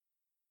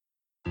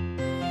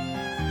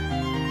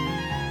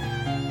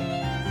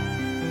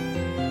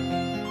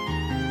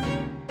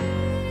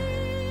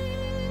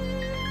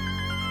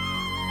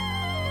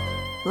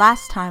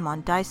Last time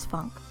on Dice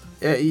Funk.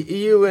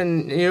 You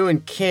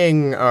and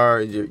King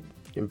are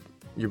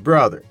your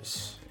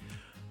brothers.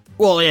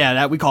 Well, yeah,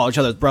 that we call each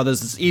other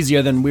brothers. It's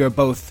easier than we were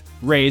both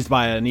raised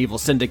by an evil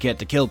syndicate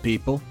to kill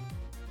people.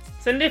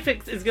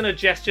 Syndiffix is going to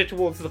gesture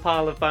towards the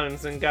pile of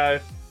bones and go,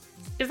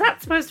 "Is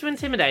that supposed to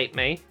intimidate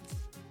me?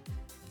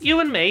 You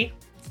and me?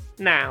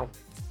 Now."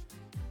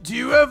 Do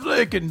you have,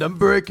 a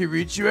number I can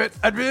reach you at?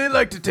 I'd really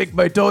like to take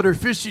my daughter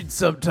fishing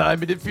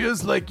sometime, and it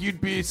feels like you'd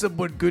be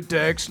someone good to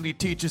actually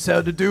teach us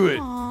how to do it.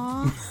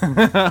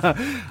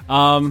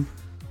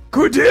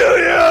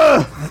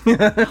 Cordelia!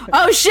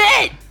 Oh,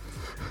 shit!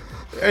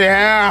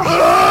 Yeah.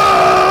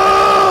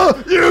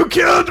 Oh, you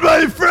killed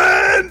my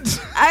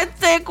friend! I'd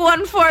take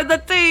one for the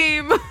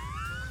team.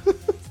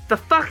 The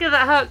fucker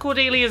that hurt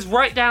Cordelia is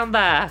right down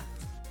there.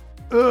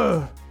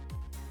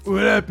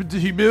 What happened to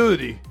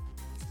humility?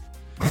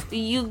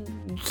 You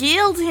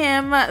killed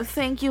him.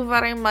 Thank you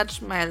very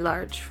much, my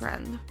large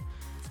friend.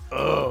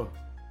 Oh,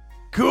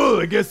 cool.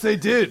 I guess I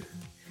did.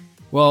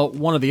 Well,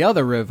 one of the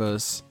other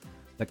rivers,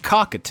 the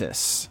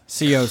Cocytus,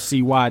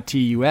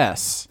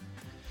 Cocytus,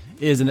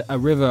 is a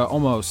river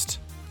almost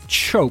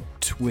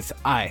choked with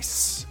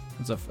ice.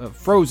 It's a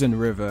frozen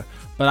river,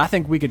 but I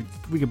think we could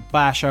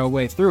bash our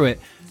way through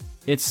it.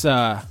 It's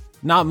not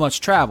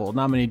much travel.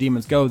 Not many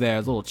demons go there.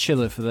 It's a little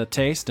chilly for the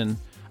taste, and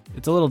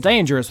it's a little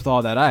dangerous with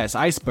all that ice.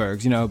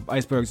 Icebergs,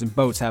 icebergs and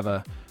boats have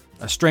a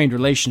strained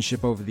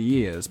relationship over the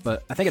years,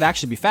 but I think it'd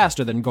actually be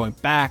faster than going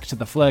back to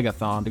the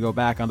Phlegathon to go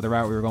back onto the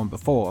route we were going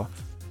before.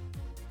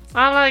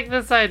 I like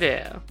this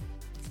idea.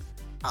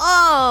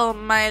 Oh,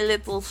 my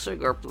little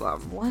sugar plum.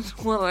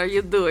 What are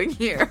you doing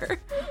here?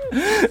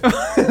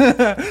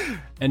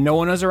 And no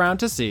one is around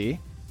to see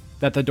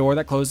that the door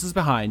that closes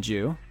behind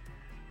you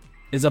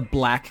is a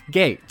black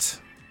gate.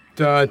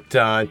 Dun,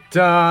 dun,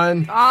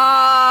 dun. Oh,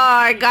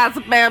 I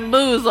got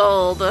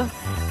bamboozled.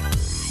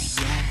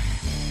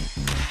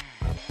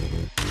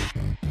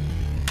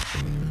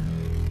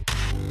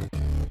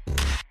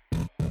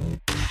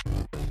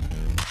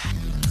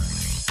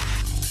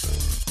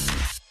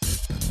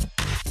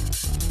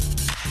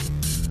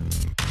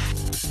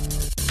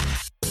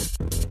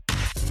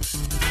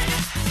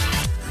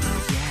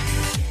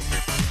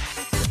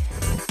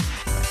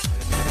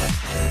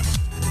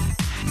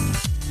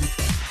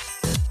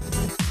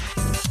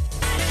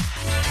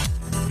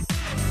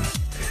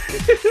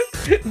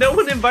 No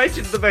one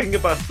invited the Venga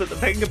Bus, but the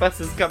Venga Bus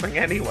is coming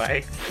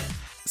anyway.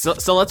 So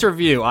let's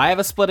review. I have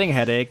a splitting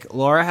headache.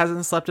 Laura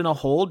hasn't slept in a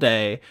whole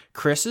day.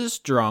 Chris is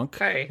drunk.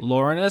 Hey.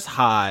 Lauren is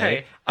high.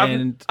 Hey,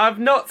 and I've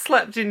not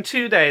slept in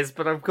 2 days,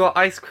 but I've got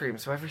ice cream,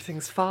 so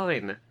everything's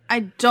fine. I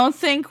don't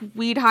think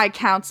weed high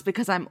counts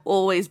because I'm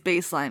always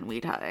baseline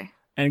weed high.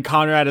 And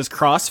Conrad is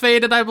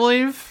crossfaded, I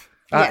believe.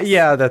 Yes.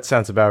 Yeah, that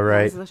sounds about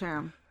right. That's the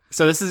term.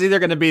 So this is either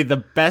going to be the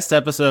best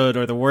episode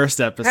or the worst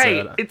episode.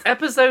 Hey, it's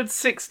episode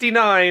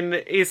 69,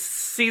 is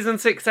season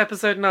 6,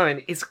 episode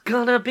 9. It's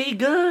gonna be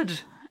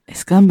good.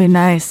 It's gonna be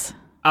nice.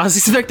 I was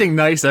expecting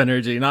nice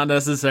energy, not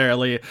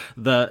necessarily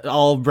the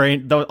all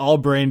brain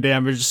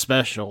damage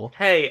special.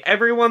 Hey,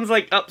 everyone's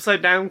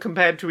upside down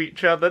compared to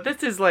each other.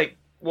 This is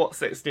what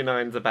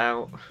 69's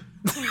about.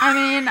 I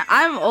mean,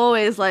 I'm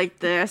always like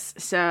this,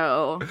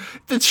 so...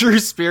 The true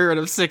spirit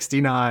of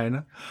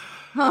 69.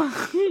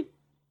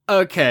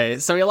 Okay,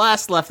 so we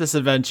last left this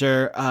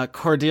adventure.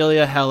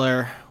 Cordelia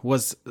Heller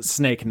was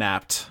snake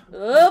napped.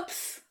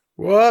 Oops.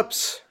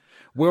 Whoops.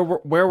 Where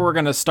we're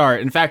gonna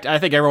start. In fact, I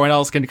think everyone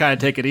else can kind of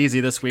take it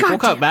easy this week. We'll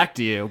cut back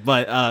to you,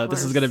 but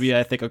this is gonna be,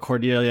 I think, a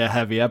Cordelia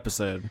heavy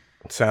episode.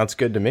 Sounds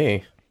good to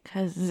me.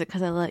 Is it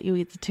because I let you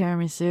eat the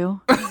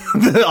tiramisu?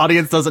 The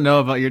audience doesn't know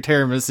about your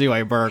tiramisu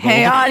I burgled.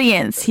 Hey,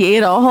 audience, he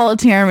ate a whole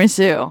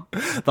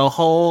tiramisu. The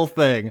whole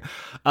thing.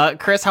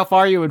 Chris, how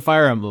far are you in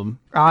Fire Emblem?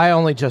 I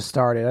only just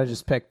started. I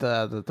just picked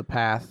the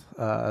path,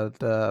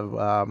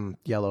 the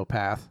yellow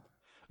path.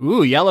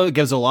 Ooh, yellow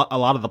gives a lot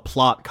of the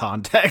plot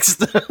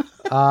context.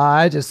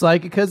 I just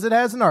like it because it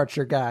has an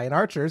archer guy, and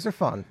archers are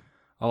fun.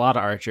 A lot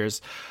of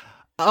archers.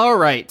 All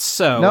right,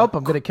 so... Nope,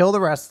 I'm going to kill the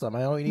rest of them.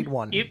 I only need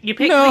one. You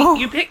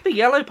picked the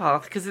yellow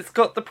path because it's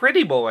got the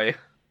pretty boy.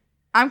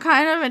 I'm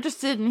kind of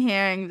interested in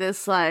hearing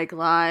this,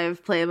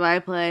 live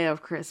play-by-play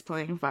of Chris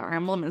playing Fire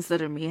Emblem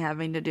instead of me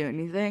having to do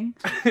anything.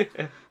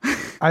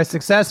 I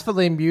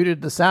successfully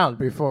muted the sound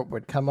before it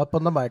would come up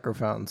on the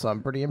microphone, so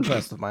I'm pretty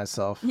impressed with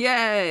myself.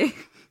 Yay!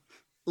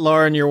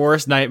 Lauren, your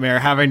worst nightmare,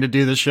 having to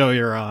do the show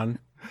you're on.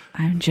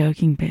 I'm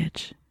joking,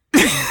 bitch.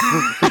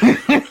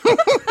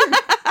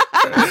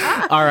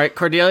 All right,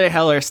 Cordelia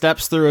Heller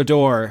steps through a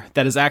door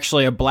that is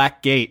actually a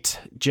black gate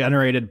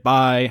generated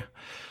by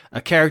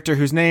a character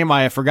whose name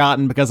I have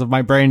forgotten because of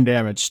my brain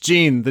damage.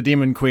 Jean, the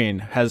Demon Queen,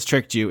 has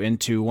tricked you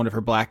into one of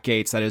her black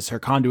gates. That is her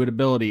conduit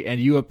ability, and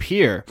you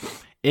appear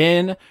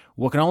in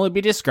what can only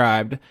be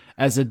described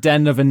as a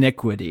den of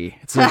iniquity.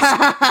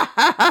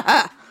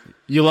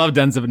 You love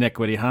dens of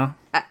iniquity, huh?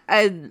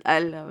 I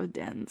love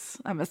dens.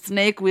 I'm a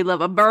snake. We love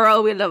a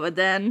burrow. We love a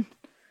den.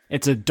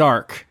 It's a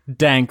dark,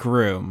 dank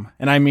room.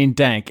 And I mean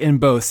dank in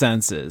both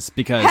senses,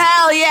 because...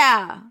 Hell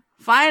yeah!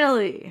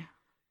 Finally!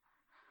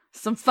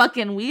 Some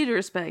fucking weed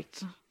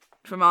respect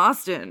from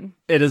Austin.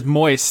 It is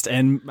moist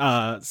and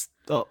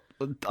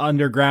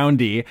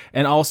undergroundy,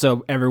 and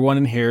also everyone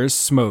in here is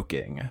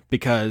smoking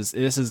because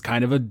this is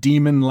kind of a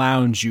demon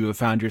lounge you have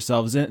found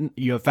yourself in.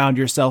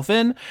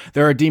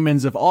 There are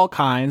demons of all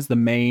kinds, the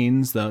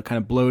mains, the kind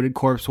of bloated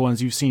corpse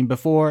ones you've seen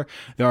before.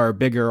 There are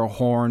bigger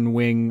horn,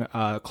 wing,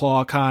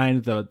 claw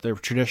kind, the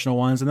traditional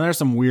ones, and there are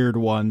some weird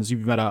ones.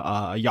 You've met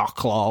a yak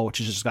claw, which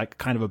is just like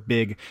kind of a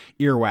big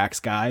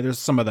earwax guy. There's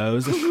some of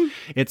those.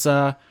 It's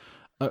a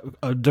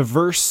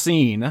diverse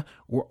scene.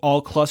 We're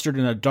all clustered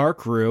in a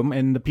dark room,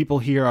 and the people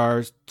here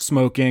are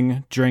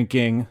smoking,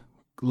 drinking,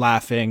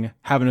 laughing,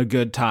 having a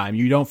good time.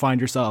 You don't find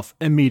yourself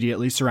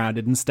immediately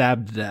surrounded and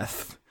stabbed to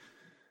death.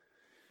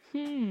 I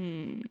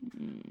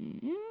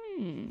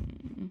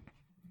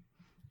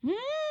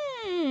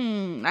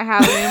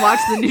haven't even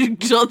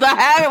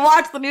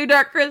watched the new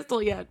Dark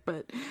Crystal yet,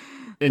 but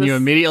And you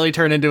immediately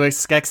turn into a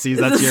Skeksis.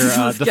 That's your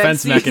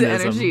defense Skeksis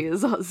mechanism. Energy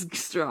is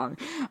strong.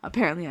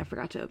 Apparently, I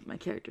forgot to open my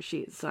character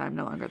sheet, so I'm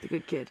no longer the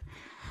good kid.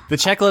 The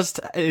checklist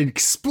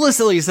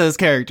explicitly says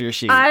character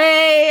sheet.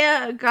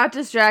 I got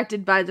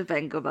distracted by the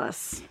Venga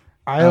bus.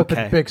 I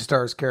opened Big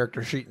Star's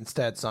character sheet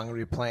instead, so I'm going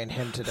to be playing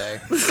him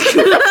today.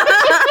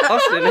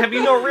 Austin, have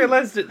you not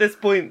realised at this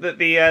point that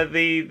the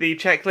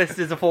checklist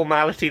is a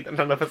formality that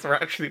none of us are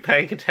actually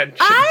paying attention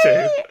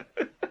to?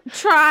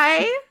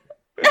 Try.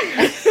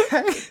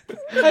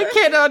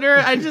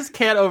 I just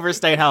can't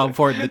overstate how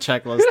important the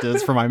checklist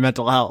is for my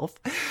mental health.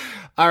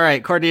 All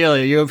right,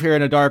 Cordelia, you appear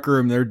in a dark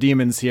room. There are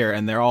demons here,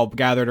 and they're all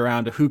gathered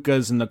around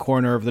hookahs in the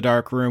corner of the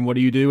dark room. What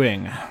are you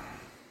doing?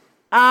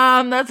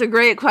 That's a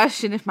great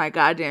question. If my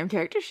goddamn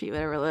character sheet would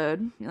ever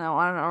load, I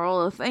want to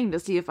roll a thing to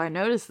see if I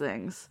notice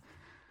things.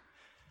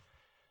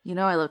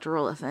 I love to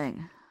roll a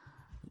thing.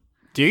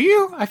 Do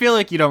you? I feel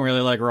like you don't really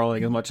like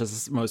rolling as much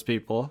as most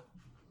people.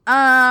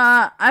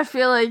 I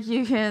feel like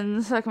you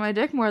can suck my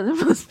dick more than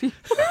most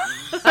people.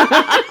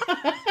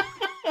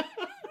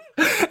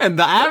 And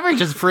the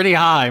average is pretty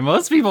high.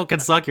 Most people can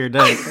suck your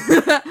dick.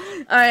 All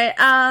right.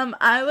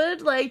 I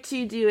would like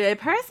to do a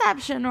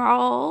perception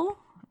roll.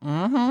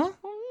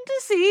 To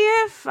see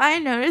if I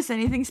notice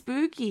anything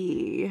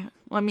spooky.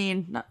 Well, I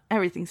mean, not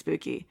everything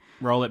spooky.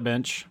 Roll it,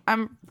 bench.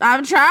 I'm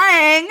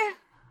trying.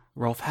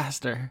 Roll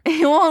faster.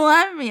 It won't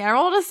let me. I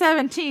rolled a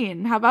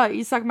 17. How about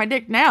you suck my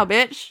dick now,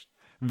 bitch?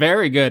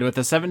 Very good. With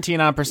a 17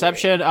 on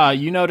perception,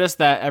 you notice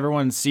that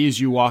everyone sees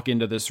you walk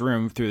into this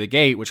room through the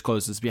gate, which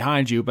closes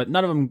behind you, but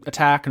none of them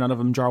attack, none of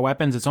them draw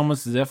weapons. It's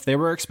almost as if they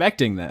were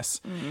expecting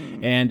this.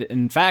 And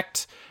in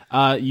fact,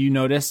 you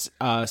notice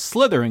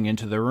slithering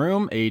into the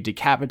room a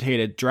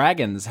decapitated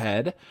dragon's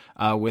head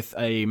with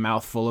a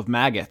mouthful of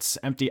maggots,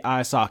 empty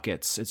eye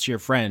sockets. It's your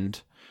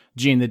friend,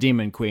 Jean the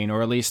Demon Queen,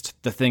 or at least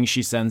the thing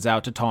she sends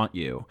out to taunt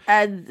you.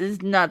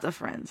 It's not a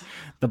friend.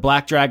 The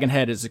black dragon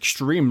head is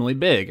extremely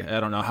big. I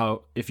don't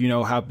know if you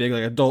know how big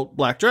like adult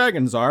black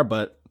dragons are,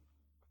 but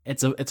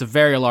it's a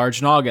very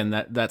large noggin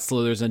that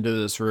slithers into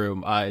this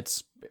room.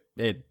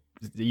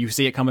 You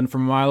see it coming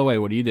from a mile away.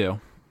 What do you do?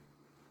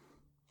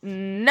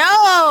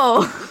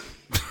 No.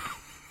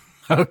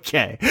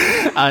 Okay.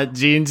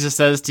 Jean just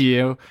says to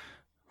you,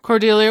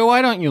 Cordelia,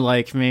 why don't you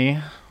like me?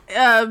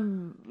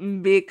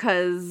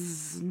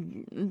 Because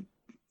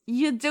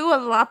you do a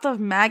lot of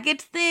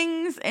maggot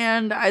things,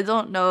 and I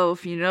don't know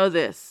if you know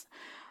this,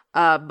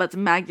 but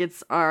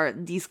maggots are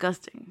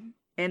disgusting,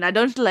 and I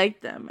don't like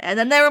them. And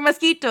then there were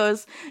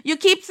mosquitoes. You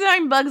keep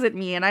throwing bugs at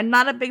me, and I'm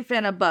not a big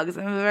fan of bugs.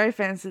 I'm a very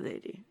fancy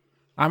lady.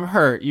 I'm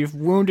hurt. You've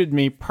wounded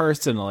me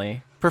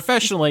personally.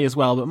 Professionally as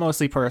well, but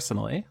mostly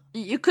personally.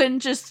 You couldn't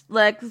just,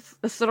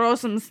 throw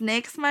some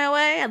snakes my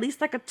way? At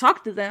least I could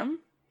talk to them.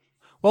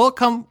 Well,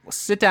 come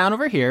sit down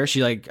over here. She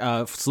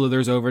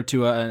slithers over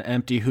to an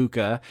empty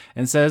hookah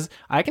and says,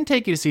 I can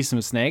take you to see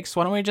some snakes.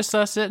 Why don't we just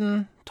sit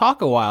and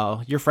talk a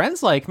while? Your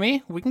friends like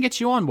me. We can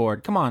get you on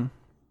board. Come on.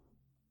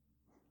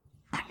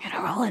 I'm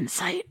gonna roll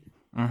insight.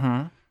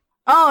 Mm-hmm.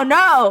 Oh,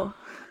 no!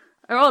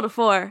 I rolled a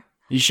 4.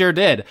 You sure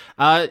did.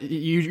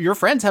 Your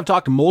friends have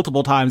talked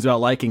multiple times about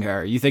liking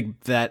her. You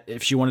think that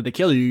if she wanted to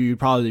kill you, you'd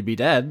probably be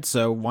dead.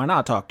 So why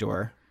not talk to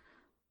her?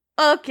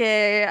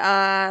 Okay,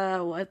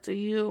 what do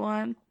you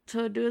want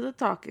to do the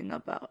talking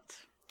about?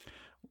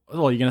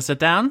 Well, you gonna sit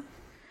down?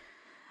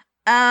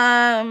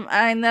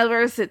 I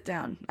never sit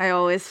down. I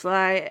always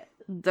fly.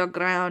 The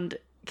ground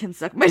can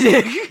suck my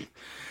dick.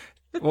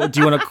 Well, do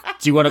you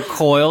want to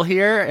coil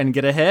here and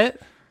get a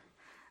hit?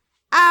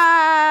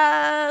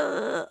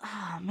 Oh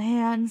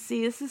man,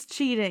 see, this is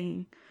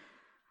cheating.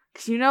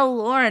 'Cause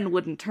Lauren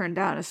wouldn't turn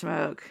down a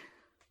smoke.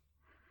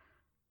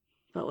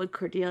 But would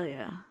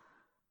Cordelia?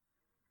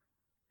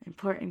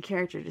 Important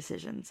character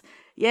decisions.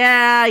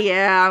 Yeah,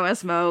 I'm gonna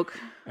smoke.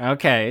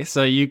 Okay,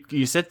 so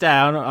you sit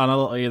down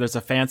on there's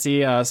a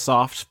fancy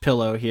soft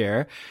pillow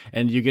here,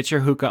 and you get your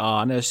hookah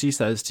on, as she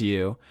says to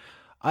you.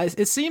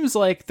 It seems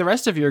like the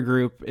rest of your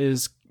group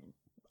is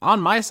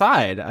on my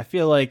side. I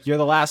feel like you're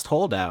the last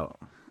holdout.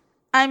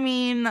 I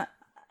mean,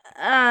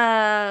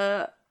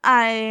 I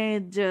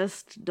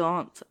just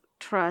don't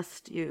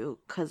trust you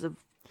because of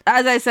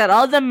as I said,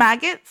 all the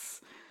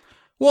maggots.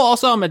 Well,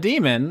 also I'm a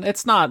demon.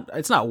 It's not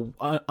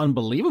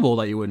unbelievable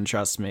that you wouldn't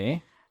trust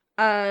me.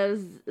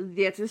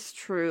 That is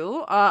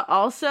true.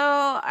 Also,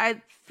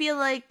 I feel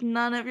like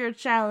none of your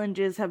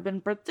challenges have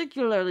been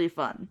particularly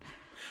fun.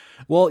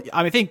 Well,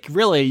 I think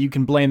really you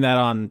can blame that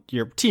on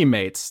your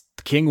teammates.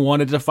 The king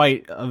wanted to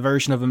fight a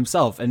version of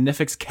himself, and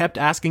Nifix kept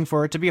asking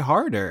for it to be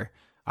harder.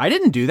 I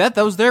didn't do that.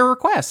 Those their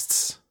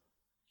requests.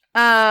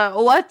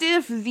 What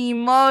if the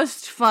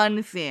most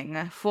fun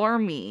thing for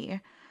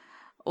me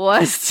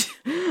was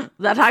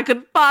that I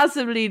could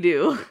possibly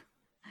do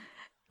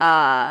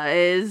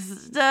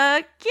is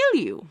to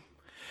kill you?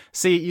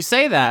 See, you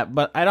say that,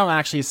 but I don't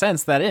actually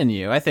sense that in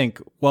you. I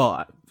think,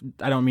 well,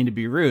 I don't mean to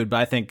be rude,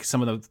 but I think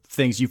some of the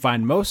things you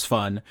find most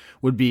fun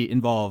would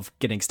involve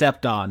getting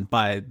stepped on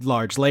by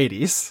large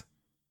ladies.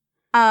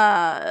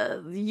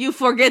 You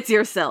forget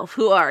yourself.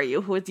 Who are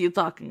you? What are you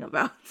talking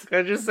about? Can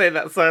I just say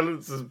that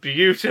silence is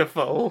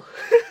beautiful?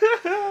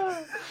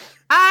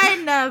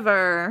 I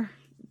never.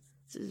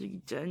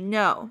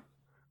 No.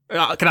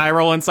 Can I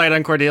roll insight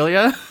on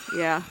Cordelia?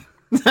 Yeah.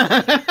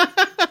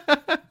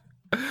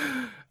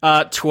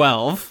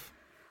 12.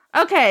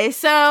 Okay,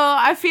 so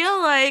I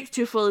feel like,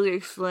 to fully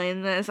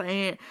explain this,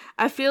 I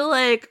feel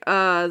like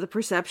the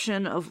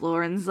perception of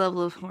Lauren's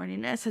level of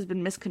horniness has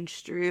been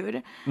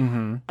misconstrued.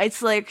 Mm-hmm.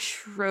 It's like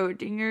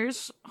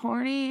Schrodinger's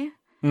horny.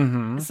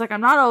 Mm-hmm. It's like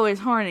I'm not always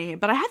horny,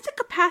 but I have the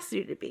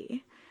capacity to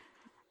be.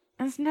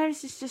 And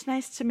sometimes it's just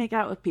nice to make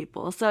out with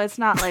people, so it's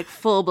not like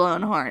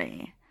full-blown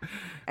horny.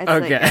 It's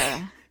Okay. like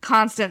a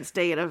constant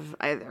state of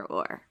either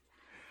or.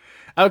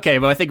 Okay,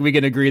 but I think we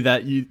can agree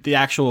that the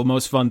actual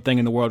most fun thing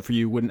in the world for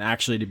you wouldn't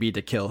actually be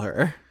to kill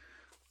her.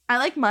 I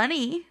like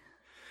money.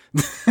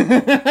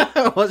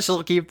 Well,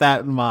 she'll keep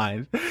that in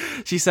mind.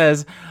 She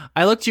says,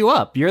 "I looked you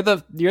up. You're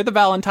the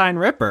Valentine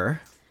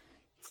Ripper."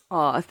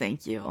 Oh,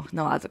 thank you.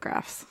 No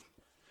autographs.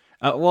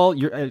 Well,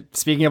 you're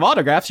speaking of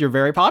autographs, you're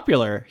very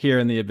popular here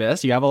in the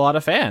Abyss. You have a lot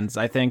of fans.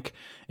 I think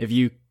if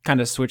you kind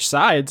of switch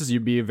sides,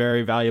 you'd be a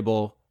very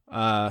valuable.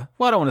 Well,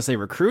 I don't want to say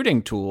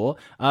recruiting tool.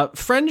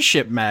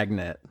 Friendship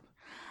magnet.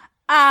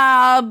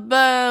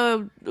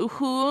 But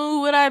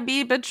who would I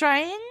be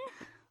betraying?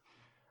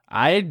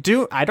 I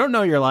don't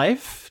know your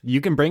life. You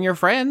can bring your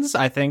friends.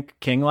 I think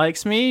King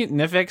likes me.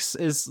 Nifix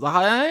is,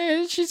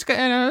 she's,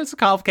 it's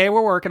complicated.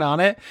 We're working on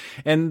it.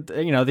 And,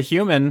 the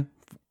human,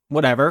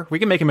 whatever. We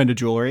can make him into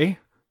jewelry.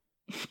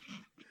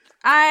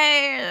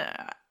 I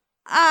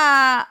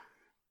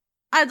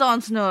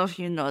don't know if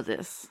you know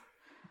this,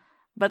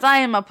 but I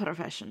am a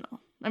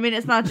professional. I mean,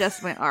 it's not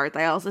just my art.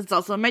 It's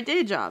also my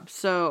day job.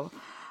 So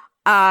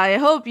I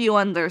hope you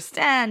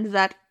understand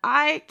that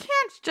I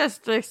can't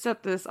just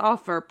accept this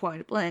offer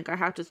point blank. I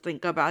have to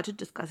think about it,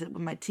 discuss it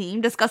with my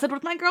team, discuss it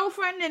with my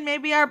girlfriend, and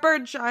maybe our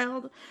bird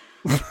child.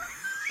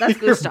 That's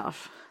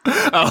Gustav.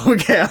 Oh,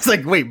 okay. I was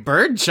like, wait,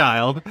 bird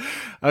child?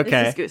 Okay.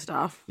 This is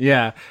Gustav.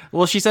 Yeah.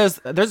 Well, she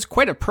says there's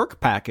quite a perk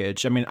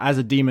package. I mean, as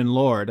a demon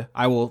lord,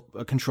 I will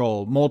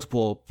control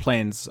multiple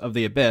planes of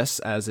the Abyss,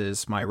 as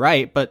is my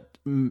right, but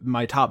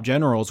my top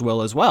generals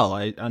will as well.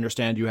 I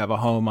understand you have a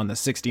home on the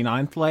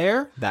 69th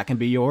layer. That can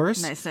be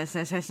yours. Nice.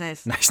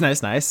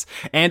 Nice.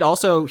 And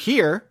also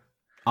here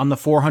on the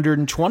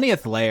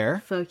 420th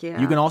layer, Fuck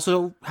yeah. you can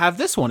also have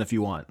this one if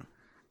you want.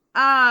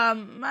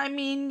 I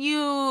mean,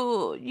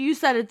 you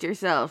said it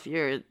yourself.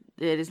 It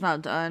is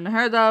not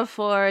unheard of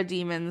for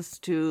demons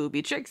to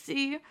be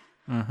tricksy.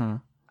 Mm-hmm.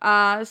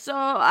 So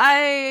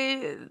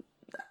I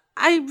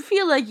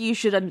feel like you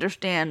should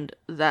understand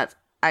that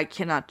I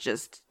cannot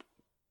just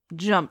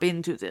jump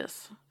into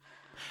this.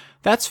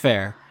 That's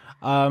fair.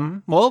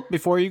 Well,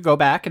 before you go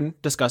back and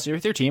discuss it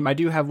with your team, I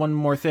do have one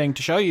more thing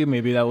to show you.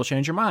 Maybe that will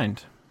change your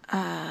mind.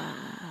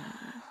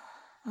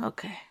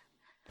 Okay.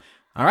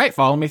 All right,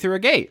 follow me through a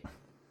gate.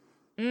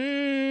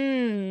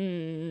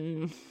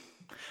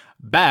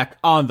 Back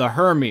on the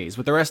Hermes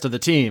with the rest of the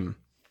team.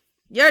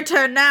 Your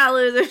turn now,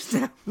 losers.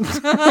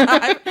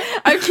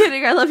 I'm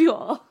kidding. I love you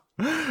all.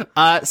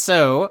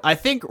 So I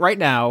think right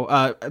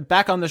now,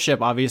 back on the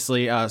ship,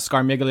 obviously,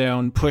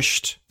 Scarmiglione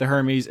pushed the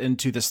Hermes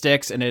into the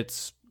Styx, and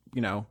it's,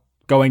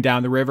 going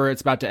down the river.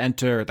 It's about to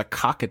enter the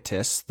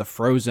Cocytus, the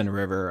frozen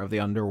river of the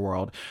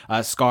underworld.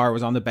 Scar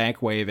was on the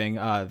bank waving.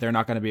 They're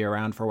not going to be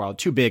around for a while.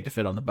 Too big to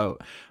fit on the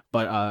boat.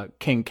 But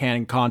King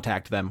can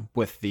contact them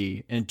with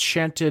the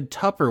enchanted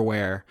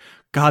Tupperware.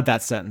 God,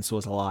 that sentence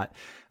was a lot.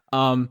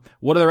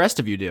 What are the rest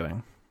of you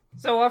doing?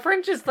 So our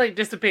friend just,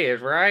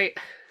 disappeared, right?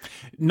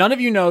 None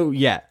of you know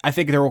yet. I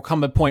think there will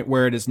come a point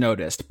where it is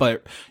noticed,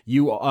 but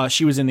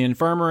she was in the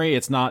infirmary.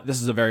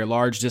 This is a very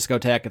large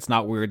discotheque. It's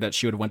not weird that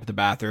she would have went to the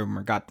bathroom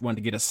or went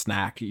to get a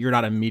snack. You're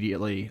not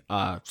immediately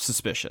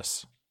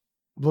suspicious.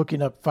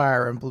 Looking up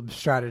Fire Emblem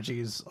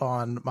strategies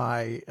on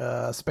my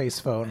space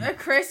phone.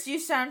 Chris, you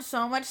sound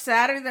so much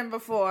sadder than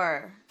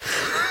before.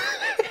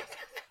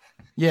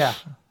 Yeah.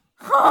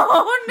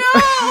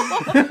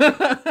 Oh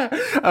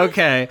no!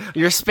 Okay,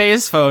 your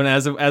space phone,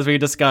 as we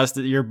discussed,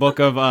 your book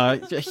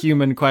of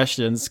human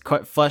questions,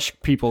 flesh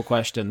people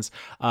questions.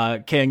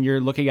 King, you're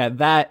looking at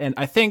that, and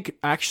I think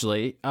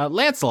actually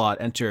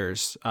Lancelot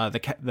enters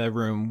the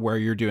room where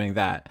you're doing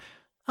that.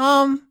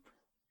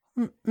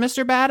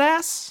 Mr.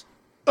 Badass.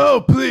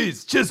 Oh,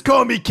 please, just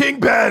call me King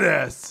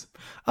Badass.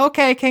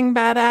 Okay, King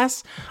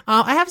Badass.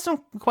 I have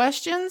some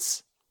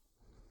questions.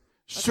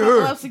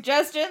 Sure,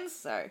 Suggestions?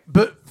 Sorry.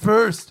 but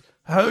first,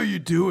 how are you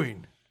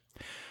doing?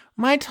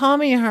 My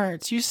tummy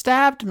hurts. You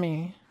stabbed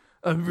me.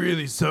 I'm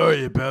really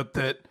sorry about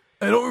that.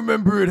 I don't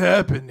remember it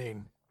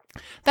happening.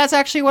 That's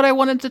actually what I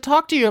wanted to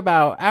talk to you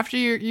about. After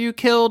you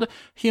killed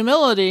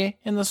Humility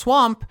in the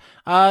swamp,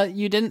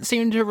 you didn't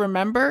seem to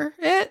remember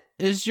it.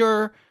 Is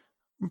your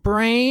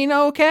brain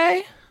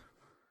okay?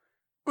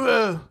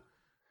 Well,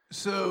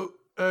 so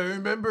I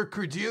remember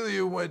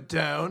Cordelia went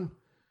down,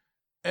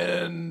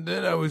 and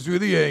then I was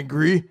really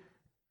angry,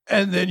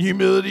 and then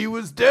Humility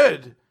was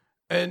dead.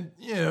 And,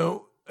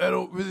 I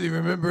don't really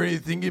remember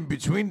anything in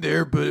between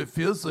there, but it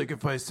feels like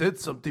if I said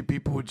something,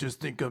 people would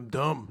just think I'm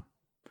dumb.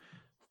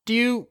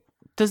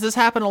 Does this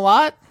happen a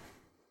lot?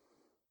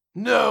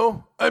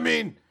 No, I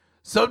mean,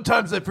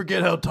 sometimes I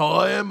forget how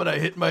tall I am and I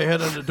hit my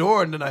head on the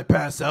door and then I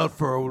pass out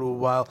for a little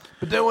while.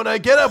 But then when I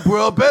get up, we're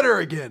all better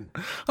again.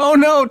 Oh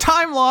no,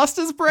 time lost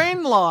is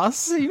brain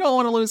loss. You don't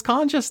want to lose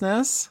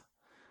consciousness.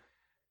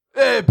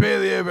 It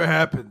barely ever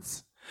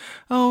happens.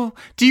 Oh,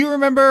 do you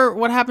remember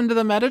what happened to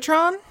the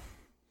Metatron?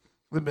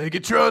 The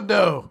Megatron?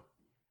 No.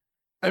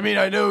 I mean,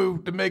 I know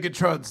the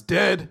Megatron's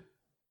dead.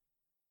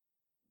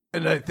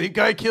 And I think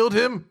I killed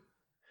him.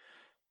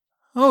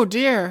 Oh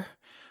dear.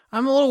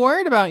 I'm a little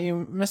worried about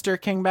you, Mr.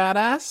 King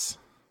Badass.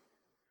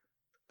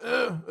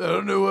 I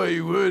don't know why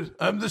you would.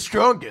 I'm the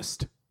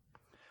strongest.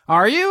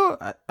 Are you?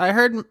 I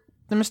heard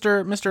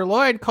Mr.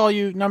 Lloyd call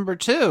you number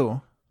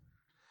 2.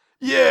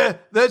 Yeah,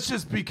 that's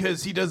just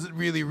because he doesn't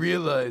really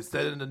realize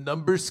that in a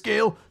number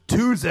scale,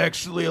 2's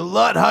actually a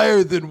lot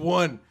higher than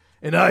 1.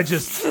 And I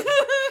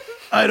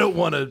don't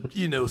want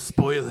to,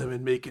 spoil him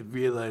and make him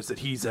realize that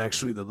he's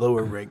actually the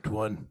lower ranked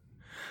one.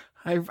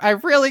 I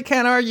really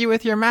can't argue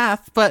with your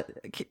math, but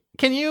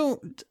can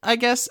you, I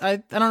guess, I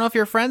don't know if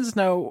your friends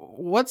know,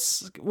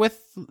 what's with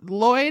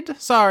Lloyd?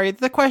 Sorry,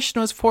 the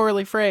question was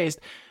poorly phrased.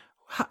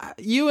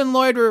 You and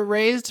Lloyd were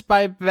raised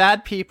by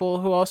bad people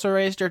who also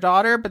raised your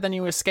daughter, but then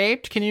you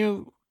escaped.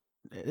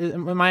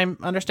 Am I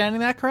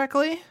understanding that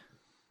correctly?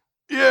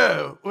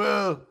 Yeah,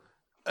 well,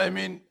 I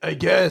mean, I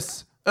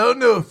guess. I don't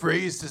know if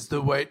raised is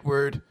the right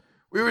word.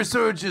 We were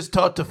sort of just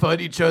taught to fight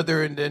each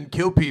other and then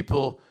kill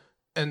people,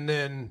 and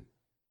then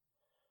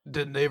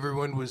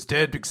everyone was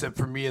dead except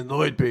for me and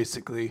Lloyd,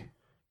 basically.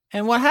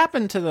 And what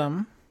happened to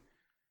them?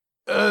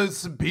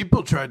 Some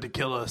people tried to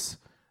kill us.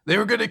 They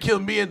were gonna kill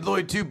me and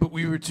Lloyd too, but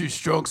we were too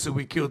strong, so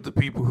we killed the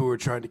people who were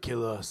trying to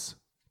kill us.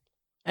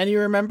 And you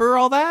remember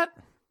all that?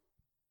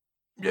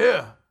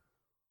 Yeah.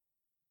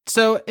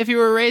 So if you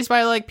were raised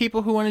by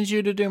people who wanted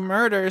you to do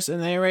murders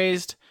and they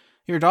raised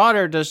your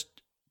daughter, does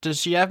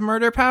she have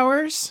murder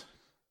powers?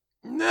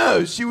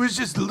 No, she was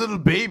just a little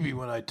baby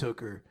when I took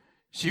her.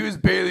 She was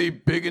barely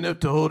big enough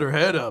to hold her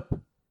head up.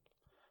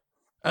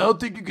 I don't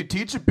think you could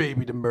teach a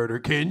baby to murder,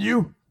 can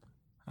you?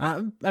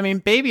 I mean,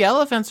 baby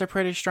elephants are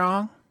pretty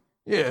strong.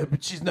 Yeah,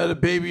 but she's not a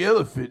baby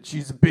elephant.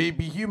 She's a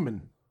baby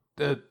human.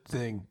 That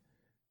thing.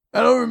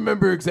 I don't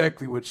remember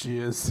exactly what she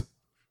is.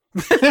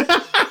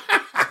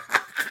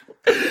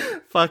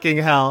 Fucking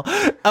hell.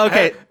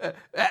 Okay.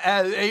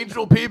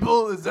 Angel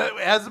people? Is that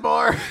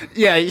Azamar?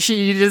 Yeah,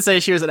 you did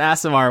say she was an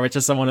Aasimar, which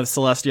is someone of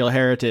celestial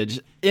heritage.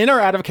 In or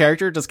out of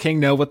character, does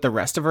King know what the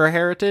rest of her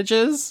heritage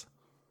is?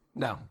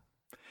 No.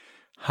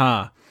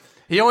 Huh.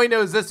 He only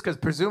knows this because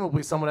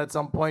presumably someone at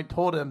some point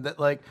told him that,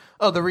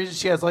 the reason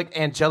she has,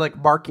 angelic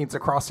markings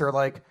across her,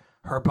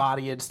 her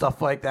body and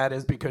stuff like that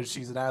is because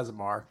she's an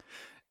Azamar.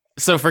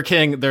 So for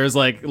King, there's,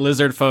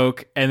 lizard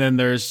folk, and then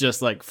there's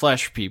just,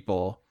 flesh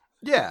people.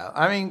 Yeah,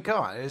 I mean, come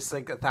on. It's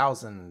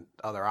 1,000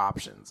 other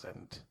options,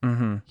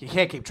 and you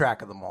can't keep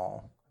track of them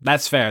all.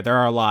 That's fair. There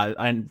are a lot.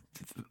 And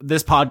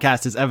this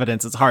podcast is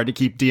evidence it's hard to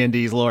keep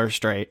D&D's lore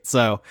straight.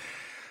 So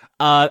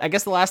I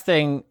guess the last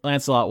thing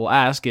Lancelot will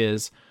ask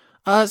is,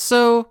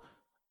 so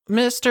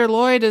Mr.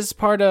 Lloyd is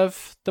part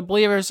of the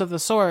Believers of the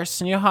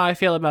Source, and you know how I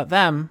feel about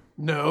them.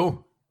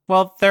 No.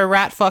 Well, they're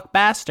rat-fuck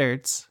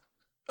bastards.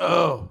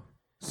 Oh,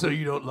 so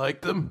you don't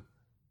like them?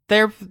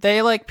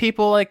 They like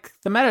people like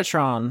the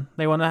Metatron.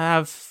 They want to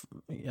have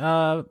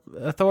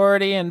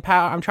authority and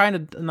power. I'm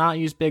trying to not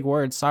use big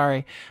words.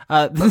 Sorry.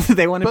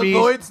 They want to be. But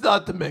Lloyd's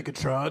not the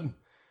Megatron.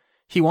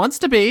 He wants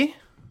to be.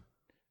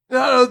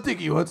 No, I don't think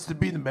he wants to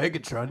be the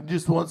Megatron. He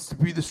just wants to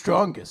be the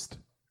strongest.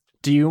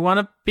 Do you want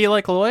to be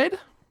like Lloyd?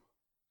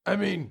 I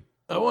mean,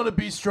 I want to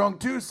be strong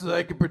too, so that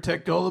I can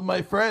protect all of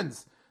my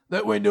friends.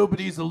 That way,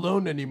 nobody's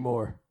alone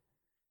anymore.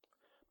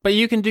 But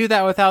you can do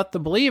that without the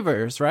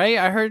Believers, right?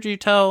 I heard you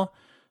tell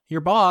your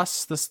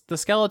boss, the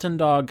skeleton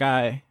dog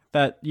guy,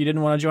 that you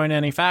didn't want to join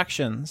any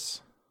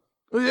factions.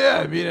 Well, yeah,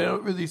 I mean, I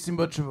don't really see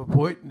much of a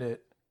point in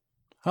it.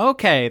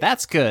 Okay,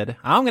 that's good.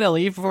 I'm gonna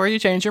leave before you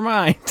change your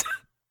mind.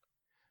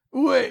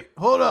 Wait,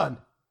 hold on.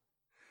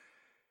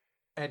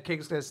 And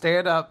King's going to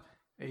stand up,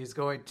 and he's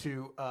going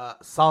to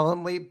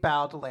solemnly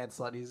bow to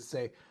Lancelot. He's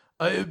going to say,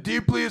 I am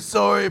deeply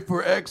sorry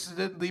for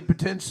accidentally,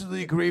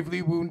 potentially,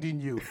 gravely wounding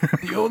you.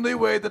 The only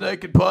way that I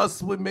could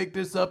possibly make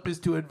this up is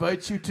to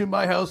invite you to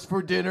my house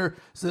for dinner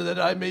so that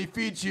I may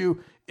feed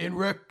you in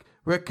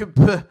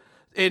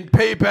in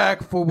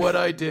payback for what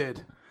I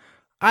did.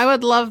 I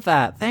would love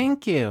that.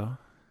 Thank you.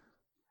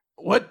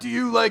 What do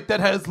you like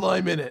that has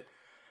lime in it?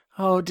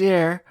 Oh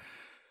dear.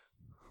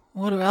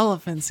 What do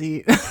elephants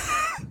eat?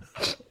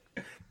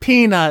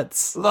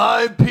 Peanuts.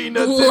 Lime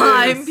peanuts.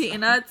 Lime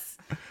peanuts.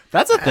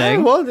 That's a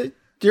thing. Well,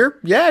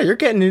 you're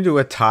getting into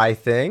a Thai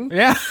thing.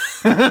 Yeah.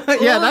 Yeah,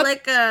 Ooh,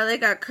 that's,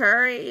 like a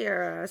curry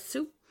or a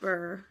soup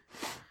or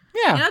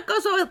yeah. you know, it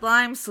goes well with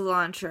lime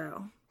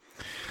cilantro.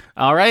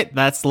 All right,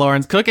 that's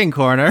Lauren's cooking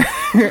corner.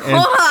 Hold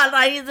on,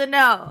 I need to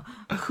know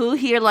who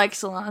here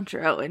likes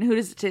cilantro and who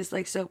does it taste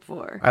like soap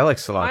for? I like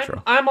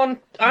cilantro. I'm on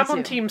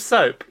too. Team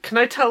Soap. Can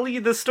I tell you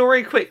the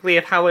story quickly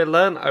of how I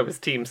learned I was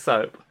Team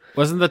Soap?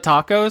 Wasn't the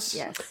tacos?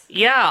 Yes.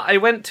 Yeah, I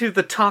went to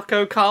the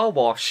taco car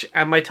wash,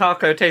 and my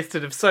taco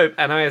tasted of soap,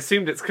 and I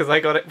assumed it's because I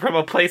got it from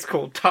a place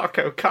called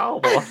Taco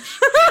Car Wash.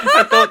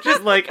 I thought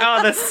just like,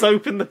 there's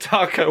soap in the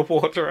taco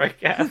water, I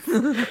guess.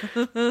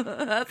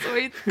 That's the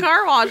way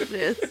car wash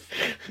is.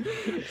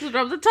 Just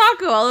rub the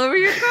taco all over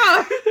your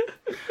car.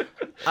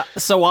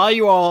 So while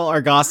you all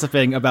are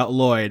gossiping about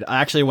Lloyd,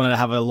 I actually wanted to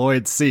have a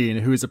Lloyd scene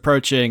who's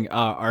approaching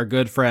our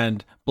good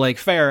friend Blake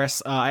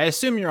Ferris. I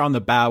assume you're on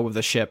the bow of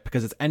the ship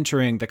because it's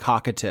entering the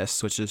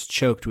Cocytus, which is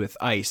choked with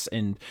ice.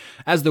 And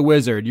as the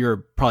wizard, you're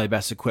probably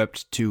best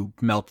equipped to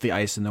melt the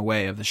ice in the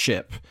way of the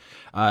ship.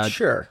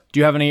 Sure. Do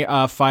you have any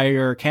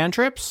fire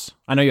cantrips?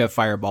 I know you have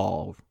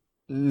Fireball.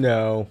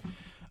 No.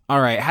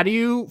 All right. How do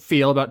you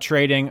feel about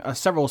trading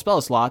several spell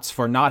slots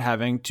for not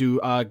having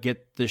to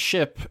get the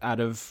ship out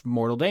of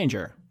mortal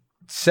danger?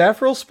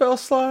 Several spell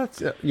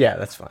slots? Yeah,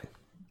 that's fine.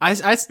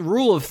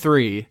 Rule of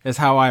 3 is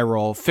how I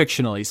roll,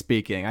 fictionally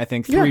speaking. I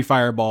think 3 Yeah.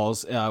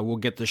 fireballs will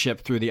get the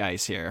ship through the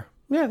ice here.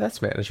 Yeah,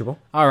 that's manageable.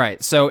 All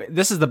right, so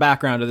this is the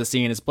background of the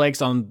scene. Is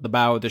Blake's on the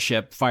bow of the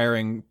ship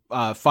firing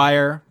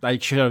fire. I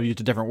should have used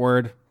a different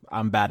word.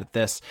 I'm bad at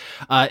this.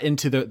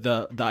 Into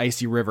the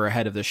icy river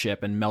ahead of the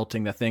ship and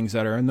melting the things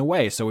that are in the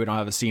way, so we don't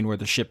have a scene where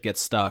the ship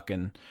gets stuck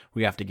and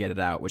we have to get it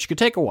out, which could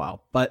take a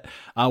while. But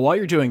while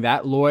you're doing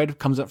that, Lloyd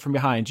comes up from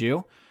behind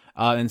you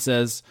and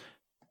says,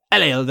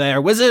 "Hello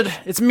there, wizard.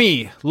 It's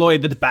me,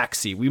 Lloyd the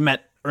Tabaxi. We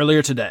met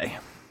earlier today."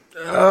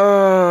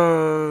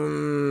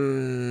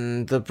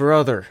 The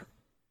brother.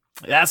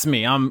 That's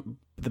me. I'm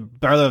the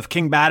brother of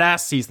King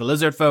Badass. He's the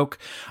lizard folk.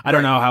 I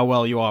don't know how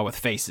well you are with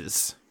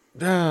faces.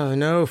 Oh,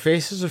 no,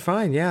 faces are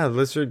fine. Yeah,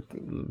 Lizard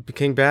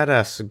King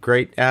Badass, a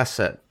great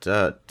asset.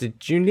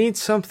 Did you need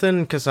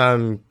something? Because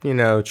I'm,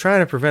 trying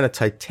to prevent a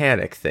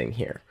Titanic thing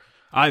here.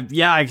 I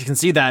can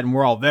see that, and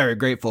we're all very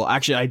grateful.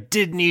 Actually, I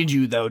did need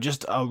you though.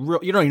 Just a real.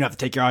 You don't even have to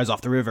take your eyes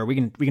off the river. We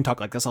can talk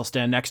like this. I'll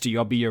stand next to you.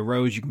 I'll be your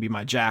Rose. You can be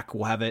my Jack.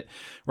 We'll have it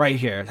right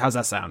here. How's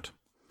that sound?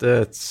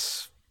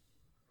 That's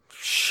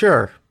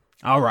sure.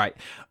 All right.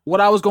 What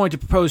I was going to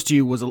propose to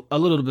you was a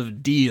little bit of a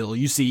deal.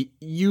 You see,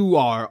 you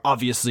are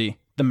obviously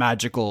the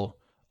magical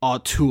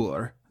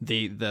auteur,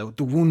 the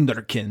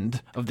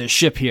wunderkind of this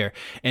ship here,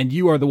 and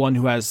you are the one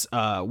who has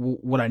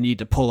what I need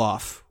to pull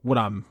off what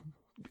I'm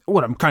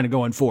kind of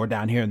going for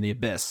down here in the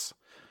abyss.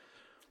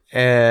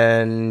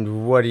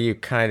 And what are you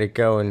kind of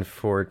going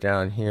for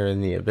down here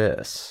in the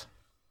abyss?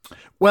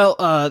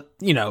 Well,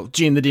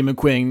 Jean the Demon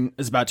Queen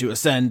is about to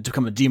ascend to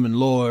become a demon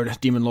lord.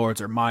 Demon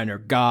lords are minor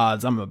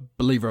gods. I'm a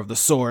believer of the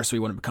source. We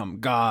want to become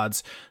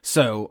gods.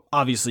 So,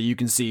 obviously, you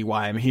can see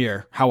why I'm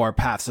here, how our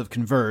paths have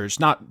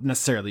converged. Not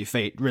necessarily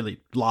fate, really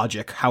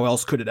logic. How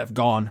else could it have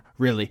gone,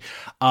 really?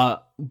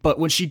 But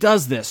when she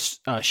does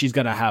this, she's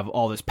going to have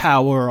all this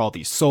power, all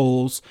these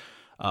souls,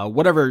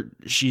 whatever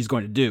she's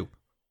going to do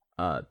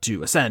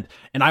to ascend.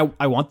 And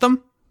I want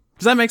them.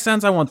 Does that make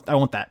sense? I want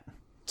that.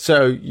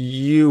 So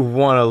you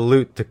want to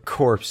loot the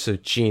corpse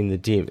of Jean the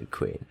Demon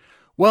Queen?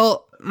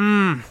 Well,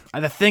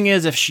 the thing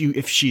is, if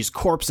she's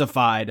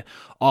corpseified,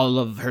 all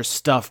of her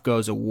stuff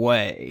goes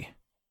away.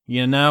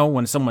 You know,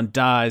 when someone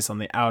dies on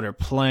the outer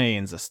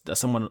planes, a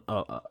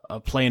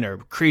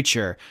planar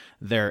creature,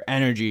 their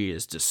energy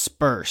is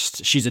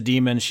dispersed. She's a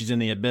demon. She's in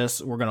the abyss.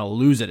 We're gonna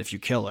lose it if you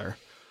kill her.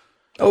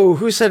 Oh,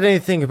 who said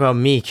anything about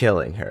me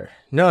killing her?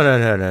 No.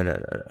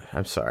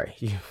 I'm sorry.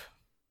 You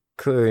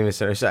clearly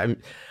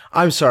misunderstood.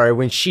 I'm sorry,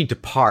 when she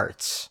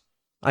departs,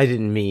 I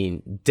didn't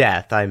mean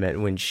death. I meant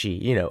when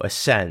she,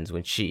 ascends,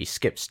 when she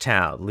skips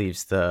town,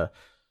 leaves the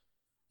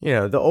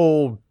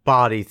old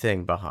body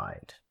thing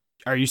behind.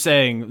 Are you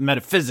saying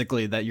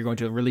metaphysically that you're going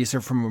to release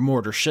her from a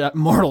mortal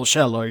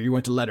shell, or are you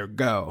going to let her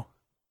go?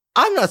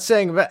 I'm not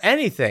saying about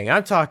anything.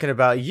 I'm talking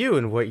about you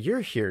and what you're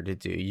here to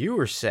do. You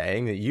were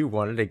saying that you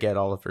wanted to get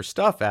all of her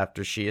stuff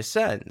after she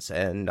ascends,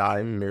 and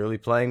I'm merely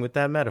playing with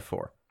that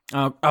metaphor.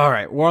 All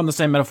right, we're on the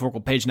same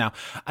metaphorical page now.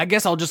 I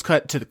guess I'll just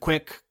cut to the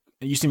quick.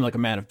 You seem like a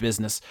man of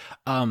business.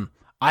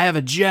 I have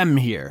a gem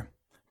here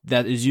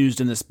that is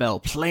used in the spell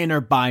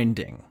Planar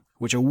Binding,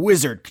 which a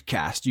wizard could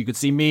cast. You could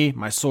see me,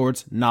 my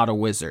sword's not a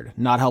wizard.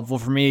 Not helpful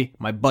for me.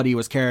 My buddy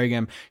was carrying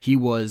him. He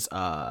was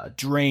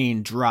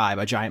drained dry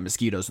by giant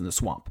mosquitoes in the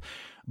swamp.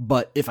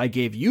 But if I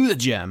gave you the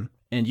gem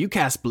and you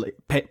cast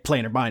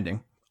Planar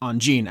Binding on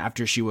Jean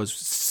after she was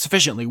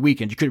sufficiently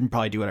weakened, you couldn't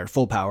probably do it at her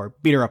full power,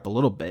 beat her up a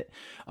little bit.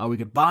 We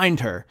could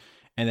bind her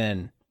and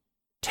then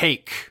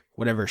take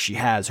whatever she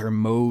has, her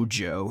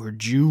mojo, her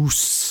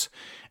juice.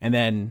 And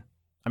then,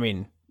 I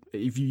mean,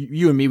 if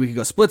you and me, we could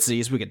go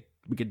splitsies. We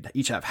could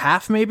each have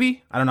half,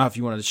 maybe. I don't know if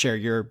you wanted to share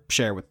your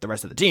share with the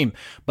rest of the team,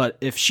 but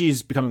if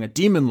she's becoming a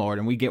demon lord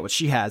and we get what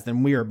she has,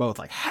 then we are both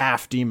like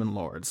half demon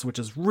lords, which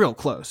is real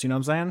close. You know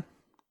what I'm saying?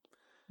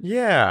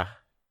 Yeah.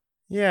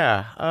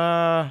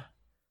 Yeah,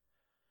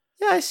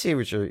 I see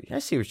what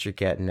you're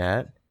getting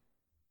at.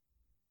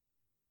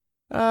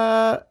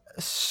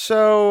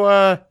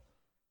 So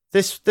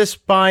this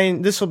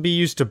will be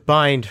used to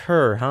bind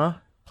her, huh?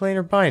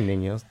 Planar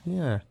binding,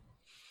 yeah.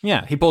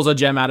 Yeah, he pulls a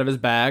gem out of his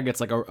bag. It's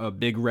like a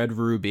big red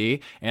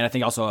ruby, and I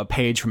think also a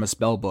page from a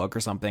spell book or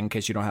something in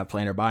case you don't have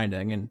planar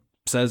binding, and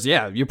says,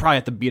 yeah, you probably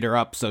have to beat her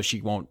up so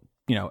she won't,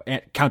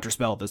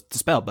 counterspell the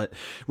spell, but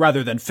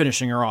rather than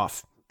finishing her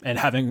off and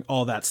having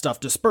all that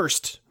stuff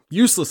dispersed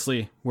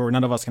uselessly where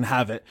none of us can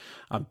have it,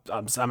 I'm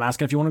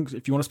asking if you want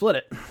to split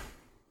it.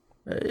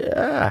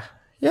 Yeah,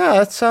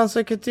 that sounds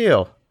like a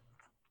deal.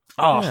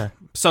 Oh, yeah.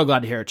 So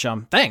glad to hear it,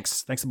 chum.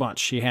 Thanks a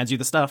bunch. He hands you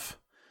the stuff.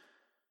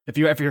 If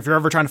you're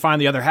ever trying to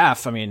find the other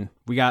half, I mean,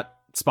 we got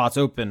spots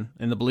open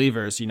in the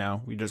Believers.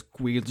 We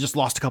just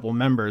lost a couple of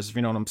members, if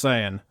you know what I'm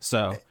saying.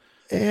 So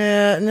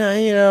yeah,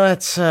 no,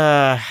 that's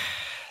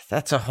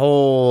a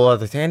whole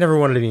other thing. I never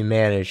wanted to be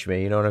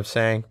management. You know what I'm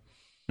saying?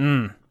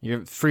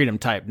 You're freedom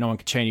type. No one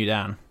can chain you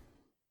down.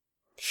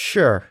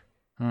 Sure.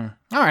 All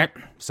right,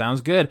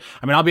 sounds good.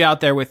 I mean, I'll be out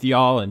there with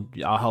y'all, and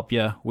I'll help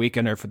you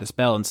weaken her for the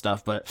spell and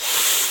stuff. But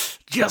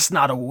just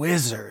not a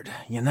wizard,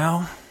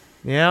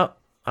 Yeah,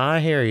 I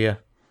hear you.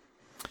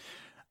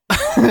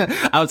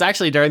 I was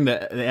actually during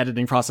the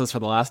editing process for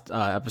the last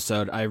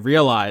episode, I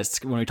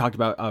realized when we talked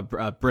about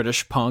a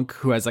British punk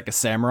who has like a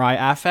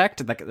samurai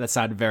affect, that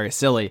sounded very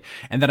silly.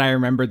 And then I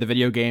remembered the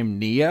video game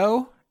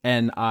Nioh,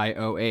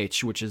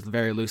 Nioh, which is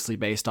very loosely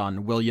based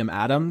on William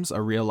Adams,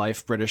 a real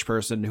life British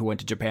person who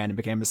went to Japan and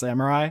became a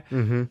samurai.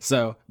 Mm-hmm.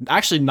 So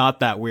actually not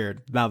that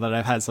weird now that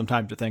I've had some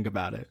time to think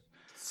about it.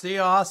 See,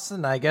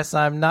 Austin, I guess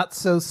I'm not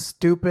so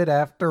stupid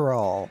after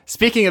all.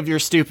 Speaking of you're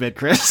stupid,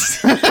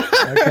 Chris.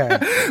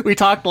 Okay. We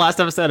talked last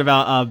episode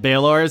about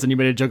Balors, and you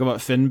made a joke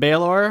about Finn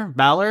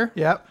Balor.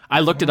 Yep. I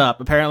looked it up.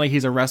 Apparently,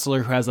 he's a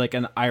wrestler who has like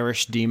an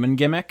Irish demon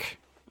gimmick.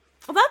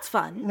 Well, that's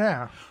fun.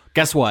 Yeah.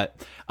 Guess what?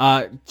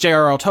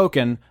 J.R.R.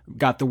 Tolkien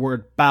got the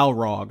word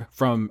Balrog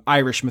from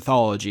Irish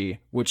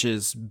mythology, which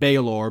is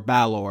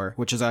Balor,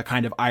 which is a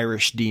kind of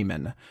Irish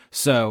demon.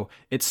 So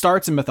it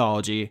starts in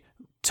mythology.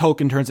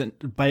 Tolkien turns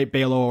it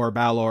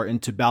Balor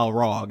into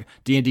Balrog.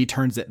 D&D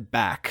turns it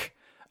back,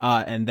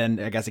 and then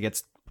I guess it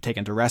gets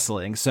taken to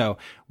wrestling. So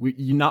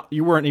you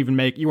weren't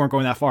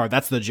going that far.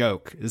 That's the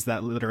joke. Is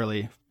that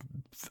literally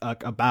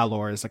a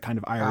Balor is a kind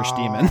of Irish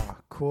demon?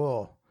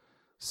 Cool.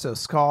 So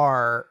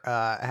Scar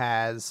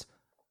has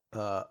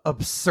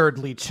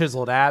absurdly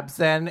chiseled abs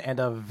then, and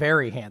a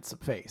very handsome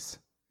face.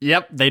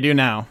 Yep, they do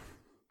now.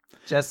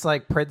 Just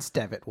like Prince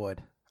Devitt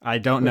would. I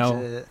don't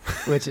know.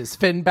 Which is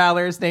Finn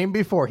Balor's name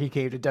before he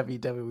came to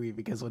WWE,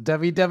 because when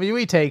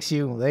WWE takes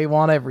you, they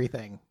want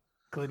everything,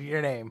 including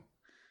your name.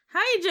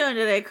 How you doing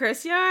today,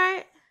 Chris? You all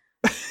right?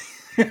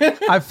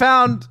 I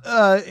found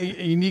a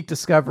unique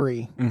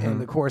discovery in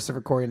the course of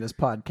recording this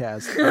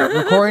podcast.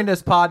 Recording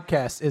this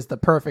podcast is the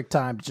perfect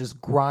time to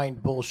just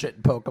grind bullshit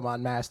in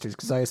Pokemon Masters,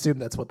 because I assume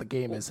that's what the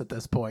game is at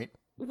this point.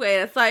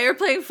 Wait, I thought you were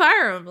playing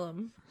Fire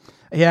Emblem.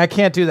 Yeah, I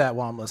can't do that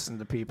while I'm listening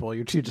to people.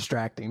 You're too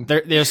distracting.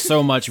 There's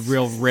so much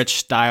real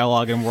rich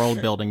dialogue and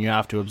world building you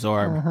have to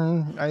absorb.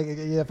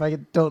 If I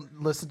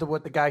don't listen to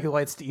what the guy who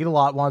likes to eat a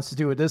lot wants to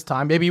do at this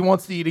time, maybe he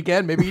wants to eat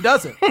again, maybe he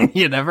doesn't.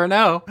 You never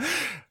know.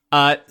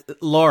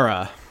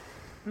 Laura.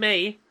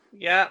 Me?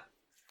 Yeah.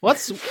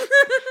 What's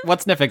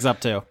Nifix up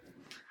to?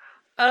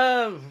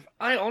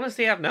 I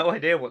honestly have no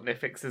idea what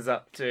Nifix is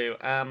up to.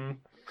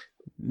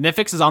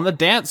 Nifix is on the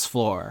dance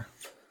floor.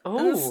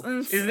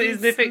 Oh, is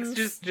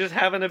Nifix just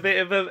having a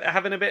bit of a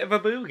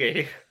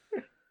boogie?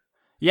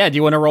 Yeah, do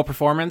you want to roll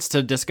performance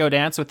to disco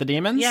dance with the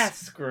demons? Yeah,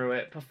 screw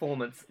it.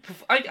 Performance.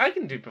 I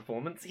can do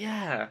performance.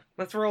 Yeah,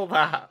 let's roll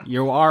that.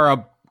 You are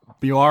a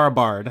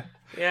bard.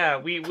 Yeah,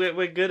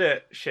 we're good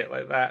at shit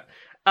like that.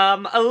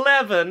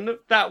 11.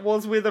 That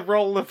was with a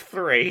roll of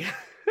 3.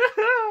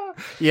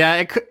 Yeah,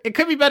 it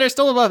could be better.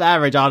 Still above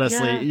average,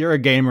 honestly. Yeah. You're a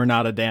gamer,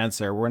 not a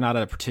dancer. We're not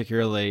a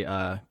particularly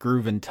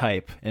grooving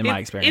type, in my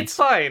experience. It's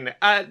fine.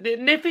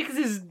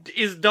 Nifix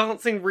is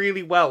dancing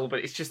really well, but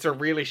it's just a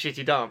really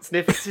shitty dance.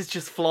 Nifix is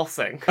just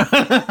flossing.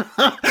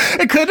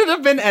 It couldn't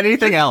have been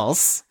anything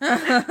else.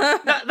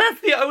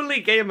 That's the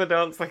only gamer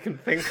dance I can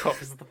think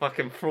of is the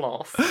fucking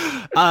floss.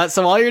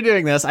 So while you're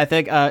doing this, I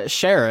think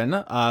Sharon,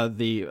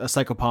 the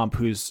psychopomp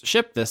whose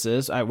ship this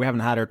is, we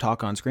haven't had her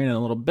talk on screen in a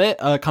little bit,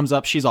 comes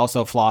up. She's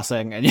also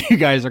flossing, and you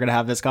guys are going to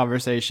have this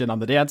conversation on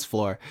the dance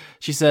floor.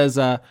 She says,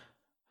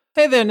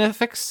 hey there,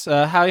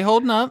 Nifix. How you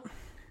holding up?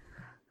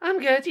 I'm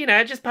good,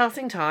 just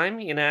passing time,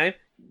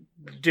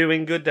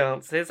 doing good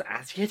dances,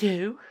 as you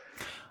do.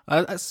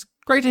 That's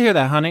great to hear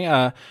that, honey.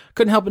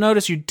 Couldn't help but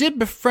notice you did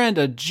befriend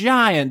a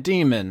giant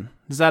demon.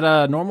 Is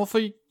that normal for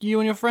you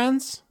and your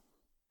friends?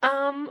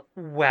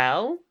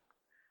 Well,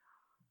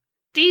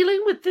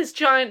 dealing with this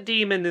giant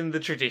demon in the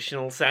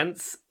traditional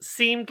sense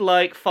seemed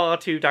like far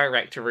too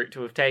direct a route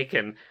to have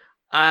taken.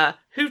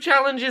 Who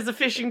challenges a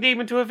fishing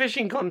demon to a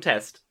fishing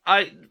contest?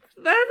 He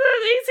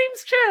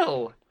seems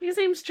chill. He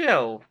seems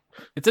chill.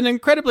 It's an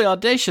incredibly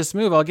audacious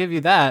move, I'll give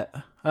you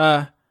that.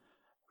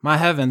 My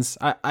heavens,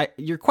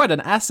 you're quite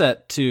an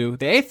asset to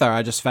the Aethar,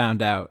 I just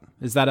found out.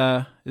 Is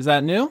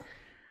that new?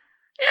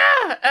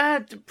 Yeah,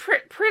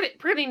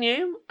 pretty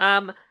new.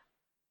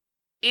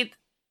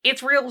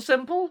 It's real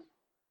simple.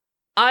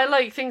 I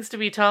like things to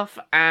be tough,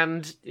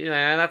 and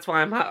that's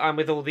why I'm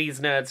with all these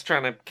nerds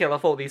trying to kill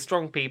off all these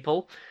strong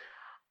people.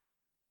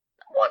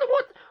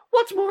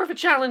 What's more of a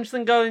challenge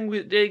than going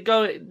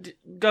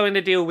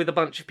to deal with a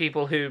bunch of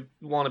people who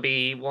want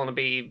to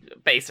be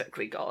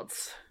basically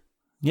gods?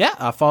 Yeah,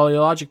 I follow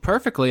your logic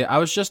perfectly. I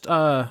was just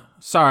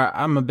sorry,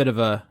 I'm a bit of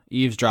a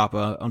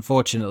eavesdropper,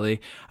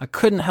 unfortunately. I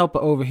couldn't help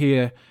but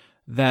overhear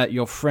that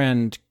your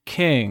friend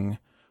King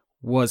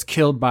was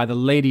killed by the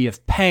Lady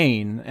of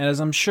Pain, and as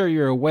I'm sure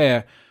you're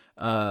aware,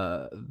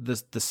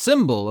 the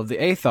symbol of the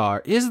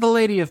Aethar is the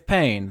Lady of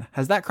Pain.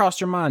 Has that crossed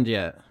your mind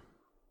yet?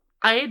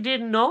 I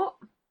did not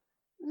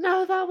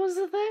know that was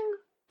the thing.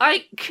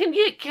 Can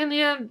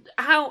you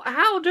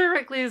how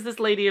directly is this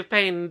Lady of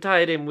Pain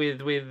tied in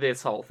with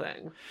this whole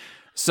thing?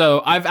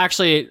 So I've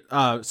actually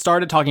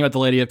started talking about the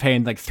Lady of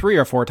Pain like 3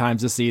 or 4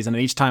 times this season,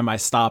 and each time I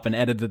stop and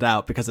edit it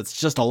out because it's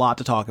just a lot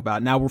to talk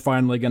about. Now we're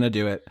finally going to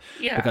do it.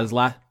 Yeah. Because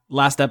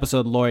last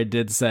episode, Lloyd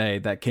did say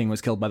that King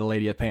was killed by the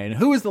Lady of Pain.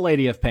 Who is the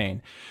Lady of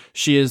Pain?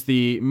 She is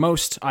the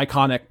most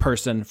iconic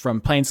person from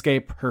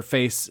Planescape. Her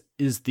face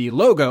is the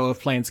logo of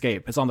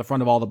Planescape. It's on the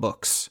front of all the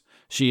books.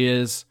 She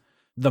is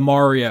the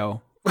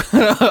Mario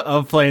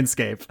of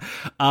Planescape.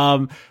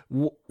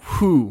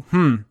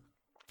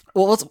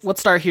 Well, let's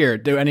start here.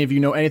 Do any of you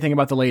know anything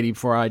about the lady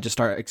before I just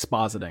start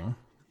expositing?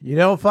 You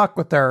don't fuck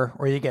with her,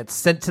 or you get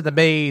sent to the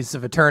maze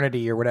of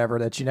eternity or whatever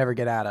that you never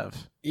get out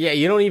of. Yeah,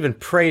 you don't even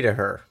pray to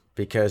her,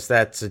 because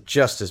that's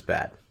just as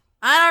bad.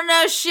 I don't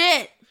know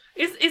shit.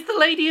 Is the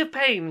Lady of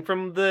Pain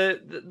from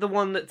the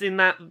one that's in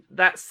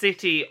that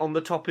city on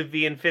the top of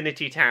the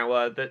Infinity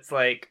Tower that's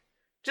like,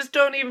 just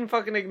don't even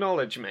fucking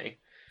acknowledge me?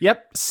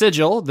 Yep,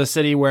 Sigil, the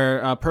city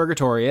where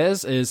Purgatory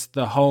is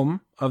the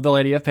home of the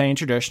Lady of Pain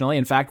traditionally.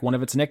 In fact, one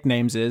of its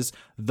nicknames is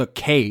the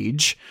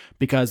Cage,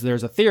 because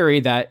there's a theory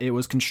that it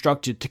was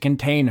constructed to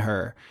contain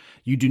her.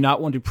 You do not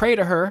want to pray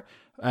to her,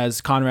 as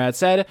Conrad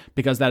said,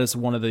 because that is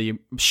one of the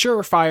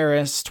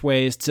surefirest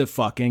ways to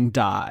fucking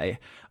die.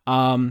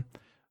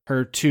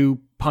 Her 2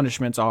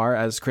 punishments are,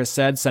 as Chris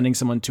said, sending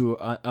someone to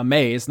a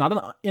maze, not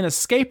an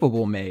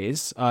inescapable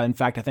maze. In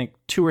fact, I think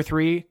 2 or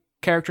 3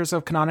 characters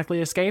have canonically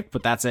escaped,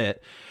 but that's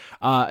it.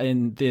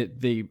 And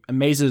the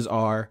mazes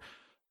are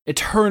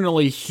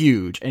eternally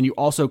huge, and you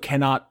also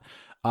cannot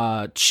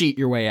cheat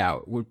your way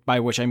out, by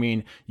which I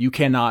mean you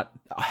cannot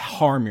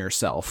harm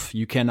yourself.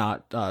 You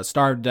cannot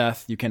starve to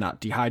death. You cannot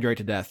dehydrate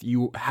to death.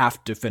 You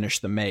have to finish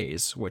the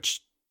maze,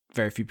 which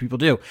very few people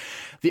do.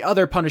 The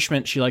other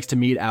punishment she likes to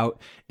mete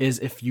out is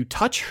if you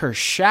touch her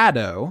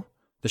shadow,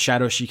 the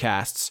shadow she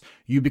casts,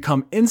 you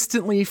become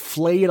instantly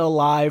flayed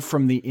alive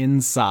from the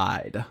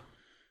inside.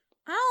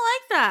 I don't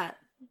like that.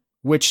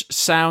 Which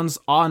sounds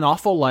an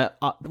awful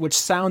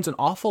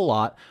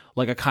lot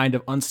like a kind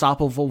of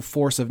unstoppable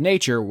force of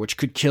nature, which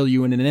could kill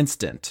you in an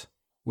instant.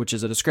 Which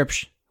is a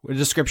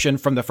description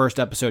from the first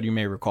episode you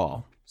may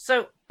recall.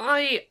 So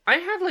I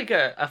have like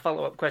a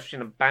follow-up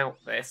question about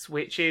this,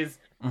 which is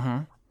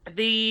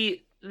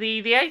the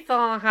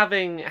Aethar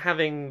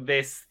having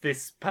this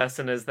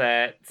person as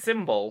their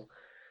symbol.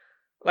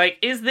 Like,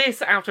 is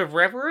this out of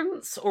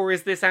reverence, or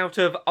is this out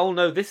of, oh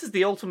no, this is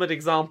the ultimate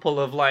example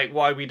of, like,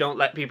 why we don't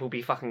let people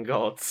be fucking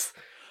gods?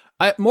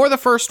 More the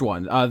first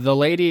one. The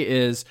lady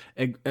is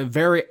a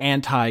very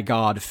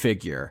anti-god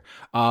figure.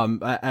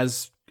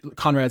 As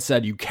Conrad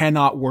said, you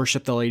cannot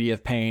worship the Lady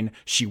of Pain.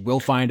 She will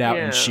find out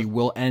and she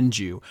will end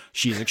you.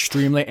 She's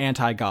extremely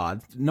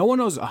anti-god. No one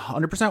knows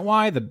 100%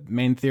 why. The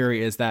main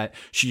theory is that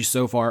she's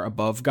so far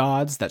above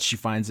gods that she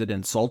finds it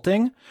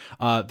insulting.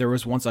 There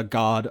was once a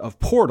god of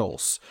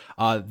portals.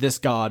 This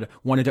god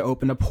wanted to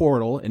open a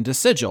portal into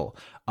Sigil.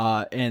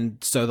 And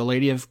so the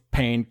Lady of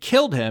Pain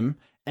killed him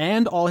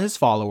and all his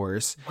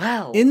followers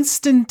Well.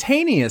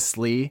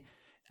 instantaneously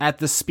at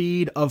the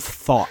speed of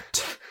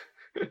thought.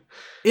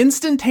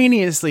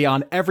 Instantaneously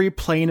on every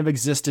plane of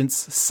existence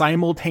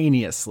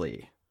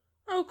simultaneously.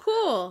 Oh,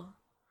 cool.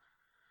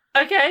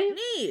 Okay.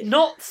 Neat.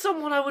 Not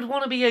someone I would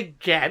want to be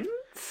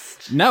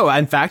against. No,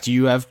 in fact,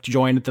 you have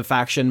joined the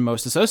faction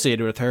most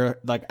associated with her.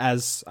 Like,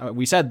 as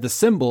we said, the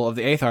symbol of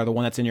the Aethar, the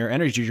one that's in your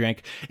energy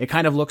drink, it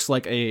kind of looks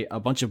like a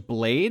bunch of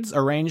blades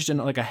arranged in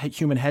like a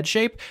human head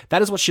shape.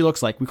 That is what she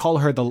looks like. We call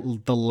her the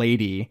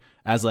lady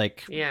as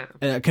like Yeah.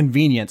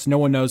 convenience. No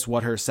one knows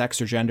what her sex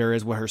or gender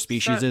is, what her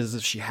species So- is,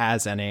 if she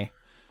has any.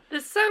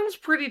 This sounds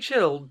pretty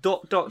chill. ...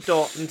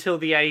 until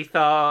the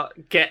Aethar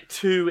get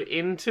too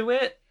into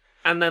it,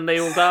 and then they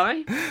all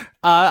die.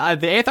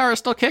 The Aethar are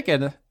still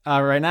kicking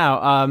right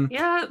now.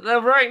 Yeah,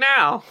 right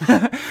now.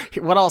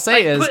 What I'll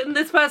say is, Putting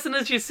this person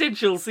as your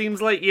sigil seems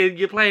like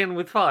you're playing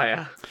with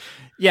fire.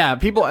 yeah,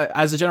 people,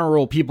 as a general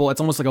rule, it's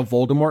almost like a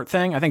Voldemort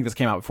thing. I think this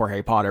came out before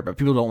Harry Potter, but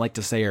people don't like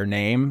to say her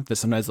name.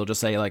 Sometimes they'll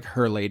just say like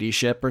her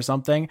ladyship or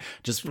something,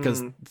 just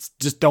because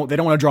they don't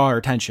want to draw her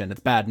attention.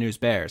 It's bad news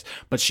bears.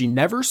 But she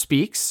never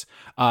speaks.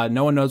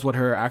 No one knows what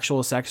her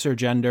actual sex or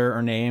gender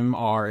or name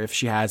are, if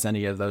she has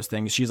any of those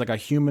things. She's like a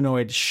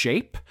humanoid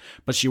shape,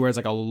 but she wears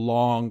like a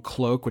long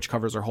cloak which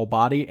covers her whole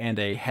body and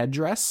a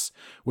headdress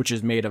which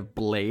is made of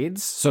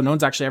blades. So no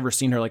one's actually ever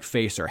seen her like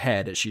face or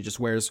head. She just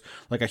wears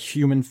like it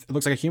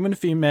looks like a human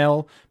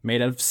female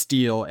made of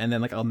steel, and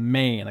then like a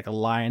mane, like a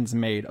lion's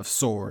made of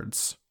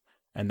swords.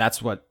 And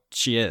that's what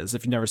she is.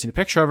 If you've never seen a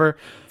picture of her,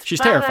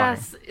 she's terrifying.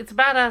 It's a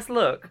badass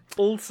look.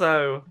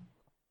 Also,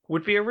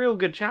 would be a real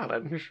good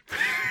challenge.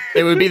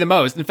 It would be the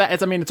most. In fact,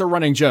 it's a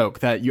running joke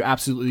that you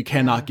absolutely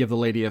cannot give the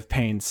Lady of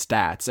Pain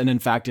stats. And in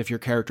fact, if your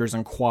characters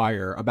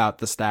inquire about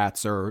the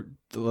stats or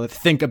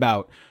think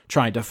about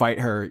trying to fight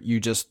her, you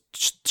just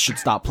should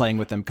stop playing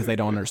with them because they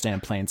don't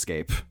understand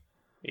Planescape.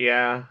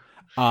 Yeah.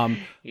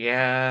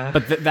 Yeah.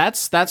 But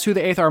that's who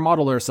the Aethar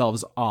model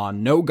themselves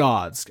on. No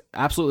gods.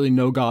 Absolutely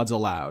no gods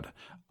allowed.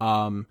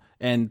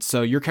 And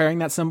so you're carrying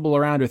that symbol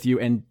around with you,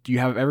 and you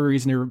have every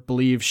reason to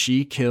believe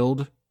she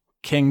killed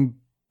King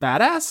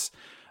Badass.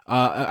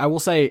 I will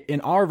say,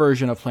 in our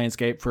version of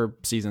Planescape for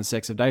Season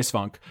 6 of Dice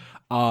Funk,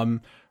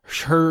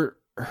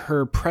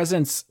 her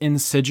presence in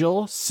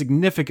Sigil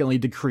significantly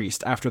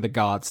decreased after the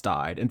gods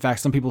died. In fact,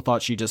 some people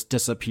thought she just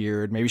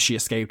disappeared. Maybe she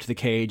escaped the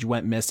cage,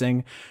 went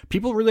missing.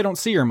 People really don't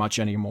see her much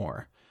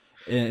anymore.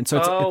 And so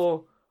it's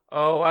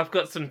I've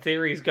got some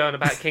theories going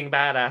about King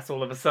Badass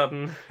all of a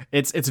sudden.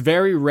 It's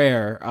very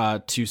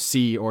rare to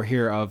see or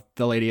hear of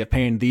the Lady of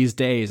Pain these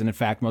days, and in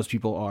fact, most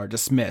people are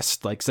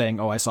dismissed, like saying,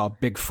 "Oh, I saw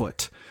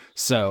Bigfoot."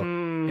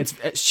 So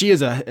she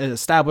is an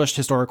established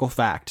historical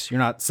fact. You're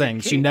not saying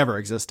she never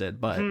existed,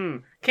 but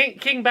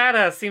King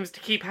Badass seems to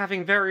keep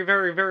having very,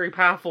 very, very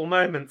powerful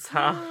moments,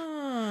 huh?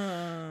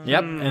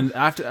 Yep, and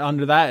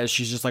under that is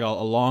she's just like a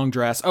long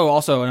dress. Oh,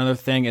 also another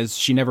thing is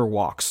she never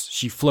walks.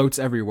 She floats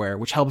everywhere,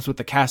 which helps with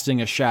the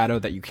casting a shadow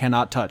that you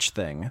cannot touch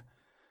thing.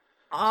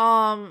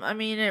 I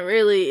mean, it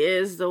really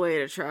is the way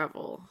to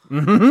travel.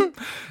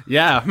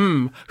 Yeah,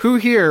 Who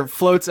here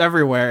floats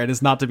everywhere and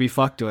is not to be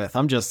fucked with?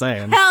 I'm just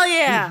saying. Hell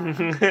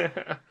yeah!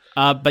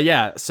 But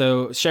yeah,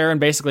 so Sharon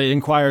basically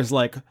inquires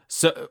like,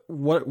 so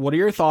what are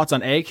your thoughts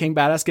on A, King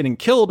Badass getting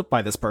killed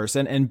by this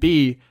person, and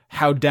B,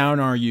 how down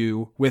are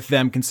you with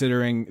them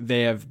considering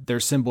their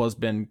symbol has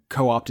been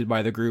co-opted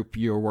by the group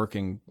you're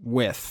working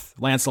with?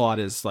 Lancelot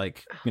is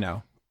like,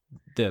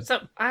 So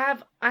I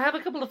have a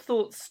couple of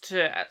thoughts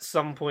to at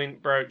some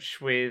point broach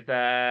with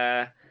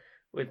my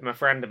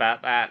friend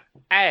about that.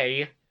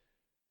 A,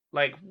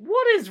 like,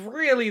 what is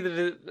really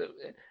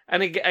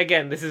and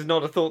again, this is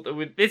not a thought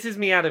this is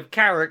me out of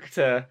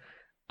character.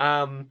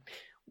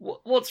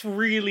 What's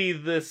really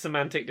the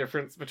semantic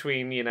difference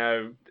between,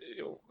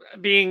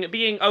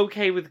 being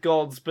okay with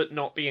gods but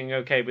not being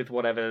okay with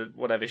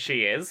whatever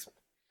she is?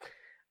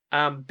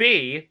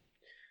 B,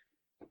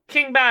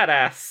 King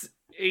Badass,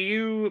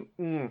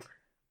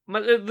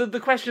 the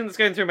question that's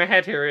going through my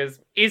head here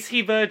is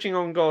he verging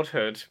on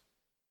godhood?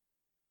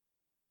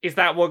 Is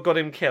that what got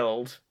him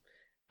killed?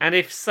 And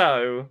if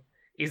so,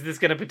 is this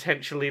going to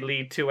potentially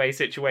lead to a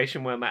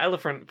situation where my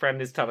elephant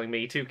friend is telling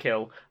me to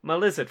kill my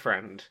lizard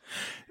friend?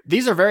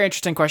 These are very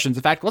interesting questions.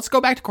 In fact, let's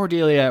go back to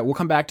Cordelia. We'll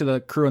come back to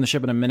the crew and the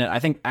ship in a minute. I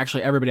think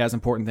actually everybody has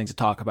important things to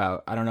talk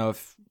about. I don't know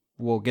if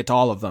we'll get to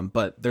all of them,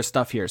 but there's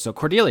stuff here. So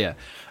Cordelia.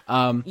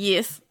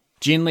 Yes.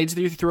 Jean leads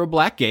you through a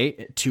black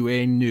gate to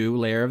a new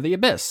layer of the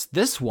abyss.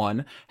 This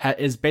one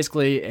is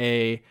basically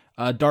a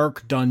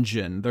dark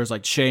dungeon. There's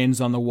like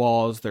chains on the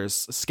walls.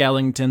 There's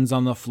skeletons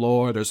on the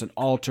floor. There's an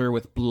altar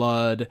with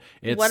blood.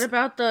 What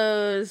about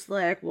those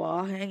like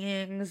wall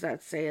hangings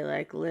that say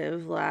like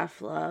 "Live, Laugh,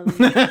 Love"?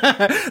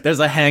 There's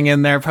a hang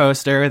in there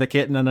poster with a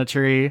kitten in a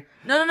tree.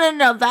 No.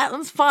 That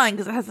one's fine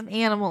because it has an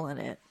animal in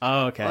it.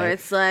 Oh, okay. Or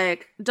it's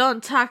like,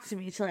 "Don't talk to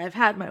me till I've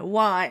had my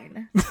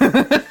wine."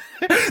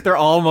 They're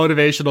all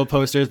motivational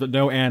posters, but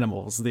no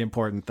animals. The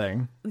important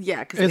thing. Yeah,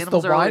 because Is the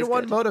animals are wine always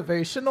one good.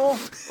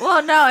 motivational?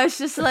 Well, no, it's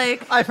just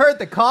like I've heard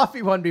the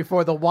coffee one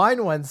before. The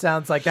wine one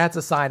sounds like that's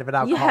a sign of an you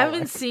alcoholic.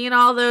 haven't seen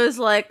all those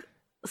like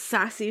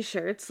sassy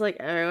shirts like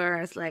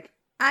everywhere. It's like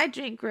I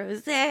drink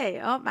rosé.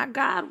 Oh my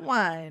god,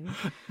 wine.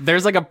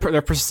 There's like a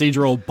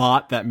procedural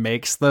bot that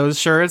makes those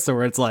shirts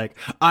where it's like,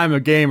 I'm a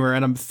gamer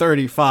and I'm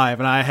 35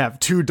 and I have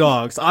 2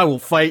 dogs. I will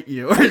fight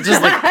you. Or it's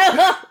just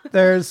like,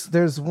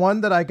 There's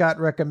one that I got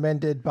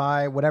recommended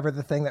by whatever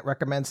the thing that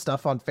recommends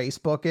stuff on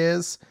Facebook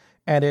is,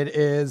 and it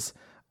is,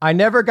 I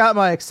never got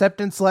my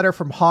acceptance letter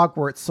from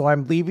Hogwarts, so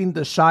I'm leaving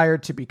the Shire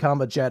to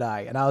become a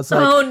Jedi. And I was like,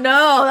 Oh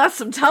no, that's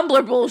some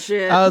Tumblr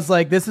bullshit. I was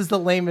like, this is the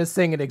lamest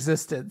thing in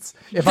existence.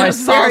 If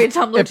That's very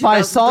Tumblr if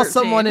I saw 2013.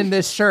 someone in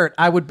this shirt,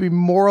 I would be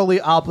morally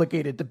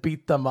obligated to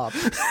beat them up.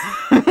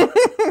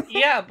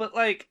 Yeah, but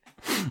like,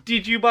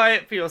 did you buy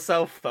it for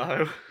yourself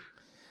though?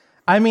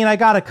 I mean, I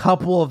got a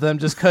couple of them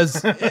just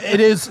because it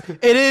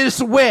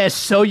is Wish,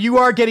 so you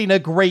are getting a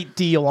great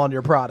deal on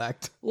your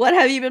product. What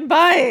have you been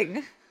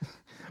buying?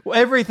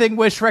 Everything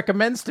Wish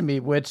recommends to me,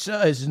 which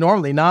is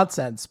normally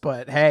nonsense,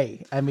 but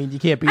hey, I mean, you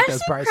can't beat I've those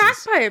seen prices. crack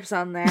pipes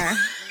on there.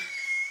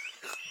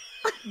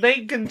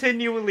 They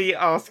continually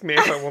ask me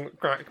if I want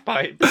crack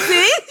pipes.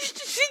 See?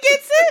 She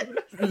gets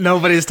it.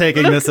 nobody's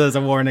taking this as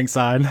a warning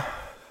sign.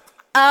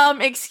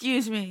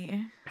 Excuse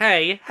me.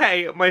 Hey,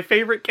 my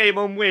favorite game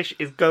on Wish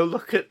is go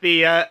look at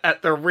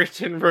the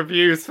written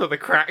reviews for the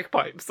crack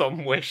pipes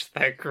on Wish.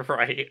 They're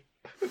great.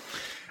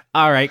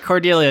 All right,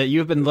 Cordelia,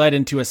 you've been led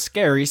into a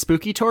scary,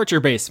 spooky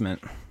torture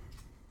basement.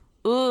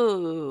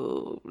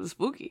 Ooh,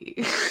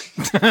 spooky.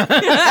 So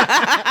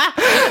I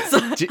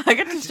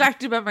got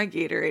distracted by my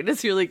Gatorade.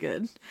 It's really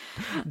good.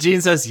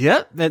 Jean says,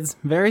 yep, that's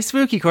very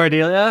spooky,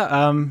 Cordelia.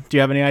 Do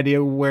you have any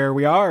idea where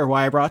we are or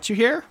why I brought you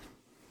here?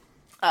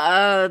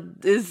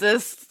 Is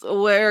this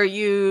where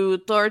you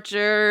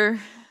torture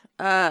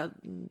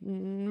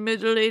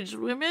middle-aged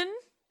women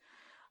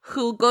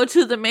who go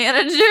to the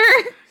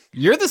manager?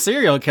 You're the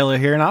serial killer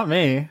here, not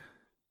me.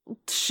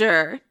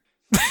 Sure.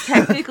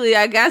 Technically,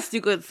 I guess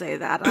you could say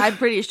that. I'm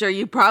pretty sure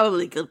you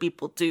probably kill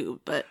people too,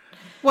 but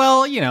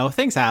Well, you know,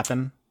 things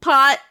happen.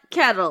 pot,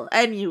 kettle,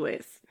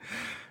 anyways.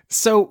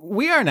 So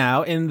we are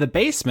now in the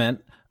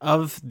basement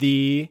of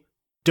the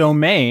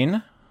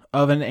domain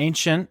of an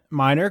ancient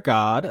minor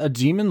god, a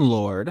demon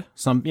lord,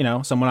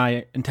 someone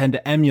I intend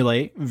to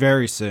emulate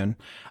very soon.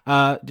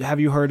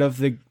 Have you heard of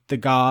the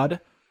god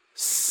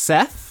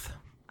Seth?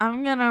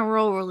 I'm gonna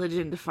roll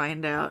religion to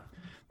find out.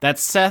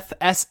 That's Seth,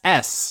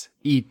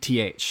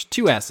 S-S-E-T-H,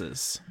 2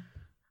 S's.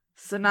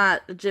 So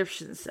not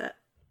Egyptian set.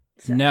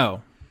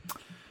 No.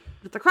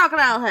 With the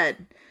crocodile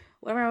head.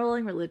 What am I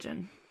rolling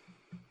religion?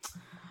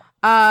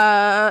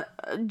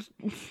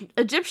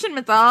 Egyptian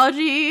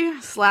mythology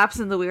slaps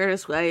in the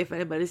weirdest way, if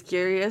anybody's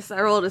curious.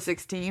 I rolled a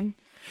 16.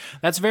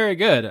 That's very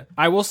good.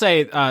 I will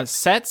say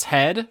Set's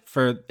head,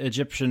 for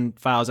Egyptian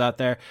files out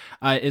there,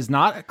 is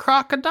not a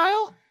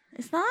crocodile.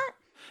 It's not?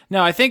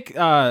 No, I think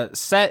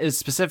Set is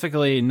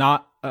specifically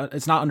not.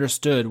 It's not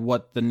understood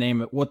what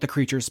the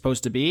creature is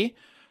supposed to be.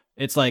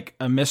 It's like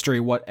a mystery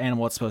what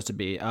animal it's supposed to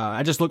be.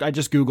 I just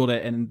Googled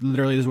it, and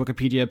literally there's a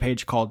Wikipedia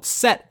page called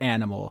Set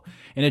Animal.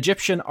 In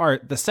Egyptian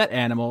art, the Set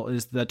animal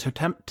is the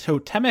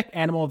totemic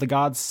animal of the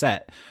god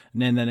Set.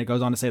 And then it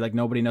goes on to say like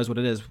nobody knows what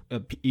it is.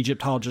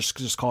 Egyptologists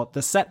just call it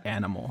the Set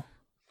animal.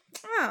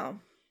 Oh.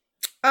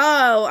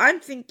 Oh,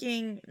 I'm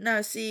thinking.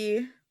 No,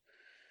 see.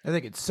 I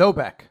think it's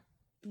Sobek.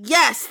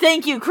 Yes,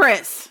 thank you,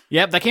 Chris.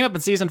 Yep, that came up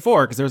in season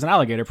 4 because there was an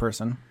alligator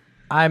person.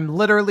 I'm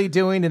literally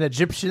doing an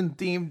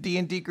Egyptian-themed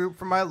D&D group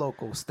for my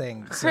locals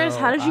thing. Chris, so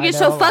how did you I get know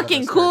so a lot of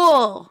fucking those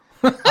cool?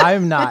 words.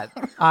 I'm not.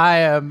 I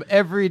am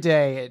every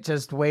day. It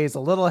just weighs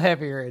a little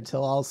heavier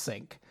until I'll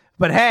sink.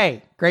 But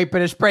hey, Great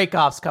British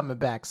Break-Off's coming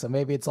back, so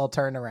maybe it's all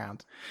turned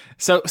around.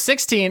 So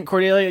 16,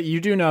 Cordelia, you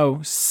do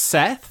know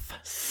Seth,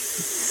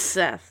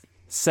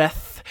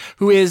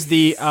 who is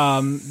the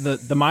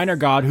minor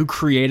god who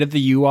created the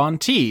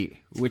Yuan-Ti,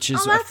 which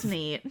is Oh, that's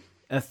neat.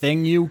 a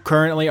thing you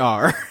currently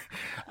are.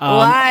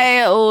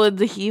 Why would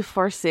he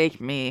forsake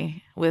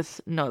me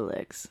with no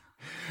legs?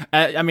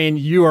 I mean,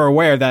 you are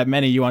aware that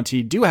many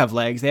Yuan-Ti do have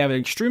legs. They have an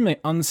extremely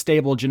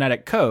unstable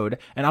genetic code,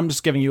 and I'm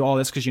just giving you all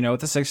this because you know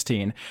with the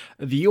 16.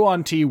 The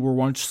Yuan-Ti were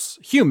once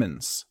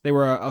humans. They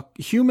were a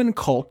human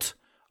cult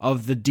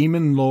of the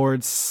demon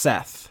lord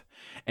Seth,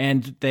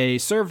 and they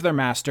served their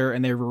master,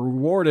 and they were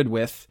rewarded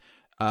with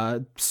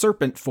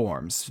serpent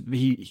forms.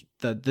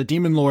 The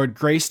demon lord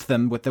graced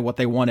them with what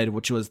they wanted,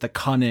 which was the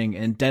cunning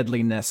and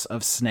deadliness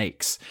of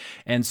snakes.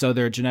 And so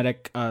their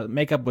genetic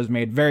makeup was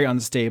made very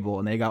unstable,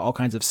 and they got all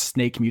kinds of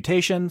snake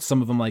mutations.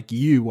 Some of them, like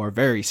you, are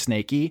very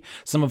snaky.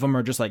 Some of them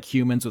are just like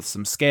humans with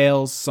some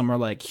scales. Some are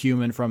like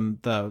human from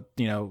the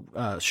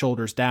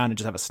shoulders down and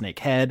just have a snake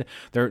head.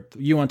 Their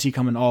Yuan-Ti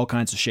come in all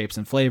kinds of shapes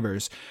and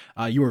flavors.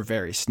 You were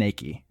very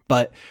snaky,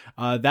 but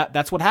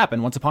that's what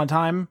happened. Once upon a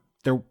time,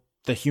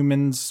 the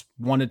humans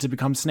wanted to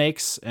become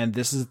snakes, and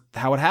this is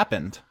how it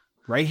happened.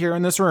 Right here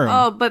in this room.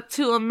 Oh, but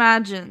to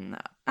imagine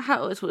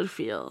how it would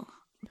feel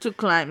to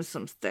climb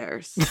some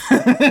stairs.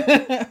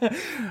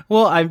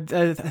 Well, I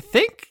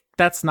think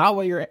that's not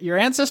what your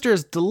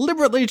ancestors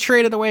deliberately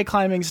traded away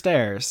climbing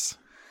stairs.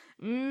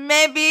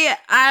 Maybe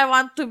I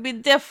want to be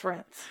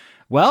different.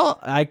 Well,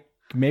 I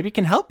maybe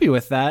can help you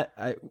with that.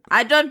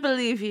 I don't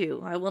believe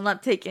you. I will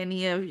not take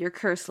any of your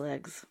curse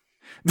legs.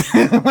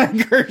 My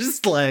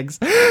cursed legs.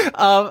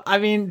 I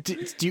mean,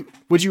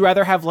 would you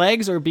rather have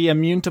legs or be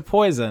immune to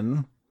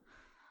poison?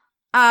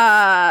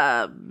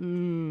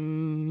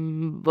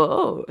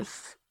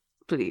 Both.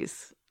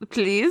 Please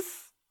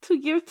to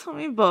give to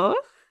me both.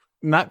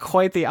 Not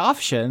quite the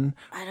option.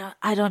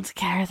 I don't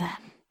care then.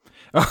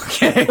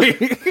 Okay.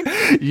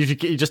 you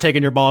just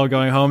taking your ball and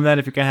going home then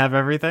if you can have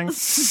everything?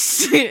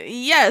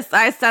 Yes,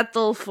 I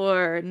settle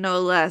for no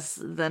less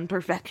than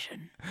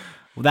perfection.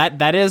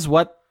 That is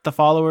what the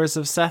followers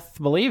of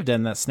Seth believed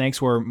in, that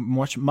snakes were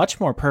much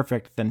more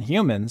perfect than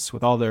humans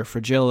with all their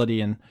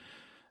fragility and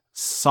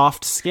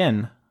soft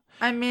skin.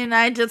 I mean,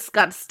 I just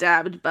got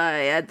stabbed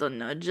by, I don't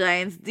know,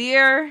 giant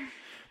deer.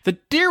 The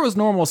deer was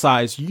normal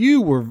size.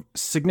 You were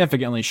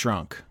significantly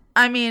shrunk.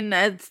 I mean,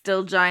 it's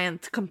still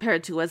giant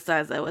compared to what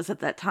size I was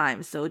at that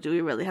time, so do we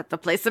really have to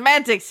play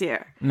semantics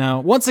here? No.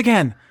 Once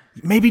again,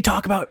 maybe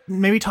talk to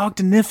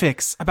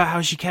Nifix about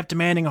how she kept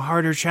demanding a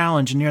harder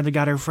challenge and nearly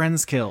got her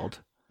friends killed.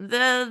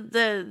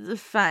 The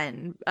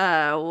fine.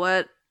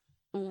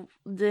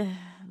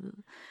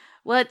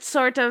 What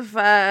sort of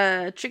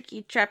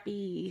tricky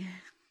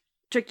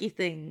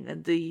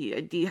thing do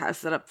you have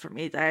set up for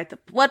me?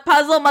 What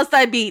puzzle must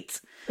I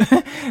beat?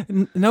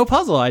 No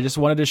puzzle. I just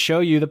wanted to show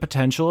you the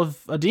potential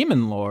of a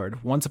demon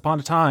lord. Once upon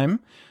a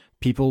time,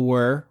 people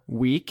were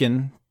weak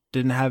and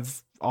didn't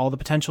have all the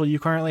potential you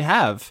currently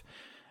have.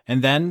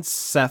 And then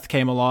Seth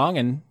came along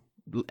and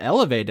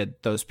elevated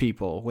those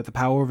people with the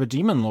power of a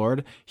demon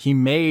lord. He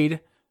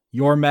made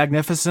your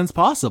magnificence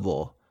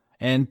possible.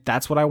 And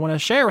that's what I want to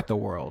share with the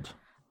world.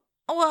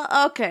 Well,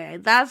 okay,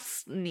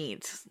 that's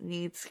neat,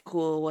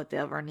 cool,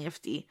 whatever,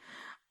 nifty.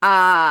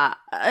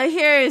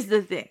 Here is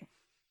the thing.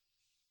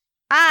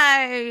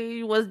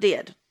 I was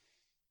dead.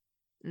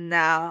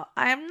 Now,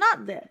 I am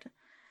not dead.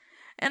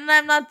 And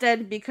I'm not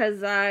dead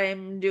because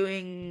I'm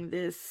doing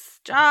this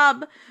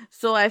job,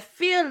 so I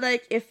feel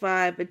like if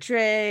I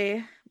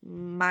betray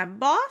my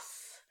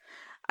boss,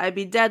 I'd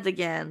be dead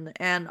again.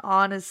 And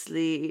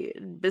honestly,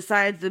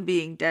 besides the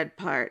being dead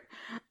part,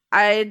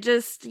 I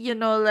just,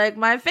 like,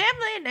 my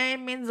family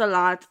name means a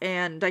lot,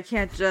 and I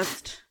can't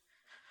just,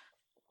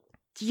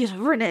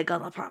 renege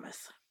on the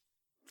promise.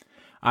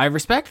 I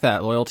respect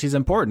that. Loyalty's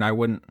important. I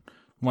wouldn't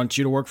want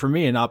you to work for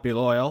me and not be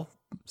loyal.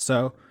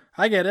 So,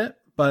 I get it.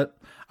 But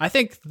I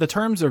think the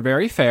terms are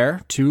very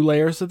fair. 2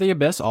 layers of the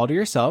abyss all to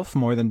yourself,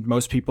 more than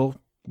most people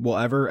will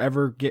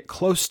ever get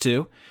close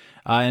to.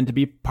 And to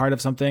be part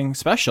of something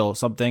special,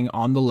 something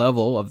on the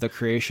level of the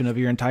creation of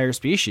your entire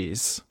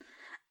species.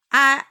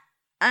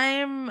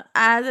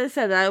 As I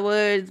said, I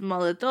would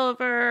mull it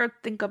over,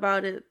 think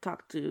about it,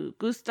 talk to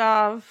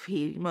Gustav.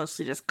 He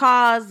mostly just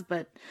caws,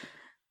 but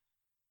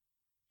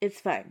it's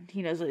fine.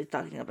 He knows what he's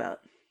talking about.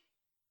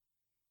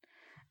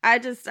 I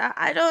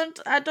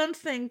don't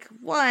think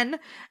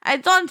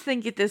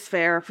it is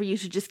fair for you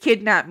to just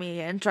kidnap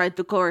me and try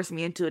to coerce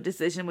me into a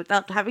decision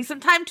without having some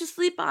time to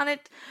sleep on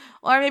it.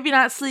 Or maybe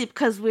not sleep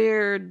because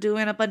we're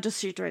doing a bunch of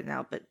shit right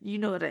now, but you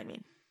know what I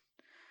mean.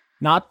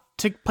 Not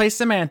to play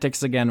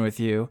semantics again with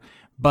you,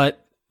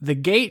 but the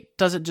gate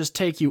doesn't just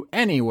take you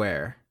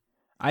anywhere.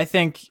 I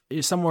think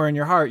somewhere in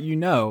your heart you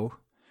know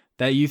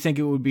that you think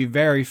it would be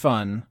very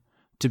fun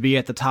to be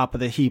at the top of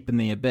the heap in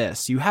the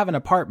abyss. You have an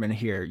apartment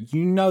here.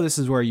 You know this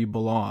is where you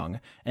belong.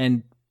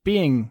 And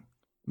being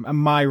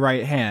my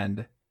right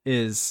hand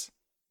it's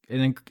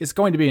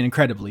going to be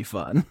incredibly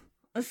fun.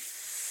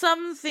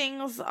 Some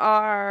things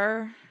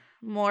are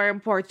more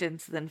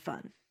important than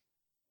fun.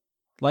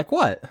 Like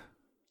what?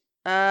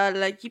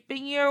 Like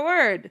keeping your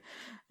word.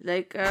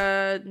 Like,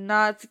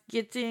 not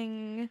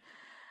getting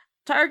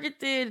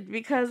targeted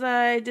because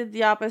I did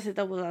the opposite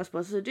of what I was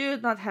supposed to do.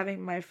 Not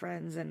having my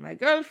friends and my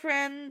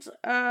girlfriend,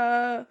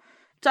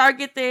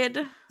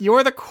 targeted.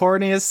 You're the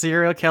corniest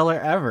serial killer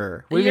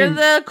ever. You're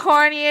the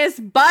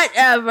corniest butt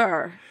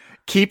ever.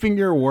 Keeping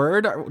your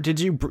word?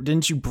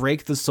 Didn't you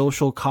break the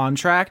social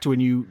contract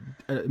when you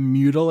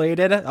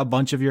mutilated a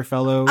bunch of your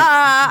fellow?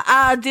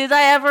 Did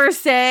I ever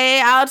say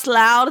out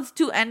loud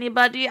to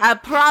anybody? I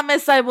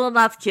promise I will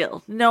not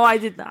kill. No, I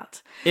did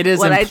not. It is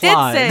what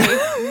implied. I did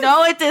say.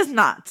 No, it is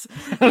not.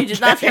 You did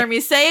not hear me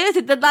say it.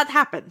 It did not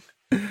happen.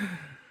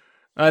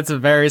 That's a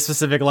very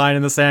specific line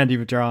in the sand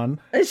you've drawn.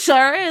 It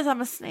sure is.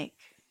 I'm a snake.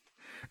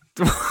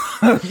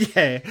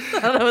 Okay. I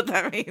don't know what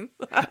that means.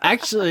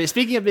 Actually,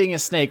 speaking of being a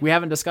snake, we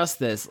haven't discussed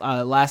this.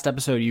 Last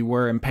episode, you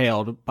were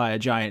impaled by a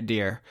giant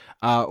deer.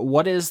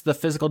 What is the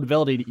physical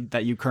ability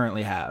that you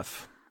currently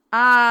have? So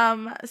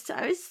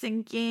I was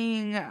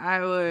thinking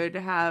I would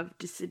have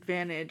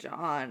disadvantage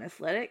on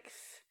athletics.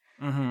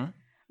 Mm-hmm.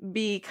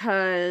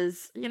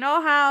 Because you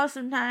know how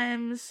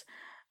sometimes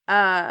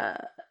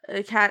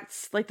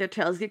cats, like, their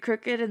tails get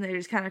crooked and they're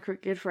just kind of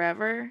crooked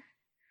forever?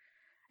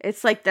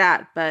 It's like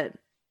that, but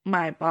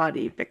my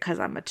body because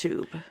I'm a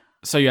tube.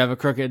 So you have a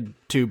crooked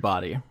tube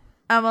body.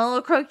 I'm a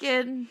little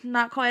crooked,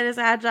 not quite as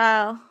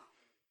agile,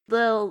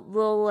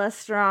 little less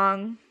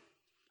strong.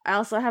 I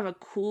also have a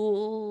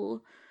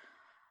cool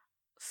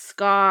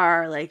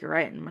scar, like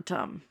right in my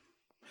tum.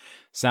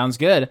 Sounds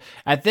good.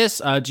 At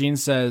this, Jean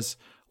says,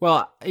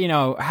 well,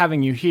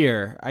 having you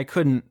here, I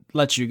couldn't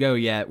let you go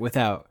yet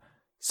without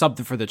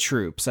something for the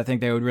troops. I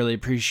think they would really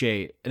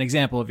appreciate an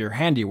example of your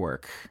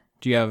handiwork.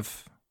 Can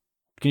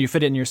you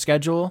fit it in your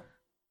schedule?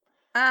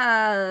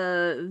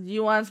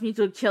 You want me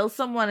to kill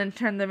someone and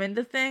turn them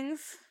into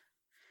things?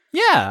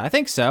 Yeah, I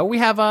think so. We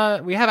have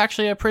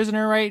actually a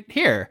prisoner right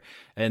here.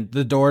 And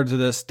the door to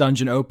this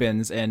dungeon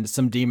opens and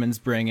some demons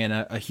bring in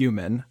a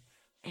human.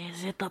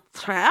 Is it a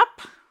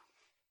trap?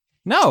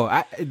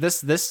 No,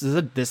 this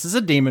is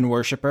a demon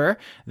worshiper.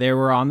 They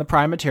were on the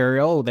Prime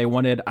Material. They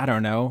wanted, I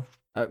don't know,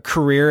 a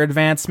career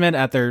advancement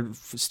at their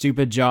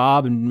stupid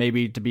job and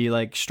maybe to be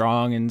like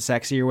strong and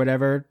sexy or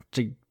whatever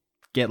to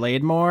get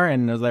laid more.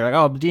 And they're like,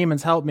 oh,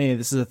 demons, help me.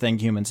 This is a thing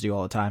humans do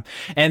all the time.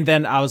 And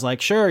then I was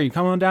like, sure, you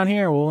come on down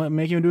here. We'll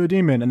make you into a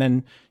demon. And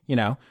then,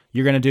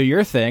 you're going to do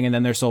your thing. And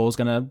then their soul's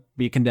going to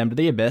be condemned to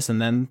the abyss.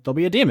 And then they'll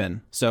be a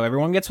demon. So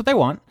everyone gets what they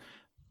want.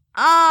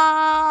 I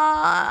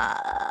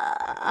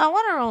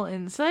want to roll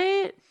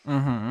insight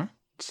Mm-hmm.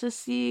 to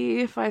see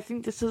if I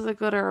think this is a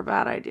good or a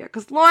bad idea.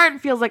 Because Lauren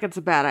feels like it's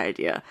a bad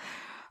idea,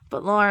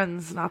 but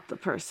Lauren's not the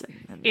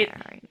person in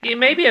there right now. It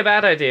may be a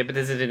bad idea, but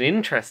is it an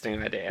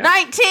interesting idea?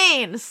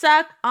 19!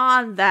 Suck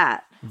on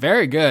that.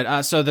 Very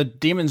good. So the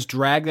demons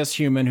drag this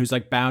human who's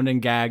like bound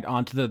and gagged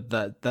onto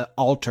the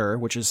altar,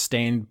 which is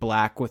stained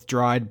black with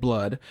dried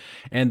blood,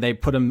 and they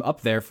put him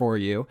up there for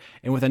you.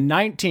 And with a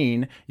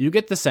 19, you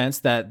get the sense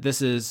that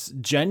this is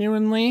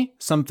genuinely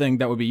something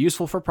that would be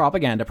useful for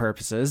propaganda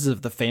purposes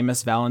if the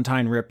famous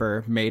Valentine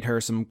Ripper made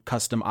her some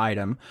custom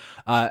item.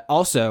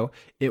 Also,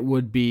 it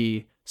would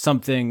be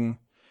something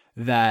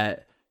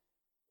that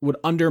would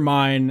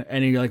undermine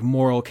any like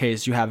moral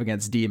case you have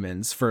against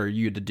demons for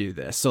you to do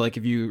this. So like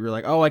if you were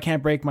like, oh, I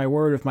can't break my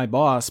word with my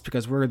boss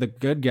because we're the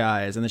good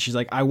guys. And then she's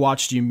like, I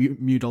watched you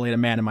mutilate a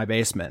man in my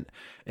basement.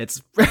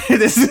 It's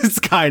this is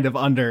kind of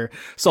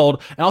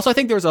undersold. And also I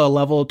think there's a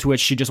level to which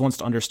she just wants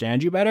to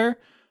understand you better.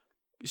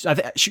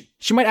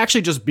 She might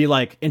actually just be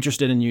like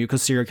interested in you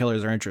because serial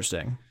killers are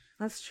interesting.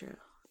 That's true.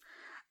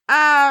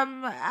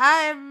 I'm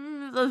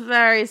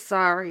very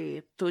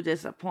sorry to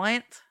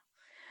disappoint.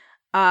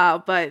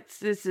 But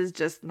this is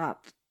just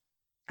not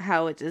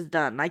how it is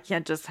done. I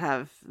can't just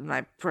have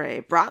my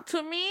prey brought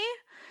to me.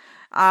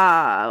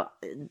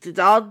 It's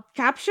all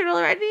captured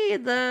already.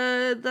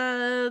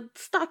 The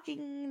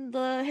stalking,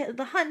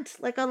 the hunt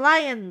like a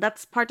lion.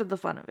 That's part of the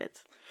fun of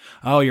it.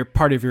 Oh, you're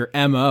part of your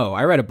MO.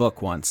 I read a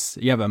book once.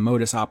 You have a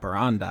modus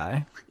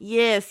operandi.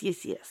 Yes.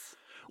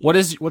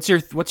 What's your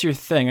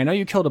thing? I know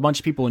you killed a bunch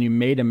of people and you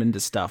made them into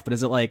stuff, but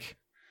is it like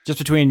just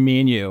between me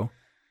and you?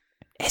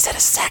 Is it a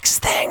sex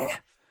thing?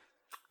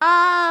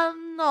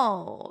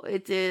 No,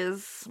 it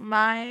is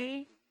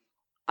my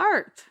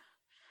art.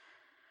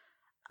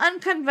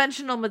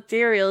 Unconventional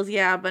materials,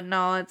 yeah, but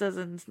no, it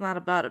doesn't. It's not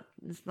about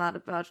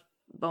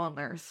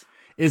boners.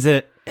 Is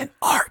it an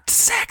art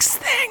sex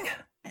thing?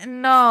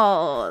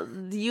 No,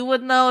 you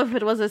would know if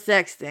it was a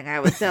sex thing, I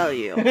would tell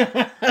you.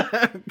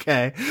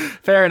 Okay,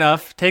 fair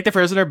enough. Take the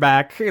prisoner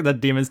back. The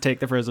demons take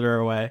the prisoner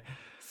away.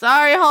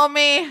 Sorry,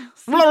 homie.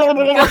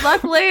 Good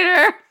luck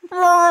later.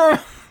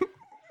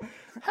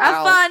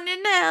 Have fun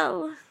in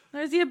hell.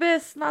 There's the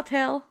abyss, not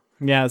hell.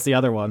 Yeah, it's the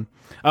other one.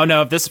 Oh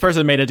no, if this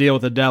person made a deal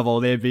with the devil,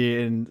 they'd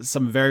be in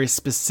some very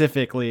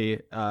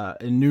specifically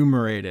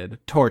enumerated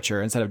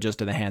torture instead of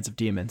just in the hands of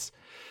demons.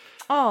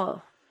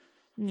 Oh,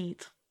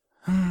 neat.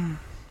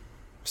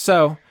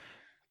 So,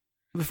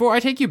 before I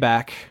take you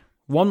back,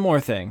 one more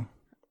thing.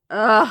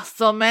 Ugh,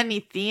 so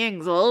many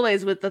things,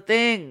 always with the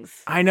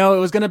things. I know, it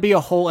was going to be a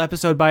whole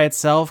episode by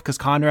itself because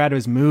Conrad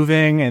was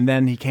moving and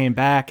then he came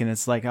back and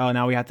it's like, oh,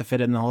 now we have to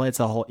fit it in the whole, it's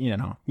a whole, you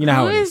know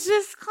how it Who is. is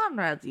this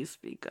Conrad you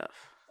speak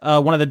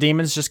of? One of the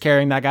demons just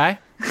carrying that guy.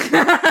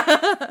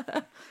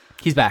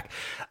 He's back.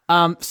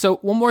 So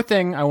one more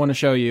thing I want to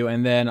show you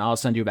and then I'll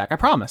send you back. I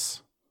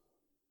promise.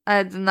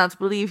 I do not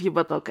believe you,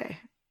 but okay.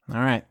 All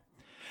right.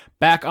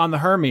 Back on the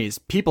Hermes.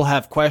 People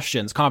have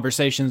questions.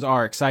 Conversations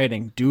are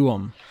exciting. Do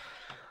them.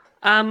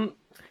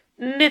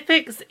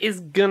 Nifix is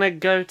gonna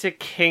go to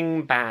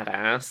King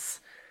Badass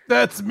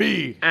That's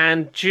me.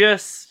 and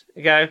just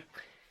go,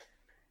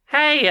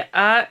 hey,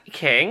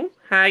 King,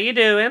 how you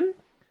doing?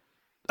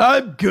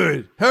 I'm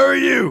good. How are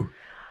you?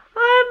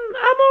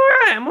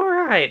 I'm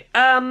alright.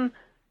 I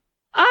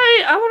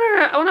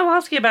wanna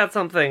ask you about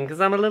something,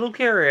 because I'm a little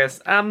curious.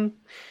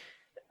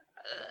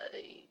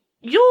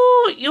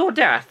 Your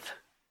death.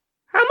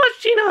 How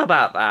much do you know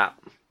about that?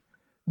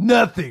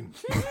 Nothing.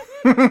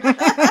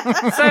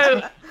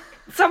 So,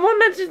 someone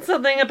mentioned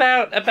something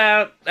about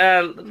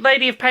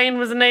Lady of Pain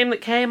was a name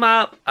that came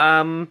up.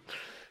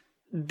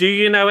 Do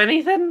you know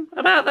anything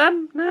about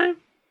them? No?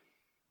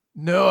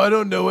 No, I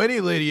don't know any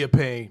Lady of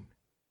Pain.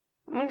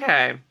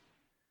 Okay.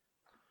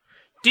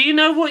 Do you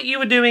know what you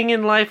were doing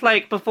in life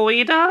like before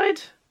you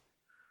died?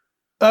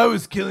 I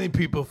was killing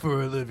people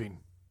for a living.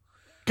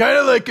 Kind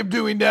of like I'm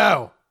doing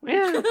now.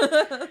 Yeah.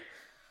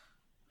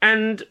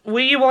 And were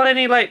you on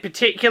any, like,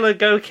 particular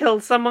go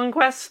kill someone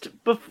quest,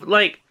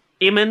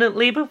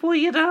 imminently before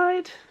you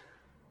died?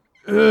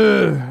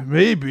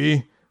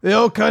 Maybe. They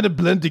all kind of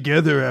blend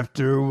together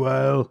after a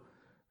while.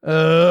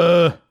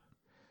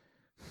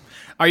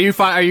 Are you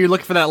Are you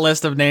looking for that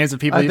list of names of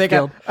people you've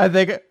killed? I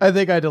think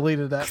I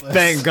deleted that list.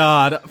 Thank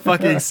God.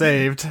 Fucking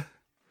saved.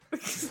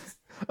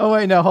 Oh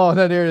wait, no, hold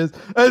on, here it is.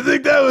 I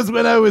think that was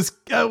when I was,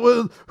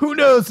 well, who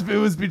knows if it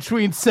was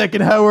between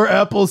Second-Hauer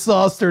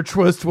Applesauce or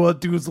Trustwald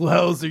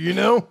Dusselhauser, you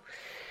know?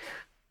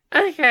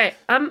 Okay,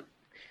 I'm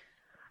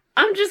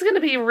just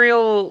gonna be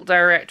real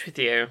direct with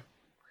you.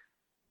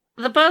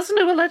 The person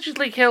who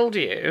allegedly killed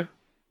you,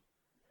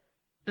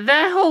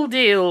 their whole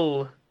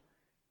deal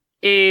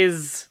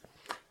is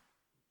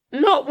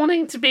not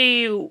wanting to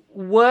be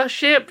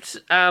worshipped.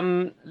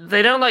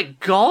 They don't like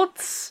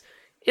gods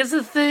is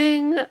a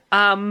thing.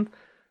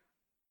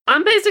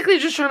 I'm basically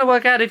just trying to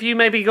work out if you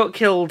maybe got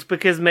killed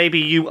because maybe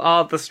you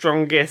are the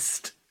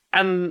strongest,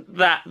 and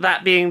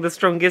that being the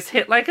strongest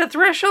hit like a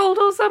threshold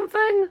or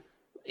something.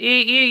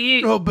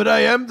 You. Oh, but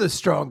I am the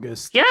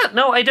strongest. Yeah,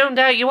 no, I don't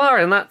doubt you are,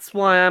 and that's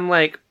why I'm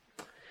like,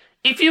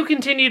 if you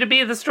continue to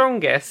be the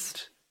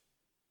strongest,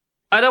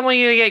 I don't want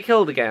you to get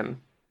killed again.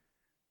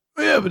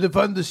 Yeah, but if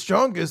I'm the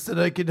strongest, then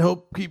I can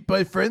help keep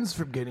my friends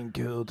from getting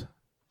killed.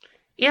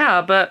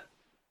 Yeah, but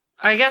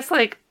I guess,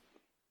 like,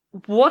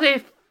 what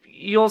if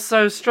you're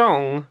so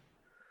strong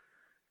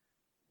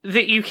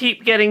that you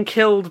keep getting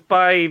killed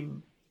by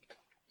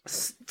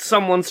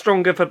someone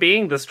stronger for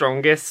being the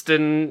strongest,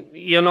 and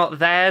you're not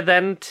there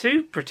then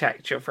to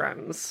protect your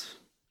friends?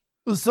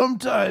 Well,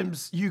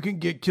 sometimes you can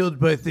get killed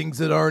by things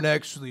that aren't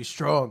actually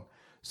strong.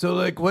 So,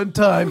 like, one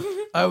time,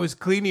 I was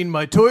cleaning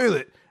my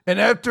toilet, and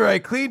after I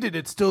cleaned it,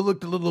 it still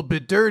looked a little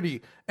bit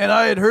dirty. And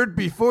I had heard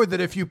before that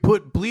if you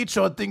put bleach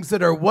on things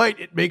that are white,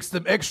 it makes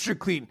them extra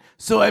clean.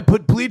 So I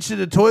put bleach in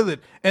the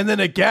toilet, and then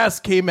a gas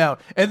came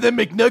out. And then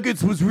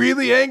McNuggets was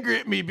really angry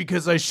at me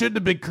because I shouldn't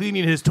have been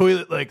cleaning his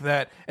toilet like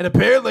that. And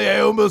apparently I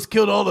almost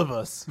killed all of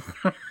us.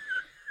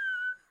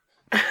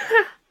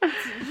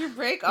 Did you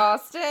break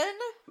Austin?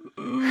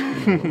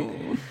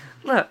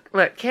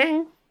 Look,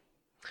 King.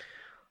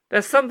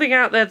 There's something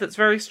out there that's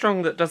very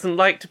strong that doesn't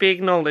like to be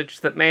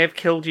acknowledged that may have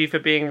killed you for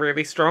being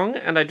really strong,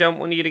 and I don't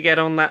want you to get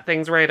on that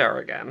thing's radar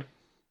again.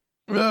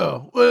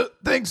 Oh, well,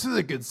 thanks for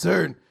the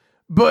concern.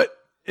 But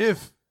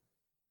if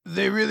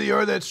they really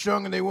are that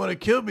strong and they want to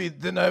kill me,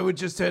 then I would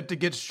just have to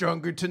get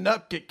stronger to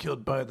not get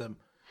killed by them.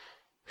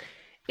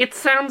 It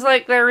sounds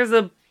like there is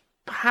a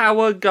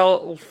power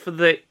gulf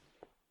that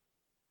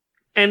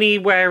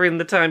anywhere in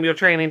the time you're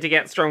training to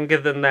get stronger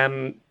than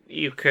them,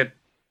 you could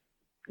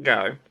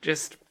go.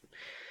 Just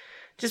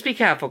be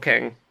careful,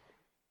 King.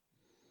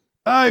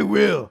 I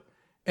will.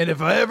 And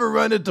if I ever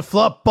run into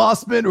Flop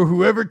Bossman or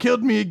whoever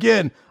killed me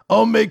again,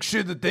 I'll make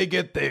sure that they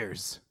get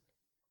theirs.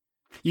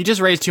 You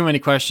just raised too many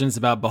questions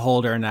about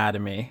beholder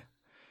anatomy.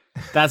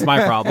 That's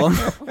my problem.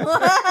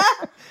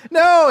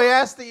 No, he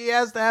has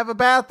to have a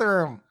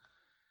bathroom.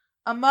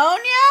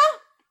 Ammonia?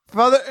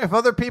 If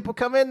other people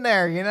come in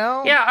there, you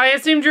know? Yeah, I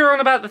assumed you were on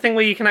about the thing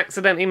where you can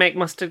accidentally make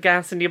mustard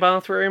gas in your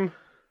bathroom.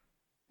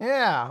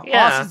 Yeah.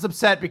 Yeah. Austin's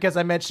upset because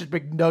I mentioned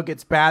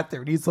McNugget's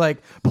bathroom. He's like,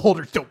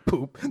 beholders don't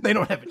poop. They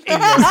don't have an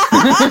anus.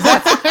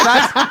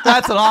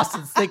 that's what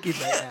Austin's thinking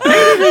right now.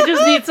 Maybe they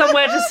just need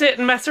somewhere to sit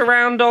and mess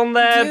around on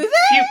their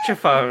future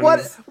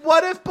phones.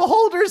 What if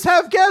beholders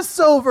have guests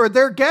over?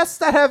 They're guests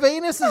that have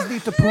anuses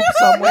need to poop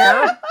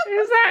somewhere.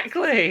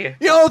 Exactly.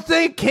 You don't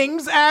think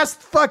King's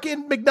asked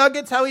fucking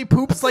McNuggets how he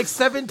poops like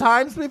 7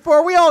 times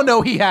before? We all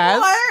know he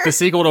has. The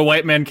sequel to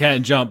White Men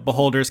Can't Jump,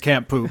 Beholders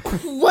Can't Poop.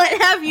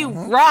 What have you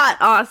wrought,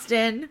 Austin?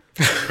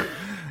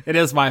 It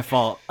is my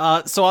fault.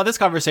 So while this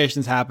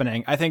conversation's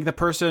happening, I think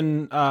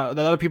the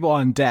other people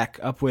on deck,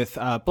 up with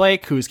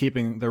Blake, who's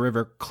keeping the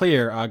river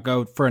clear,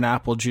 go for an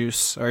apple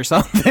juice or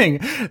something.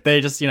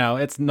 They just,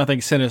 it's nothing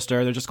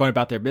sinister. They're just going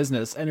about their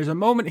business. And there's a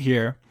moment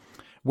here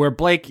where,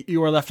 Blake,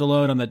 you are left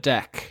alone on the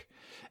deck.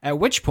 At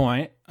which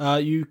point,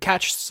 you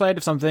catch sight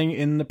of something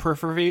in the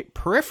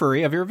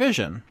periphery of your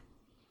vision.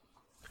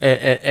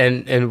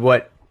 And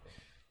what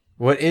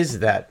is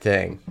that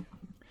thing?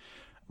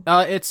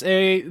 It's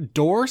a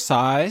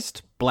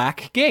door-sized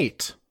black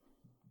gate.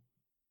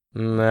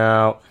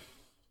 No.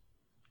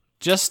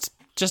 Just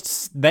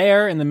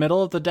there in the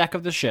middle of the deck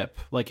of the ship.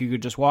 Like you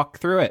could just walk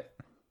through it.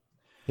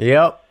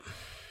 Yep.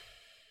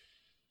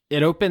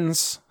 It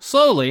opens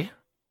slowly,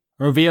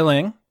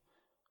 revealing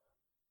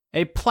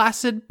a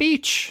placid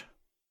beach.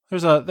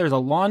 There's a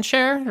lawn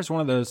chair. There's one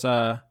of those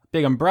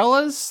big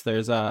umbrellas.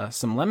 There's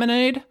some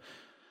lemonade.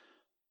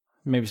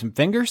 Maybe some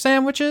finger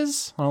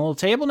sandwiches on a little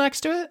table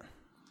next to it.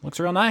 Looks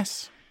real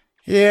nice.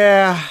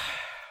 Yeah.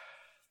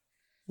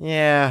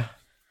 I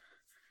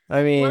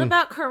mean, What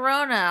about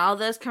Corona? All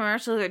those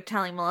commercials are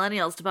telling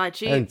millennials to buy I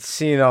cheap. haven't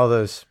seen all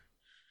those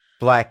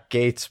black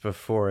gates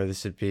before.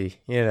 This would be,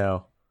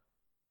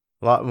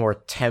 a lot more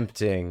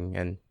tempting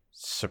and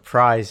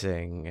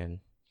surprising. And,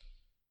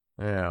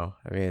 I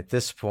mean, at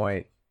this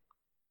point,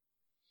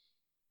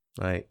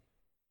 like,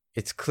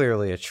 it's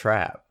clearly a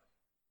trap.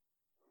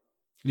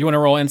 You want to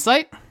roll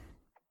insight?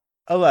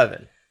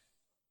 11.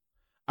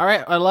 All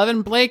right,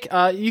 11, Blake.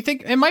 You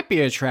think it might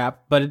be a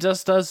trap, but it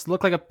just does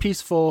look like a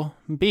peaceful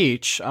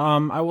beach.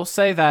 I will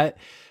say that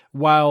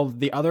while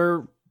the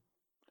other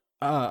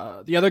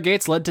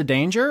gates led to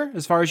danger,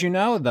 as far as you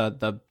know,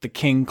 the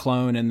King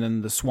clone and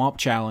then the Swamp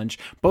Challenge,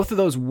 both of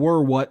those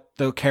were what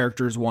the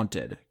characters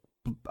wanted.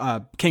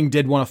 King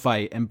did want to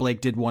fight, and Blake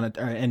did want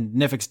to, and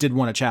Nifix did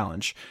want to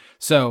challenge.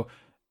 So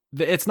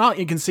it's not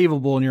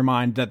inconceivable in your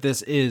mind that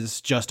this is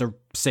just a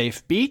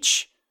safe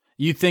beach.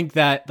 You think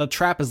that the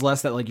trap is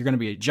less that like you're going to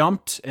be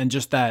jumped and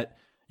just that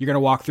you're going to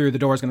walk through, the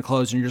door is going to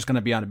close, and you're just going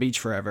to be on a beach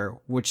forever,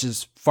 which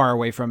is far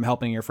away from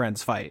helping your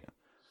friends fight.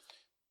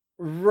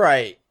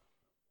 Right.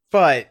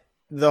 But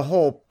the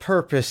whole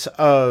purpose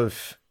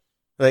of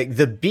like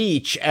the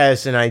beach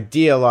as an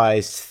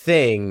idealized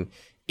thing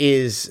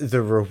is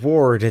the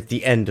reward at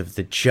the end of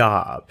the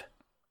job.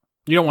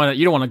 You don't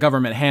want a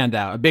government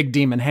handout, a big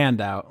demon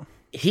handout.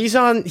 He's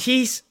on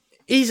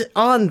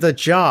the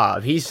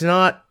job. He's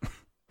not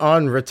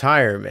on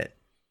retirement.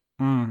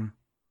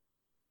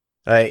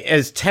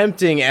 As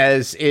tempting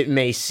as it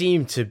may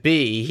seem to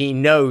be, he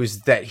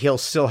knows that he'll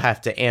still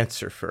have to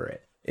answer for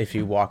it if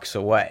he walks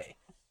away.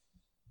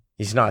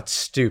 He's not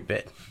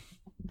stupid.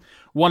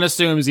 One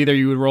assumes either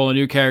you would roll a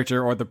new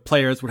character or the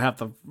players would have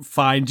to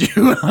find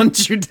you and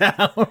hunt you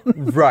down.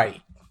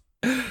 Right.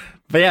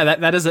 But yeah,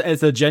 that is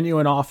it's a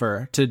genuine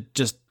offer to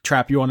just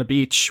trap you on a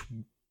beach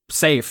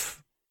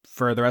safe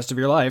for the rest of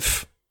your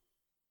life.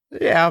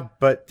 Yeah,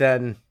 but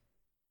then,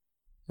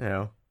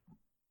 what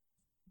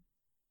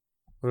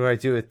do I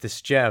do with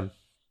this gem?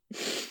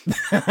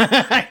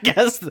 I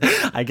guess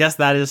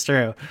that is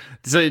true.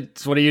 So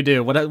what do you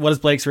do? What is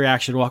Blake's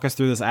reaction? Walk us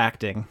through this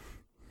acting.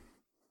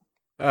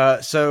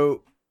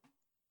 So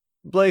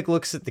Blake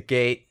looks at the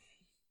gate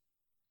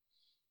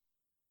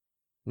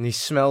and he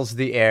smells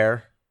the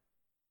air.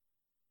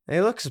 And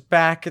he looks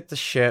back at the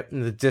ship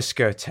and the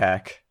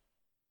discotheque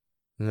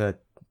and the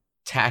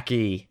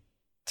tacky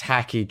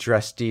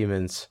dressed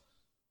demons.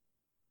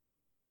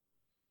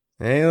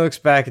 And he looks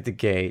back at the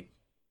gate.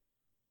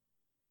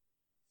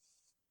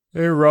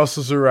 And he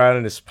rustles around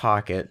in his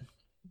pocket.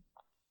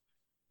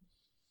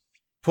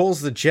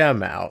 Pulls the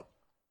gem out.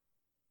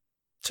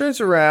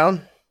 Turns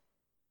around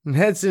and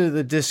heads into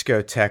the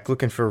discotheque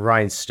looking for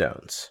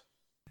rhinestones.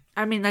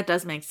 I mean, that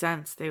does make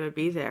sense. They would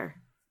be there.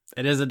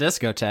 It is a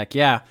discotheque,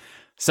 yeah.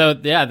 So,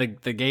 yeah, the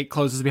gate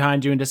closes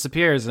behind you and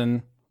disappears,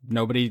 and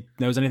nobody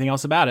knows anything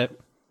else about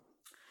it.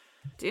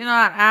 Do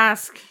not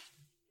ask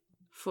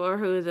for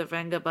who the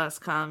Vengabus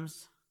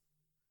comes.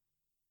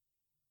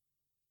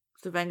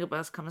 The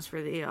Vengabus comes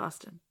for thee,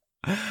 Austin.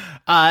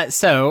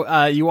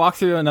 So you walk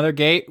through another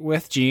gate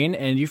with Jean,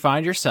 and you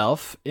find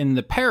yourself in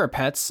the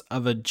parapets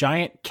of a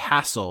giant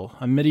castle,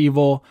 a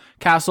medieval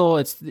castle.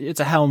 It's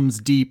a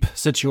Helm's Deep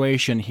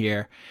situation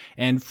here,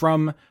 and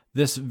from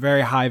this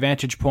very high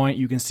vantage point,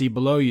 you can see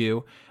below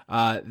you.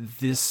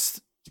 This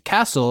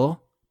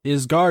castle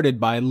is guarded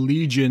by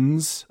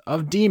legions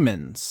of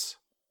demons.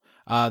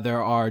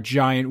 There are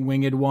giant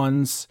winged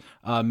ones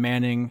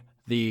manning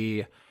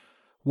the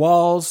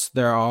walls.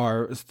 There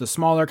are the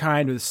smaller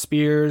kind with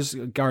spears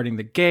guarding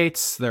the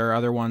gates. There are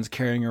other ones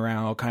carrying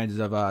around all kinds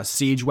of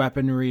siege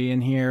weaponry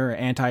in here,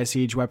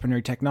 anti-siege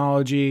weaponry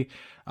technology.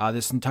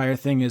 This entire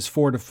thing is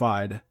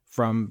fortified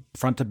from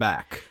front to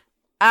back.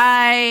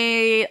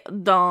 I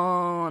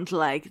don't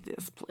like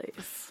this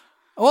place.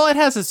 Well, it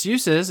has its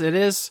uses. It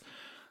is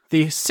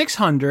the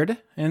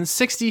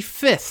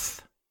 665th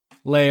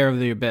layer of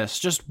the abyss,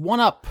 just one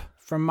up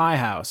from my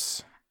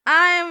house.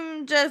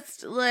 I'm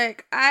just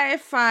like, I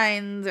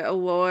find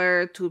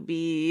war to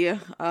be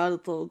a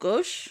little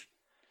gauche.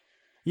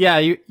 Yeah,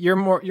 you're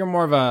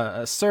more of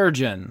a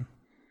surgeon.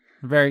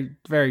 Very,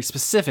 very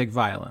specific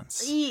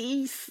violence.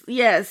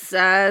 Yes,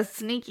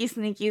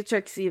 sneaky,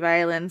 tricksy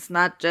violence,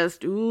 not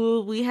just,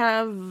 ooh, we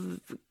have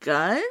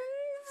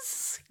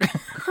guns,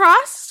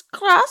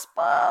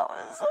 crossbows,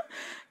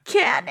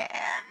 cannons.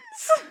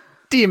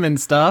 Demon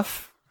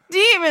stuff,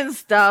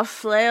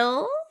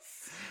 flails.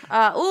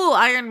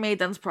 Iron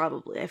Maidens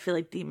probably. I feel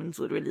like demons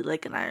would really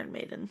like an Iron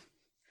Maiden.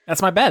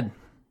 That's my bed.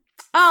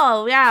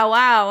 Oh, yeah,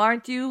 wow,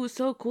 aren't you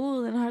so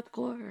cool and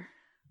hardcore?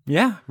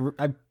 Yeah,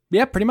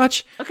 yeah, pretty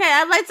much. Okay,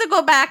 I'd like to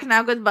go back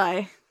now,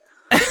 goodbye.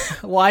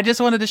 Well, I just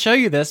wanted to show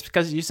you this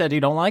because you said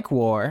you don't like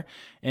war,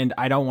 and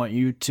I don't want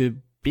you to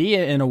be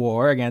in a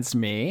war against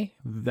me.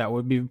 That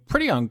would be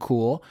pretty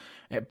uncool.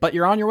 But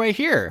you're on your way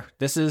here.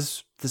 This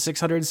is the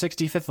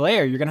 665th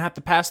layer. You're going to have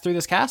to pass through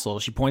this castle.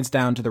 She points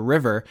down to the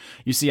river.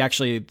 You see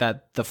actually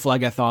that the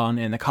Phlegethon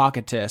and the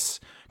Cocytus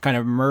kind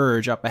of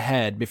merge up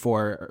ahead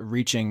before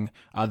reaching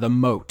the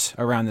moat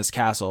around this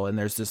castle. And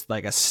there's this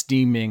like a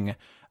steaming...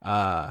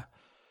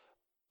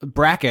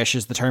 brackish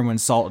is the term when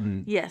salt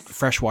and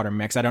freshwater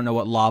mix. I don't know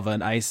what lava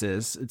and ice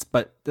is.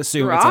 But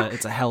assume Rock?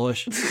 it's a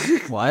hellish...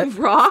 What?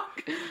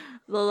 Rock?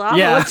 The lava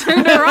Yeah. would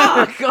turn to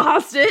rock,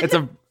 Austin.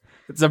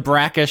 It's a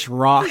brackish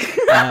rock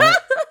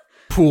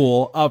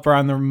pool up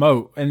around the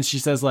moat, and she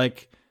says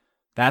like,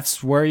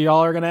 that's where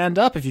y'all are gonna end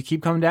up if you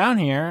keep coming down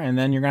here, and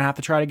then you're gonna have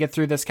to try to get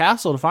through this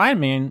castle to find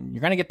me, and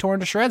you're gonna get torn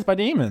to shreds by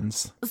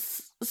demons.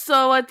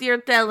 So what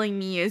you're telling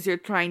me is you're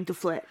trying to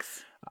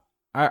flex?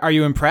 Are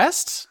you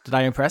impressed? Did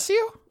I impress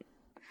you?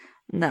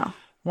 No.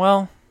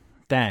 Well,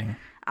 dang.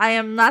 I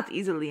am not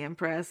easily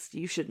impressed.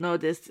 You should know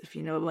this if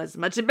you know as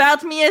much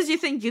about me as you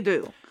think you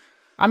do.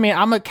 I mean,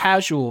 I'm a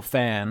casual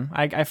fan.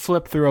 I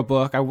flipped through a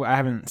book. I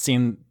haven't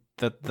seen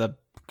the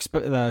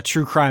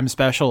true crime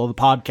special of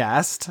the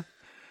podcast.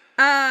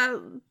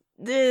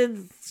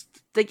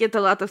 They get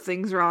a lot of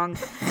things wrong.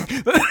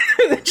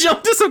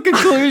 Jump to some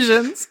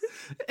conclusions.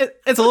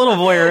 It's a little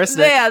voyeuristic.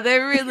 Yeah, they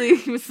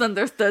really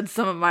misunderstood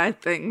some of my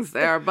things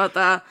there. But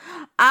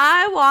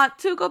I want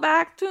to go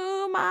back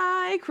to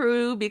my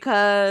crew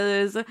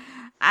because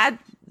I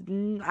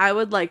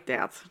would like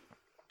that.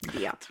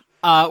 Yeah.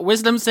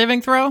 Wisdom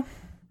saving throw?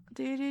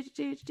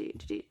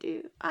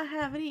 I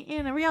haven't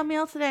eaten a real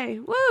meal today.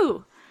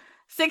 Woo!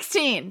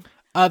 16.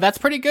 That's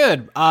pretty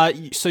good.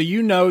 So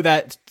you know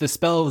that the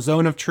spell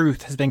Zone of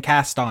Truth has been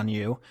cast on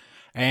you,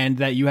 and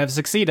that you have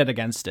succeeded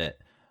against it.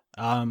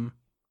 And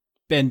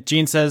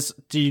Jean says,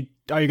 are you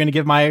going to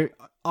give my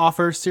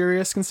offer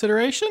serious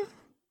consideration?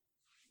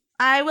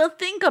 I will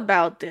think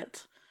about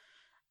it.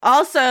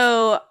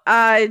 Also,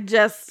 I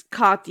just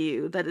caught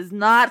you. That is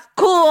not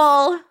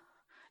cool.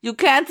 You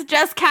can't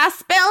just cast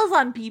spells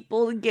on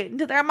people and get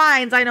into their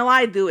minds. I know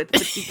I do it,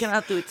 but you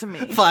cannot do it to me.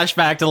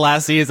 Flashback to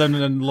last season,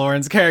 and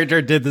Lauren's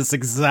character did this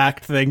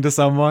exact thing to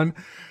someone.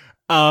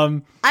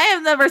 I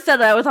have never said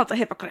that I was not a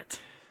hypocrite.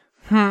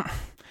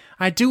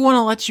 I do want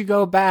to let you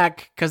go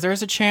back, because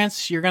there's a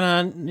chance you're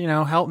going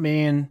to, help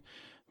me and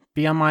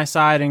be on my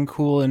side and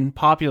cool and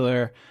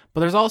popular. But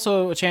there's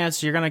also a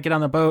chance you're going to get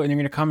on the boat and you're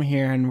going to come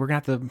here and we're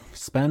going to have to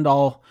spend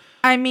all...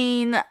 I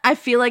mean, I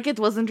feel like it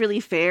wasn't really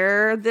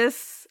fair,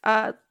 this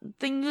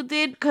thing you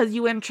did, because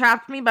you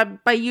entrapped me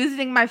by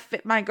using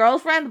my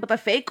girlfriend, but the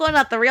fake one,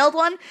 not the real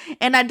one,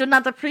 and I do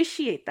not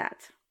appreciate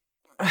that.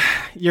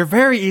 You're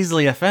very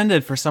easily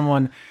offended for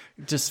someone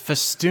just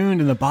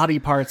festooned in the body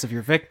parts of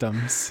your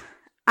victims.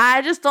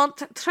 I just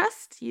don't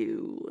trust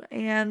you,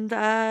 and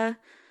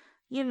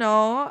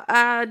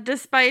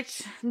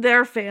despite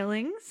their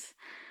failings,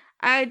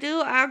 I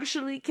do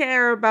actually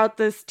care about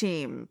this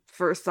team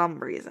for some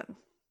reason.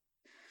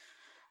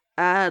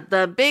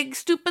 The big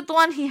stupid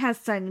one, he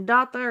has a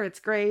daughter. It's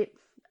great.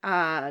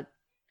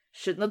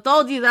 Shouldn't have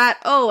told you that.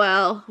 Oh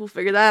well, we'll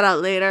figure that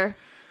out later.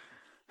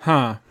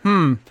 Huh.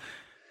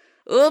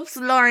 Oops,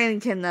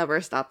 Lauren can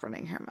never stop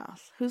running her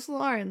mouth. Who's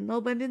Lauren?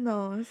 Nobody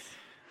knows.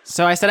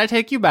 So I said I'd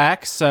take you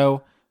back,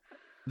 so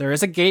there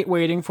is a gate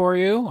waiting for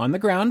you on the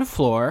ground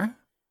floor.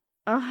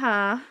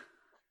 Uh-huh.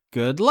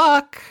 Good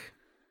luck.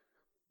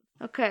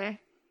 Okay.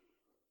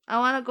 I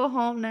want to go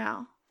home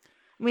now.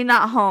 I mean,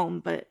 not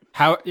home, but...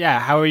 How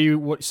are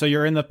you? So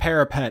you're in the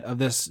parapet of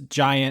this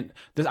giant...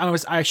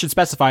 I should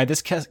specify,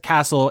 this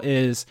castle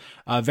is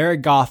very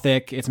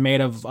gothic. It's made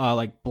of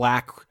like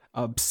black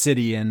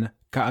obsidian,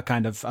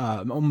 kind of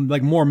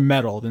like more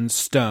metal than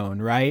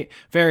stone, right?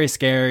 Very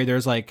scary.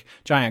 There's like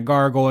giant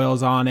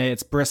gargoyles on it.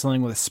 It's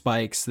bristling with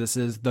spikes. This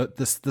is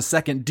the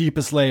second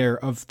deepest layer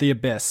of the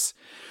abyss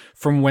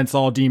from whence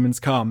all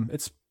demons come.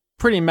 It's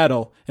pretty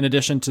metal in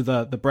addition to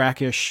the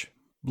brackish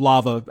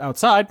lava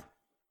outside.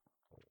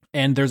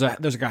 And there's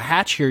like a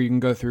hatch here you can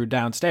go through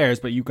downstairs,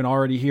 but you can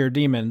already hear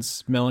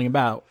demons milling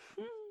about.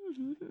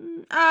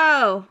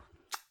 Oh,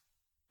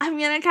 I'm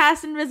gonna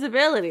cast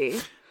invisibility.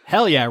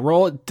 Hell yeah,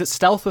 roll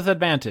stealth with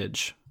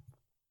advantage.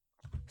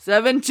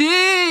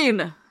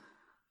 17!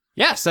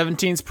 Yeah,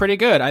 17's pretty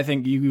good. I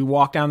think you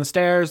walk down the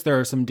stairs, there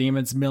are some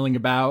demons milling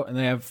about, and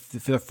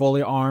they're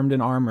fully armed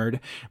and armored,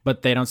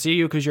 but they don't see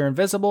you because you're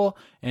invisible,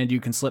 and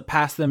you can slip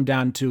past them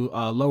down to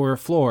lower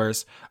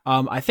floors.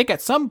 I think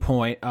at some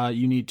point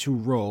you need to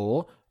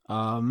roll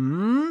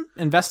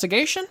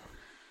investigation.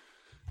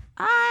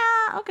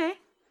 Okay.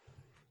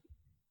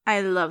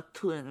 I love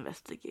to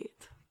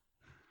investigate.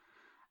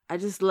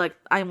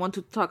 I want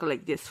to talk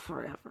like this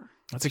forever.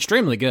 That's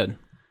extremely good.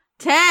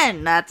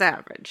 10, that's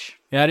average.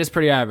 Yeah, it is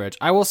pretty average.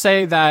 I will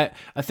say that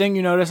a thing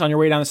you notice on your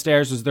way down the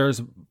stairs is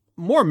there's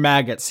more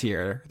maggots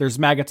here. There's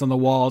maggots on the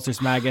walls.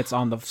 There's maggots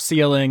on the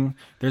ceiling.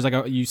 There's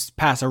you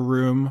pass a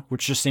room,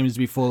 which just seems to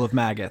be full of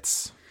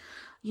maggots.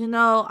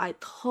 I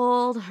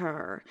told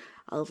her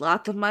a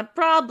lot of my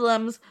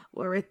problems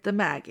were with the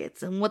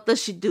maggots. And what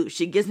does she do?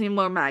 She gives me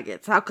more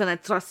maggots. How can I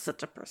trust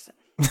such a person?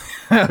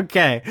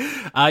 Okay.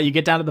 You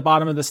get down to the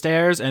bottom of the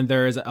stairs, and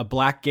there is a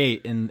black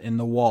gate in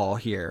the wall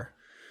here.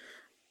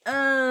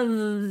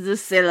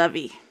 C'est la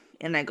vie.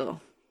 And I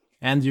go.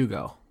 And you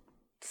go.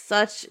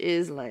 Such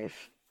is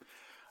life.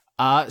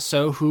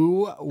 So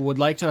who would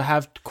like to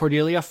have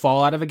Cordelia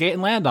fall out of a gate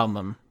and land on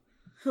them?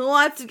 Who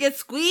wants to get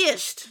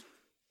squished?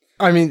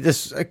 I mean,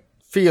 this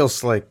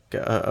feels like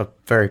a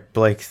very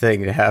Blake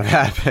thing to have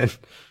happen.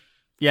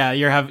 Yeah,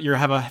 you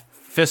have a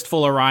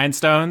fistful of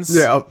rhinestones.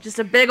 Yeah. Just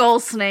a big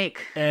old snake.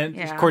 And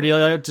Yeah.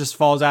 Cordelia just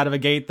falls out of a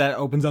gate that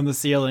opens on the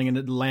ceiling and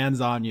it lands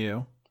on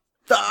you.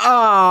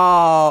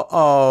 Oh.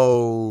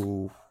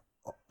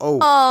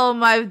 Oh,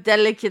 my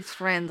delicate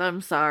friend,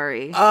 I'm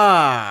sorry.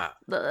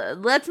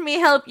 Let me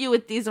help you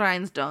with these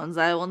rhinestones.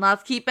 I will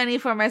not keep any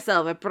for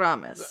myself, I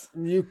promise.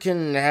 You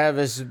can have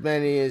as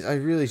many as I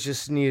really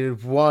just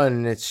needed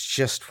one. It's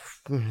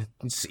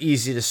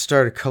easy to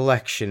start a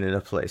collection in a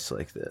place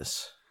like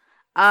this.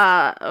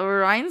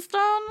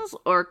 Rhinestones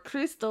or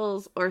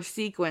crystals or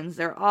sequins,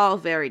 they're all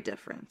very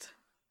different.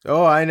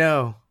 Oh, I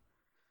know.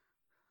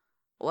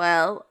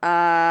 Well,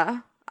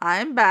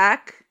 I'm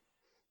back.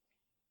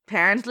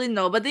 Apparently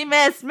nobody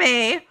missed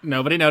me.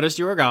 Nobody noticed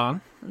you were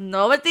gone.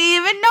 Nobody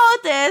even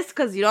noticed,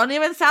 because you don't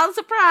even sound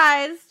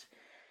surprised.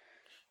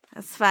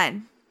 That's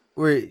fine.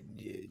 Wait,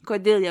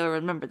 Cordelia will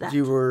remember that.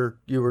 you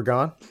were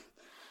gone?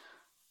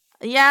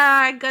 Yeah,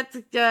 I got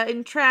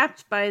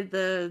entrapped by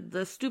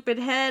the stupid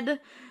head.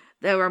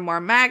 There were more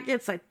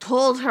maggots. I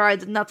told her I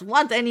did not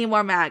want any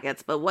more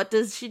maggots, but what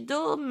does she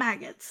do?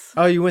 Maggots.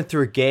 Oh, you went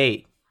through a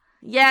gate.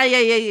 Yeah,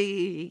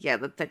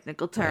 the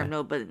technical term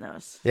nobody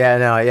knows. Yeah,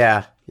 no,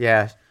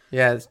 yeah.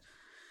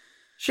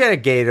 She had a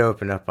gate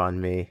open up on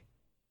me.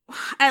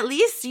 At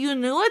least you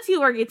knew what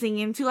you were getting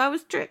into. I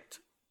was tricked.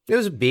 It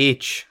was a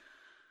beach.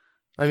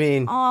 I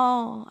mean,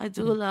 Oh, I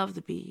do love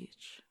the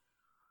beach.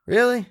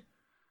 really?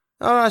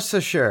 I'm not so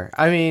sure.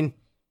 I mean,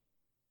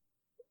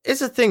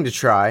 it's a thing to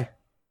try.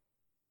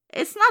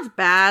 It's not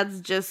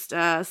bad, just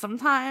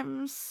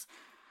sometimes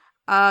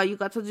you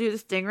got to do the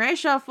stingray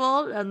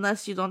shuffle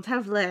unless you don't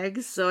have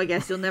legs, so I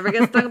guess you'll never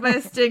get stung by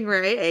a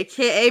stingray,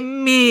 aka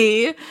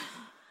me.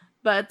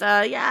 But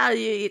yeah,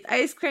 you eat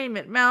ice cream,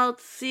 it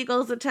melts,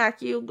 seagulls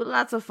attack you,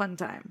 lots of fun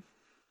time.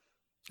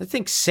 I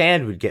think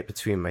sand would get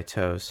between my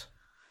toes.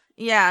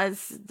 Yeah,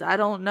 I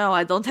don't know,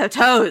 I don't have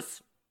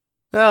toes.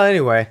 Well,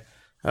 anyway,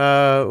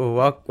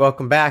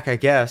 welcome back, I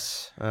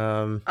guess.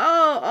 Oh,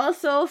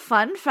 also,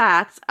 fun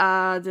fact,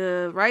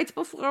 right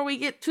before we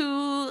get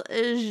to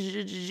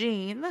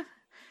Jean,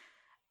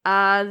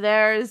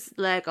 there's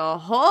like a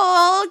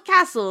whole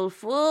castle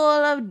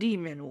full of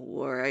demon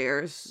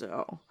warriors,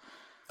 so...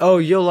 Oh,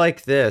 you'll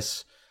like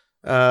this.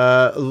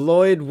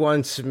 Lloyd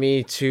wants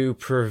me to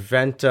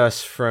prevent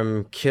us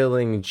from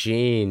killing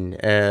Jean,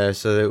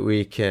 so that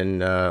we can,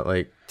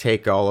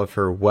 take all of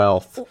her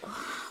wealth.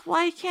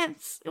 Why can't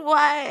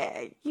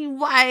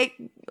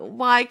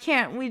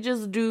we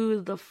just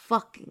do the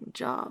fucking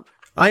job?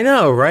 I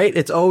know, right?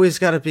 It's always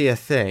got to be a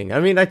thing. I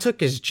mean, I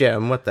took his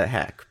gem, what the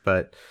heck,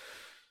 but...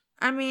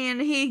 I mean,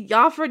 he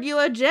offered you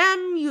a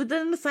gem, you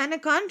didn't sign a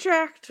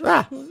contract.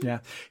 Yeah.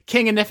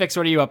 King and Nifix,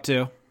 what are you up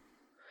to?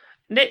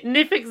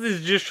 Nifix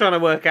is just trying to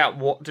work out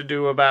what to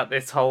do about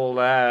this whole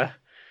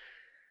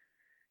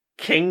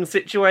king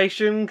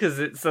situation, because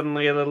it's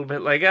suddenly a little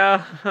bit like,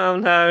 oh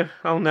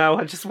no,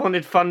 I just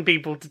wanted fun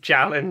people to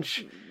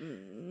challenge.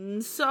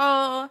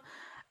 So,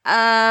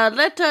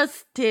 let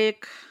us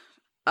take,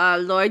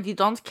 Lloyd, you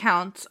don't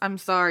count, I'm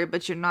sorry,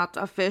 but you're not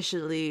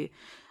officially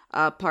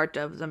part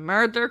of the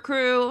murder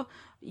crew.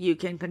 You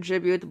can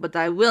contribute, but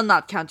I will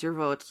not count your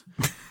vote.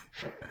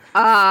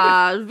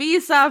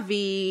 Vis-a-vis,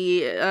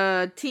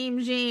 Team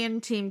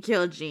Jean, Team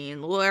Kill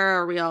Jean. Where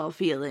are we all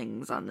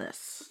feelings on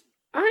this?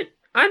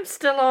 I'm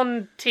still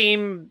on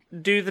team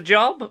do the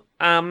job.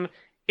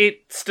 It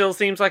still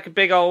seems like a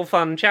big old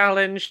fun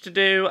challenge to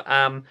do.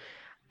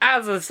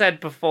 As I said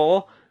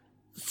before,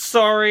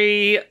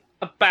 sorry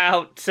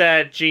about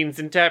Jean's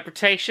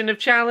interpretation of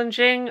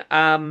challenging.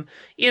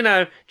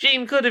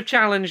 Jean could have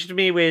challenged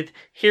me with,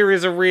 here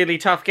is a really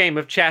tough game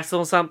of chess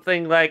or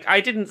something. Like,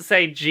 I didn't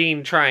say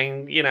Jean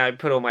trying,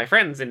 put all my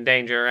friends in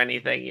danger or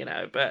anything,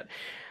 but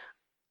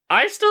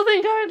I still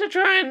think going to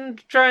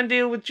try and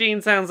deal with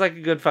Jean sounds like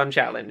a good fun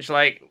challenge.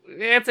 Like,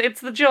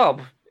 it's the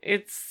job.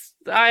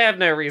 I have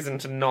no reason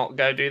to not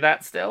go do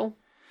that still.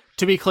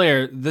 To be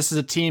clear, this is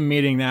a team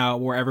meeting now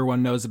where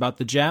everyone knows about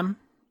the gem.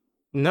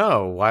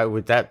 No, why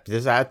would that...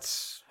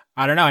 That's...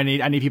 I don't know. I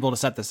need people to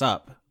set this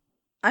up.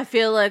 I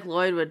feel like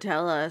Lloyd would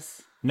tell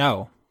us.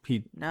 No.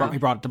 He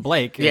brought it to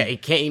Blake. Yeah, he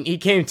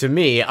came to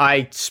me.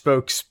 I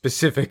spoke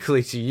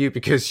specifically to you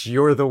because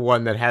you're the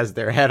one that has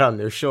their head on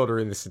their shoulder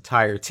in this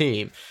entire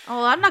team.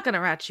 Oh, I'm not gonna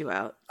rat you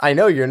out. I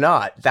know you're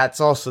not. That's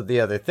also the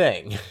other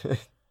thing.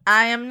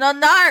 I am the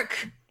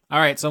narc! All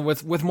right, so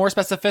with more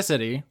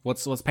specificity,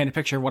 let's paint a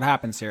picture of what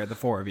happens here, the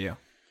four of you.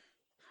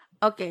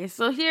 Okay,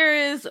 so here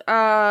is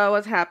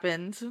what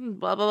happened.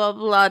 Blah, blah,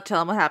 blah, blah.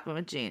 Tell him what happened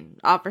with Jean.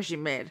 Offer she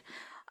made.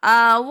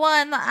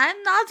 One,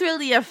 I'm not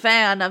really a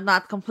fan of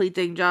not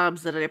completing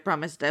jobs that I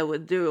promised I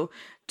would do.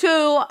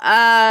 Two,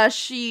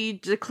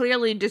 she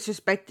clearly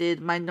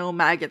disrespected my no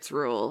maggots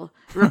rule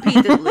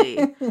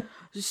repeatedly.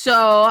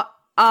 So,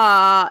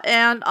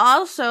 and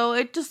also,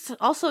 it just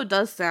also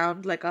does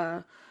sound like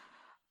a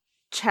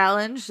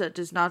challenge that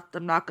does not,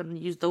 I'm not going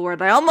to use the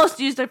word I almost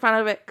used in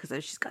front of it,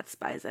 because she's got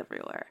spies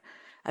everywhere.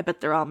 I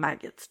bet they're all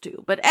maggots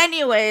too. But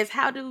anyways,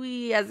 how do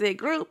we as a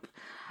group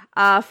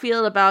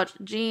feel about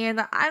Jean?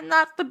 I'm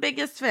not the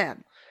biggest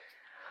fan.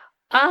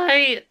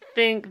 I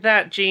think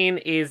that Jean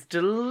is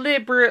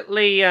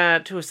deliberately,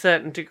 to a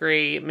certain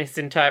degree,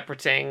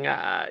 misinterpreting,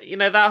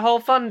 that whole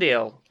fun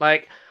deal.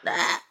 Like,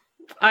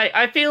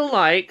 I feel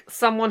like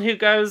someone who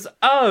goes,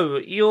 oh,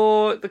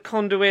 you're the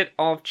conduit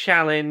of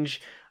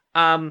challenge,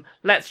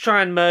 let's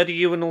try and murder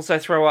you and also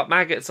throw up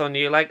maggots on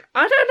you. Like,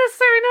 I don't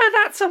necessarily know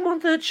that's someone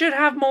that should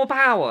have more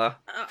power.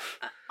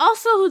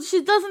 Also,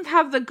 she doesn't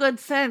have the good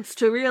sense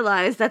to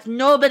realize that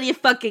nobody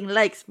fucking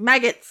likes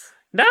maggots.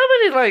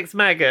 Nobody likes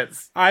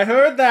maggots. I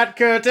heard that,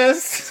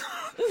 Curtis.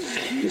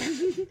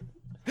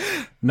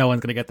 No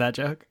one's gonna get that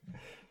joke.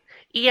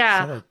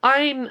 Yeah, I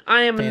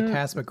am.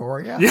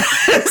 Phantasmagoria?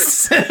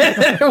 Yes,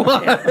 it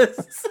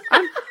was.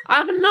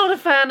 I'm not a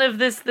fan of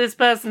this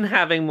person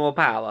having more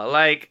power.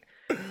 Like,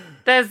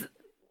 there's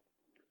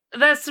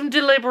some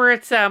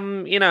deliberate,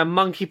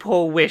 monkey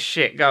paw wish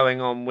shit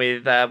going on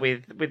with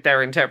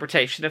their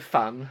interpretation of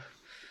fun.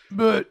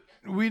 But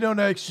we don't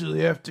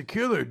actually have to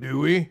kill her, do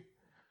we?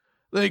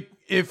 Like,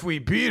 if we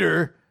beat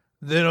her,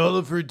 then all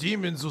of her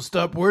demons will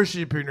stop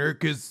worshipping her,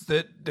 because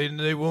then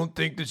they won't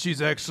think that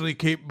she's actually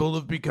capable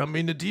of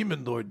becoming a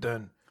demon lord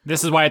then.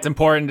 This is why it's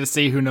important to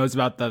see who knows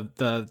about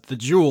the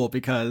jewel,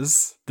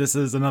 because this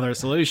is another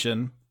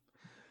solution.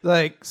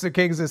 Like, so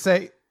Kings would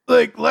say,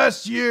 Like,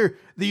 last year,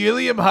 the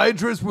Ilium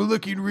Hydras were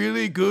looking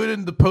really good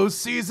in the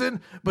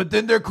postseason, but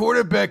then their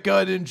quarterback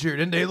got injured,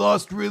 and they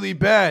lost really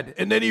bad,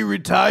 and then he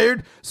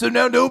retired, so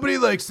now nobody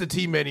likes the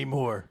team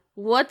anymore.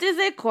 What is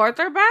a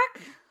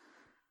quarterback?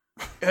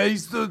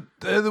 He's the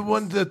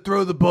one that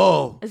throw the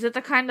ball. Is it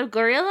the kind of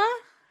gorilla?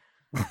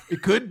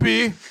 It could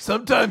be.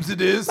 Sometimes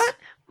it is.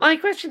 My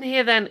question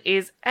here then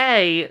is,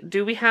 A,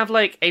 do we have,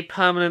 like, a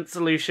permanent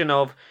solution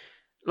of,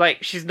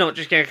 like, she's not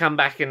just going to come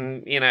back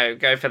and,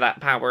 go for that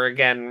power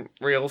again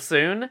real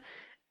soon?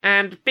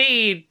 And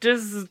B,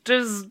 does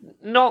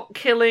not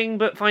killing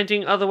but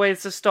finding other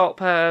ways to stop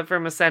her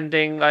from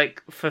ascending,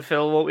 like,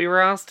 fulfill what we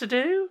were asked to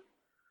do?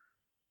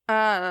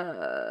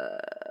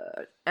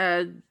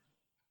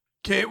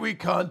 Can't we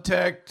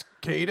contact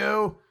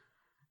Kato?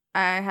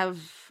 I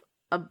have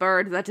a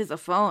bird that is a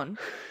phone.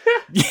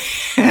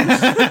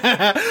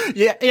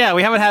 yeah,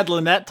 we haven't had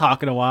Lynette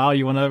talk in a while.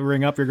 You want to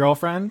ring up your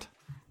girlfriend?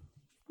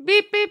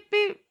 Beep, beep,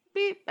 beep,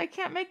 beep. I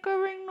can't make a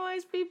ring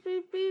noise. Beep,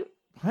 beep, beep.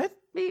 what?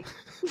 Beep.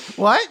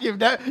 What? You've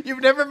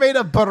never made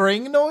a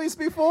bring noise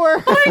before?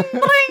 Boing,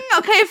 boing.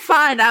 Okay,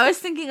 fine. I was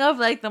thinking of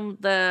like what's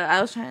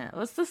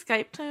the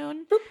Skype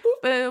tone? Boop,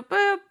 boop,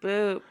 boop,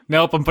 boop.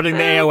 Nope, I'm putting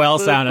the AOL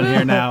sound in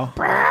here now.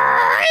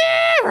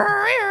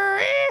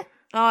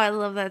 Oh, I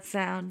love that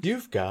sound.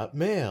 You've got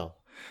mail.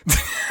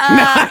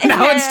 Now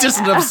it's just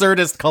an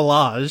absurdist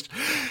collage.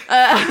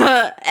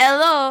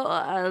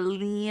 Hello,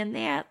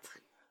 Leonette.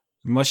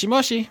 Mushy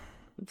mushy.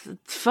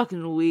 It's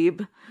fucking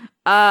weeb.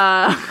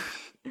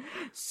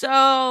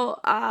 So,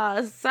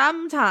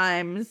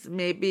 sometimes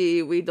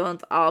maybe we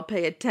don't all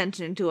pay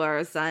attention to our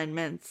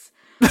assignments.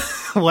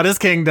 What has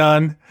King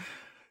done?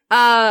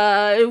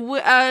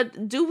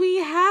 Do we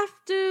have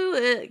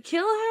to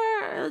kill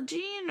her,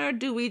 Jean, or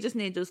do we just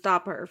need to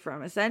stop her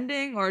from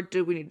ascending, or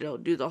do we need to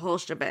do the whole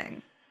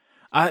shebang?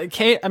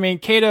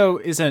 Kato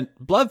isn't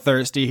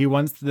bloodthirsty. He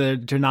wants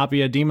to not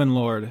be a demon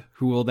lord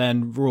who will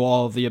then rule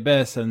all of the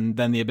Abyss, and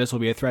then the Abyss will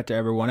be a threat to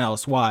everyone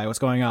else. Why? What's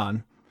going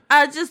on?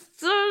 Just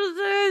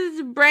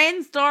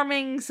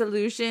brainstorming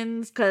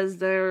solutions, because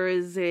there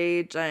is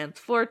a giant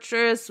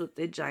fortress with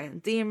a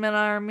giant demon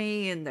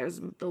army, and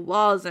the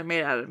walls are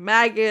made out of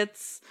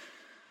maggots.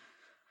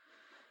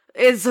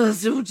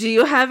 Do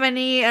you have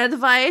any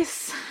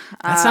advice?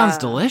 That sounds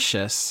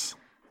delicious.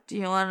 Do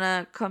you want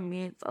to come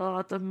eat a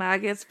lot of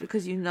maggots?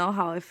 Because you know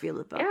how I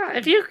feel about Yeah, them.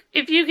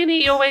 if you can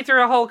eat your way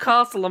through a whole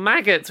castle of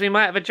maggots, we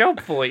might have a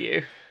job for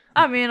you.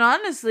 I mean,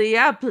 honestly,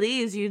 yeah,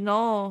 please, you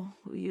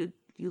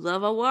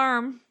love a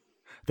worm.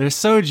 They're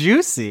so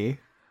juicy.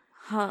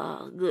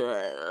 Oh,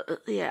 good.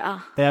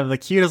 Yeah. They have the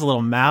cutest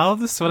little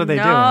mouths. What are they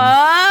doing?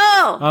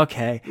 No!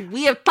 Okay.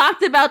 We have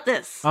talked about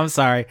this. I'm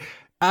sorry.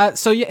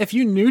 So yeah, if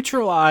you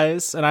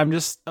neutralize, and I'm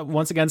just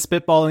once again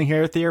spitballing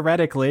here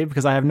theoretically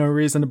because I have no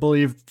reason to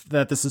believe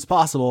that this is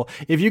possible.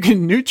 If you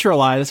can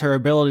neutralize her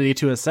ability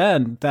to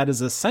ascend, that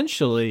is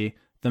essentially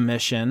the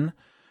mission.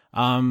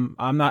 I'm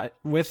not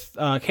with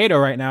Kato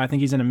right now. I think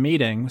he's in a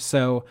meeting,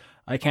 so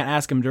I can't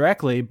ask him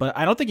directly, but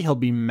I don't think he'll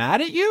be mad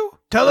at you.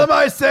 Tell him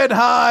I said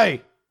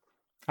hi!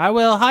 I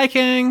will. Hi,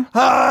 King.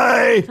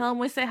 Hi! Tell him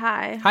we say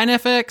hi. Hi,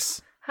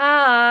 Nifix.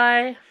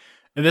 Hi.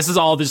 And this is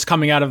all just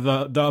coming out of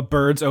the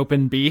bird's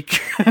open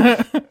beak.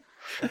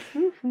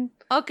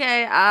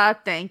 Okay,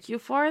 thank you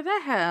for the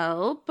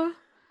help.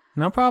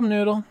 No problem,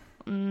 Noodle.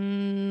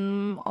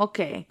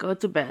 Okay, go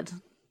to bed.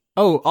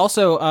 Oh,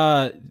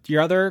 also,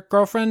 your other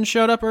girlfriend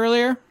showed up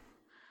earlier?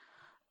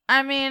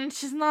 I mean,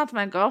 she's not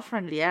my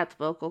girlfriend yet,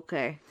 but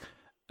okay.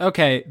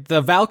 Okay, the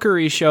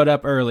Valkyrie showed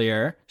up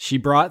earlier. She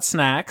brought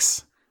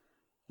snacks.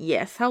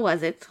 Yes, how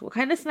was it? What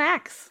kind of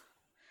snacks?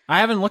 I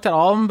haven't looked at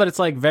all of them, but it's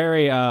like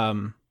very,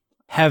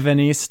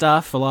 heaven-y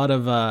stuff. A lot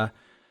of,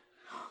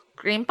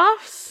 Green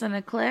puffs and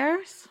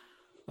eclairs?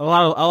 A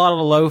lot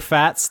of low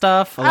fat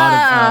stuff. A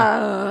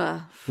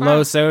lot of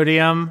low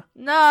sodium.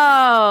 No.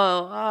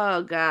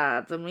 Oh,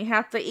 God. Then we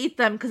have to eat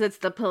them because it's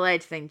the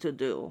polite thing to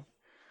do.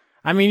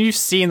 I mean, you've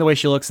seen the way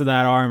she looks in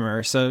that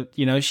armor, so,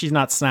 she's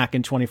not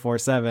snacking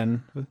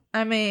 24/7.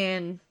 I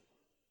mean,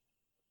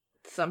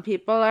 some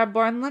people are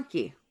born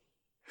lucky.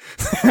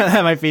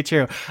 That might be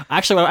true.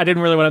 Actually, I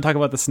didn't really want to talk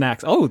about the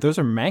snacks. Oh, those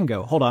are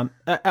mango. Hold on.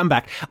 I'm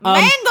back.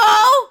 Mango!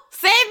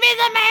 Save me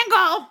the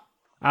mango!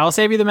 I'll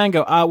save you the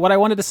mango. What I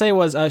wanted to say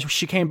was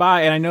she came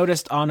by, and I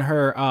noticed on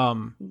her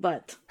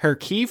But her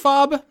key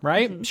fob,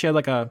 right? She had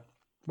like a,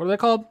 what are they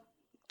called?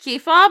 key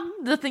fob?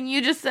 The thing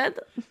you just said?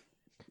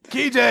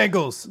 Key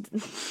dangles.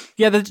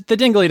 Yeah, the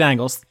dingly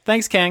dangles.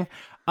 Thanks, Kang.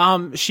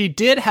 She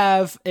did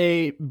have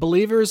a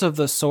Believers of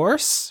the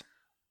Source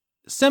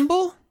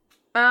symbol.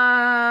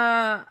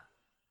 I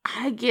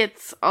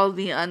get all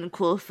the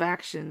uncool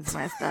factions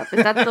messed up.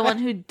 Is that the one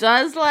who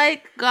does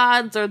like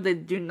gods or they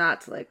do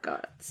not like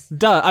gods?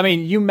 Duh. I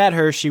mean, you met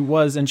her. She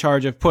was in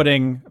charge of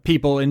putting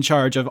people in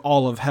charge of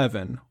all of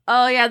heaven.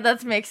 Oh, yeah,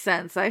 that makes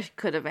sense. I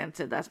could have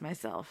answered that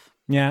myself.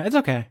 Yeah, it's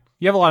okay.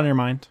 You have a lot on your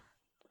mind.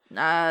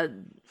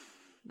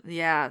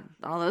 Yeah,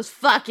 all those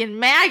fucking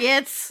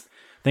maggots.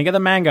 Think of the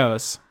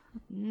mangoes.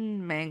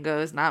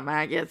 Mangoes, not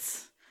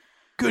maggots.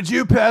 Could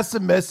you pass a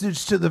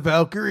message to the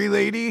Valkyrie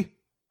lady?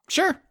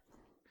 Sure.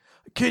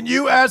 Can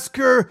you ask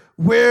her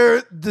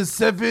where the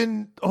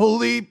 7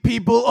 holy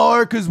people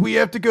are? Because we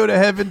have to go to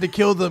heaven to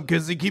kill them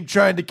because they keep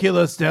trying to kill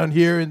us down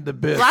here in the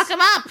abyss. Lock them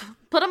up.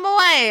 Put them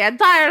away. I'm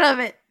tired of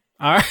it.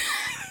 All right.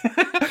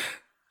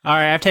 All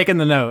right, I've taken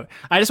the note.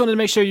 I just wanted to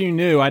make sure you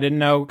knew. I didn't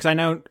know, because I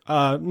know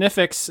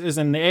Nifix is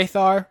in the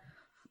Aethar,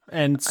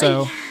 and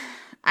so...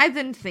 I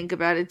didn't think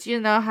about it.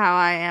 You know how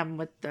I am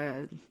with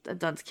the... I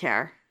don't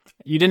care.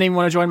 You didn't even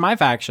want to join my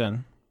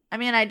faction. I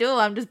mean, I do.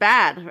 I'm just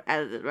bad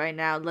at it right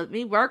now. Let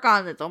me work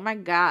on it. Oh my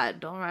God.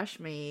 Don't rush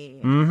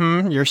me.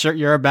 Mm-hmm. You're sure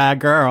you're a bad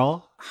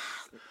girl.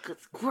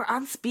 We're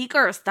on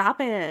speaker.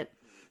 Stop it.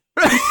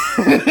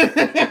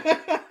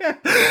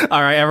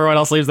 All right, everyone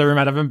else leaves the room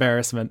out of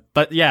embarrassment.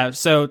 But yeah,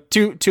 so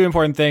two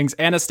important things.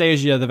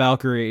 Anastasia, the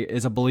Valkyrie,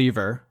 is a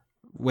believer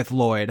with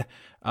Lloyd.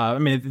 I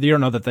mean, you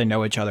don't know that they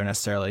know each other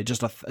necessarily,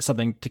 just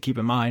something to keep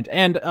in mind.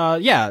 And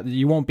yeah,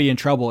 you won't be in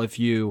trouble if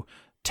you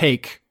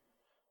take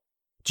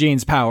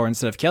Jean's power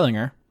instead of killing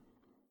her.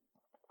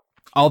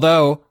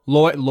 Although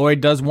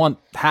Lloyd does want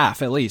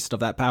half, at least, of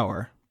that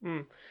power.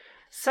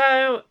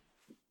 So,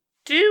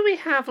 do we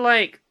have,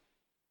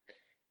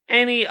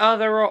 any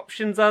other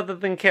options other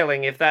than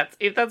killing? If that's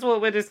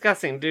what we're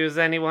discussing, does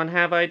anyone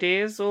have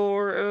ideas,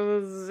 or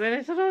is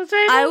anything on the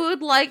table? I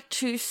would like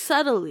to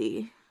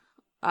subtly,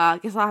 I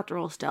guess I'll have to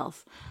roll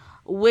stealth,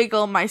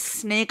 wiggle my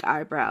snake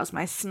eyebrows,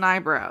 my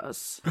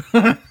snibrows,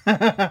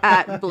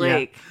 at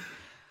Blake. Yeah.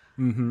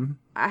 Mm-hmm.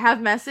 I have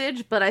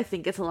message, but I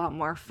think it's a lot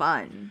more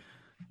fun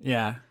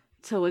Yeah.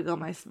 to wiggle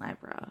my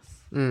snibrows.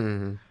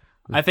 Mm.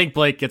 I think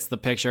Blake gets the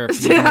picture.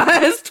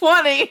 Yeah, it's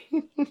 20.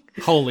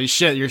 Holy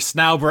shit, your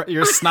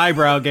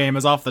snibrow game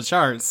is off the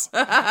charts.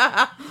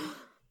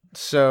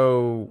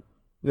 So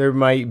there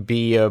might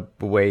be a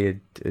way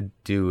to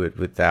do it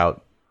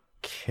without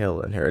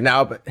killing her.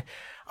 Now, but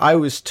I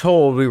was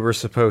told we were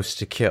supposed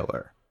to kill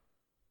her.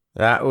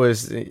 That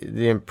was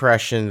the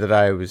impression that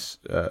I was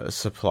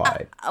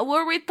supplied.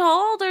 Were we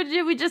told, or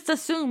did we just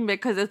assume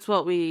because it's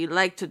what we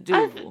like to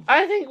do?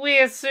 I think we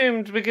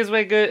assumed because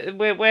we're good.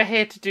 We're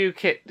here to do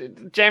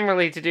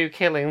generally to do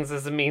killings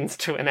as a means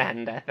to an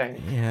end. I think.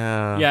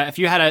 Yeah. Yeah, if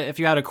you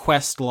had a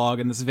quest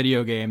log in this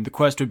video game, the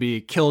quest would be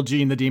kill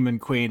Jean the Demon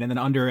Queen, and then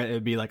under it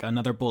would be like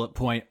another bullet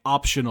point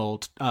optional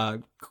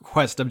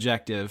quest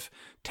objective: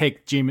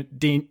 take Jean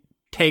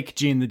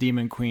the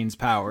Demon Queen's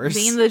powers.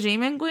 Being the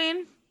Demon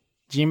Queen?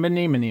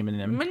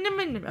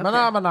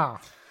 Phenomena.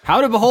 How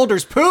do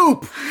beholders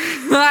poop?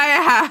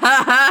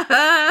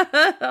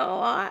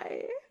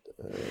 Why?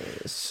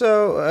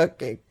 So,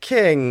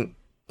 King,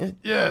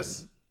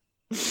 Yes.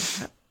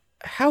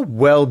 how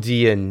well do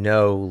you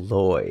know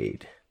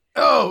Lloyd?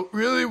 Oh,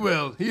 really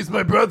well. He's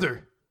my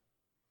brother.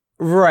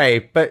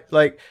 Right, but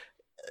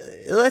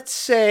let's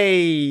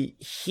say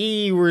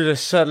he were to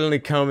suddenly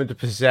come into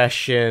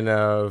possession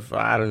of,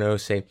 I don't know,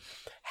 say,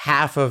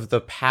 half of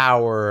the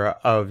power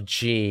of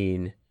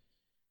Jean.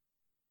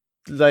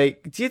 Do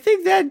you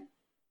think that'd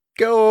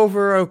go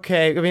over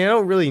okay? I mean, I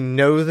don't really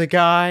know the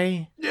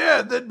guy.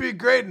 Yeah, that'd be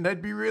great, and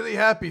I'd be really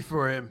happy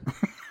for him.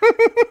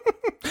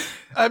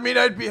 I mean,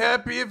 I'd be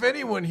happy if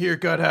anyone here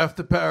got half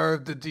the power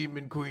of the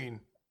Demon Queen.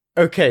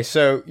 Okay,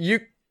 so you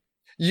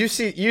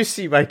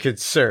see my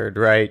concern,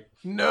 right?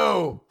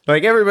 No.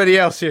 Like everybody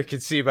else here can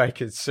see my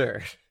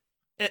concern.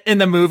 In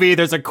the movie,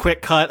 there's a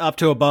quick cut up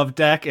to above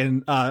deck,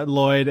 and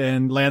Lloyd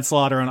and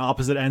Lancelot are on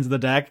opposite ends of the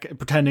deck,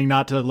 pretending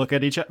not to look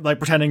at each other,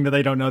 pretending that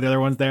they don't know the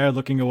other one's there,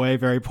 looking away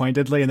very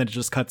pointedly, and then it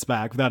just cuts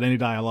back without any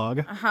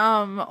dialogue.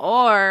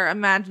 Or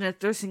imagine if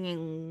they're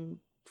singing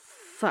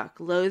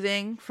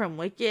Loathing from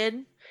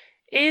Wicked.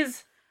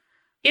 Is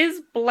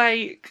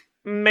Blake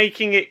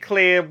making it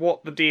clear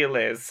what the deal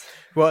is?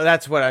 Well,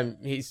 that's what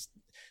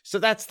so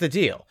that's the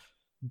deal.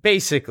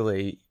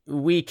 basically,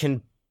 we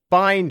can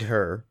bind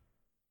her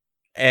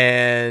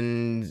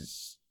and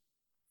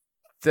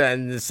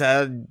then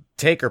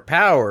take her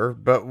power,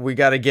 but we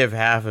got to give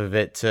half of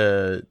it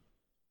to,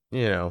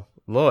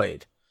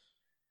 Lloyd.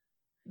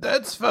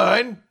 That's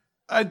fine.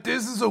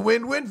 This is a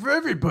win-win for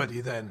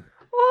everybody then.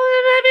 Well,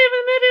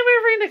 maybe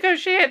we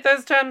renegotiate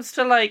those terms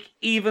to like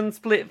even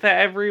split for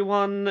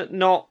everyone,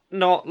 not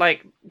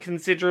like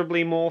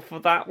considerably more for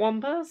that one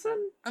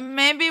person.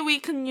 Maybe we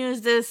can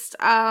use this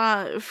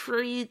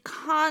free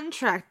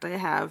contract I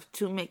have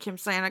to make him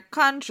sign a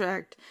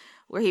contract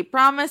where he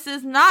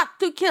promises not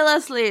to kill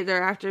us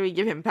later after we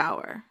give him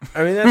power.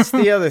 I mean, that's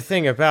the other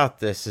thing about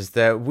this is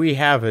that we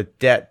have a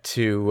debt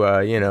to,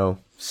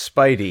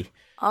 Spidey.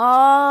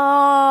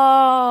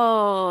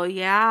 Oh,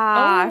 yeah.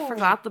 Oh. I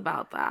forgot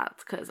about that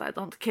because I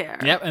don't care.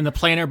 Yep, and the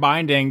planar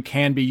binding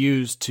can be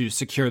used to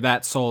secure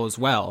that soul as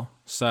well.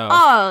 So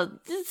Oh,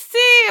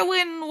 see,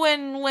 win.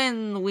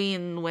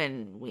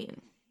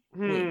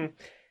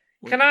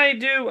 Can I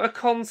do a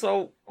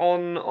consult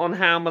on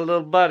how my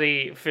little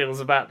buddy feels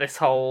about this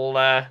whole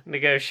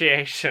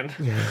negotiation?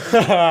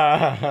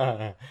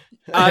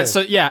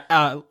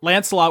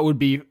 Lancelot would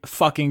be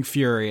fucking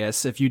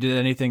furious if you did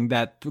anything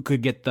that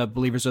could get the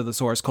Believers of the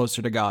Source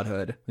closer to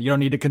godhood. You don't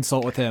need to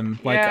consult with him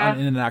in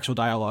an actual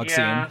dialogue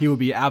scene. He would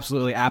be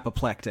absolutely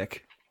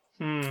apoplectic.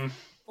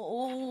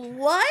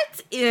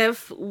 What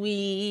if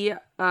we,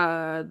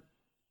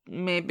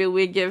 maybe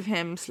we give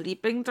him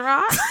sleeping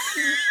draughts?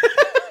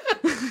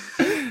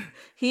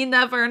 He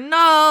never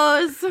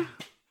knows.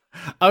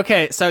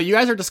 Okay, so you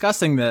guys are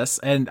discussing this,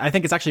 and I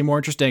think it's actually more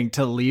interesting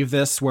to leave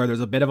this where there's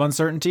a bit of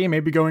uncertainty,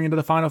 maybe going into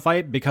the final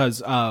fight,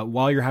 because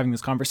while you're having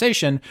this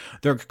conversation,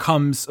 there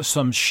comes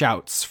some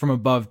shouts from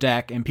above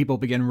deck, and people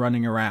begin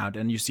running around,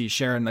 and you see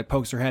Sharon like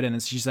pokes her head in,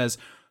 and she says,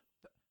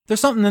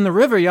 "There's something in the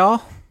river,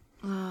 y'all."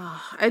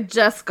 I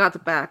just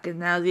got back, and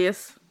now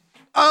this.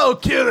 I'll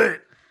kill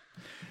it.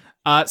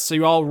 So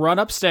you all run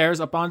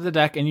upstairs, up onto the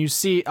deck, and you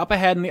see up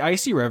ahead in the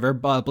icy river,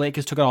 Blake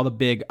has took out all the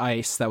big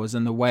ice that was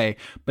in the way.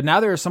 But now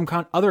there is some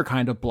other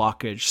kind of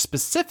blockage,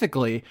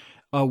 specifically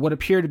what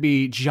appear to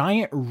be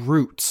giant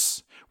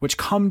roots, which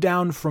come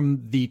down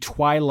from the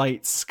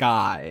twilight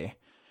sky.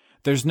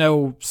 There's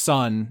no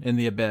sun in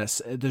the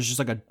abyss. There's just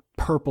like a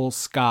purple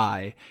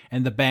sky,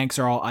 and the banks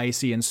are all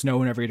icy and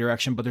snow in every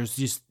direction, but there's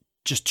these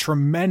just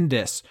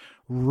tremendous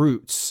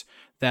roots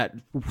that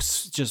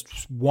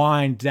just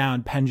wind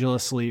down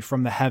pendulously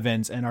from the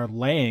heavens and are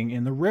laying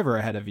in the river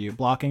ahead of you,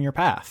 blocking your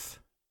path.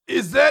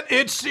 Is that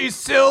it, she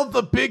still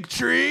the big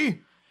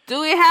tree?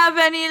 Do we have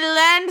any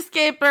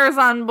landscapers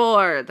on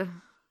board?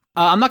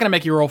 I'm not going to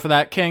make you roll for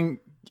that, King.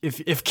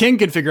 If King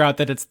can figure out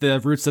that it's the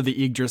roots of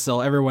the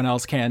Yggdrasil, everyone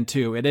else can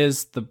too. It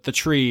is the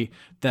tree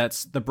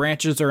that's the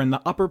branches are in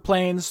the upper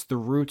planes, the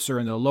roots are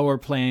in the lower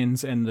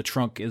planes, and the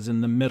trunk is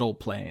in the middle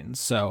planes.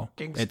 So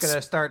King's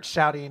gonna start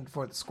shouting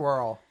for the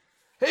squirrel.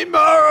 Hey,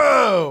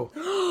 Morrow!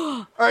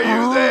 Are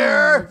you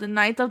there? The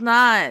Night of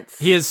Nuts.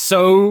 He is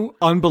so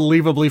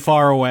unbelievably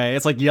far away.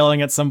 It's like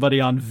yelling at somebody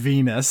on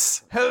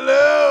Venus.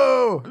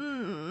 Hello!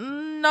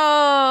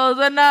 No,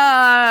 the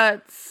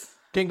nuts.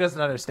 King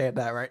doesn't understand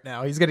that right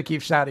now. He's gonna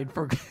keep shouting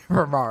for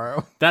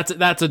Morrow. That's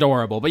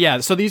adorable. But yeah,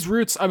 so these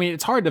roots, I mean,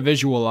 it's hard to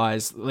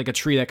visualize like a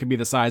tree that could be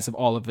the size of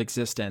all of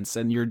existence,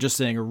 and you're just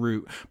seeing a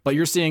root, but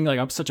you're seeing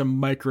like such a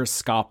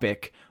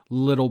microscopic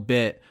little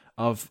bit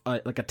of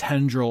like a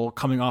tendril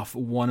coming off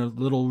one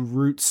little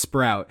root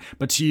sprout.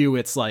 But to you,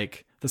 it's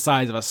like the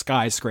size of a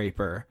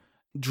skyscraper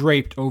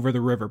draped over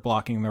the river,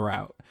 blocking the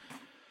route.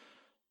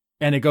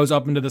 And it goes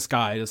up into the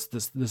sky,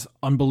 this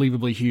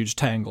unbelievably huge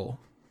tangle.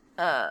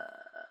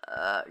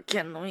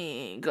 Can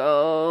we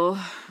go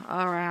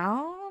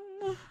around?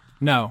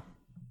 No,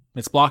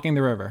 it's blocking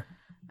the river.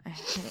 I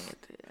hate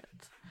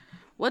it.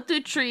 What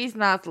do trees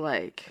not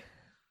like?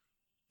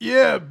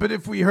 Yeah, but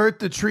if we hurt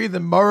the tree,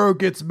 then Morrow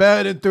gets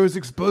mad and throws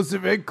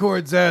explosive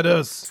acorns at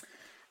us.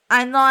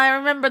 I know, I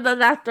remember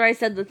that after I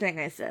said the thing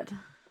I said.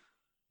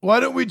 Why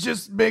don't we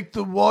just make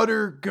the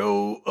water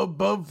go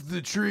above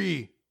the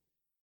tree?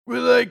 We're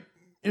like,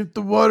 if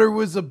the water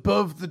was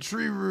above the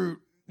tree root,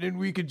 then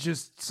we could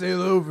just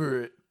sail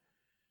over it.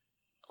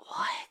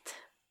 What?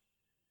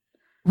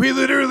 We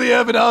literally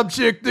have an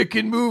object that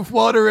can move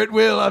water at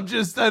will. I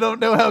don't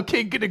know how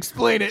King can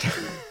explain it.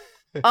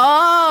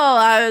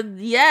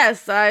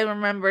 Yes, I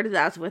remembered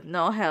that with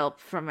no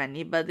help from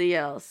anybody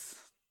else.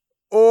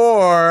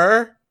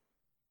 Or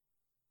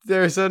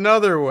there's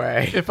another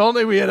way. If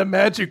only we had a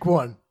magic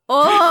one.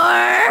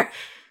 Or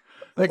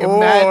Like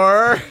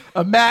Or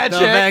a magic.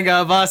 The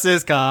mega bus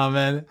is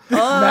coming.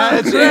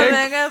 Magic. The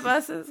mega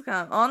buses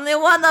come. Only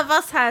one of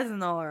us has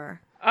an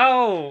oar.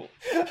 Oh.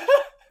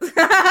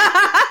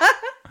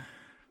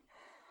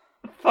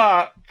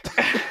 Fuck.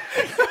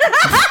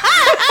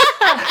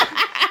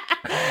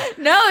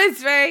 No,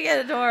 it's very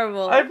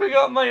adorable. I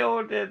forgot my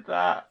oar did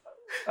that.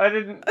 I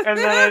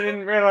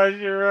didn't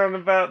realize you were on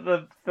about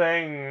the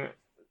thing.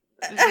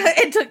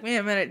 It took me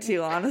a minute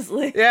too,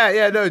 honestly.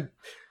 yeah, no.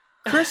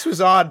 Chris was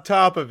on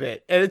top of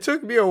it, and it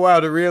took me a while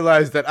to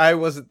realize that I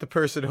wasn't the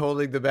person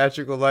holding the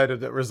magical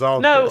item that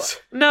resolved this.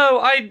 No,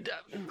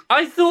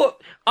 I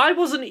thought I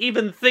wasn't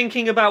even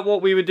thinking about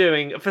what we were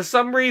doing. For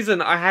some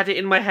reason, I had it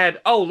in my head.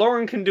 Oh,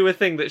 Lauren can do a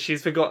thing that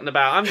she's forgotten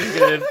about. I'm just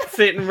gonna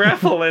sit and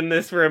revel in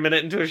this for a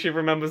minute until she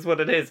remembers what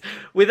it is,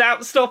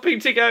 without stopping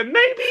to go. Maybe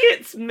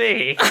it's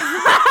me.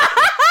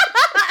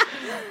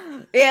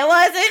 It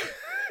wasn't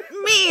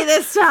me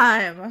this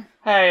time.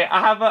 Hey, I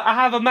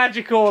have a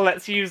magical.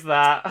 Let's use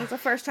that. It's the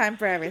first time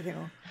for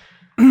everything.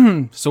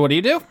 So what do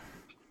you do?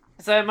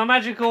 So my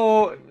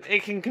magical,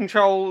 it can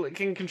control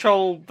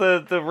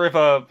the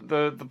river,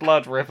 the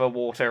blood river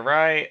water,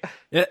 right?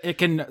 It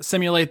can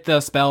simulate the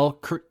spell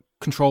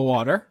control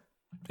water.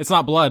 It's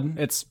not blood,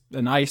 it's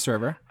an ice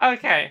river.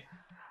 Okay.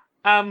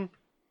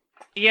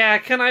 Yeah,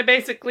 can I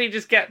basically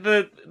just get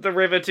the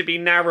river to be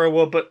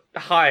narrower but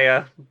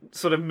higher?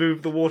 Sort of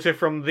move the water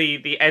from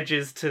the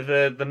edges to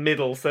the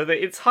middle so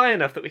that it's high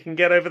enough that we can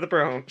get over the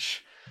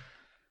branch.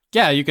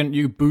 Yeah,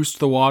 you boost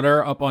the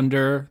water up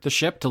under the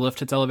ship to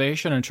lift its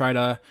elevation and try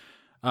to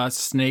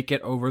snake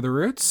it over the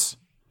roots.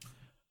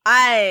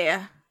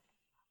 I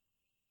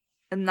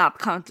am not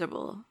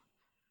comfortable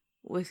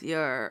with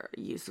your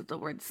use of the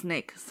word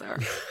snake, sir.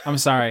 I'm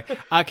sorry.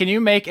 Can you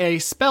make a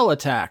spell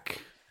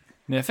attack,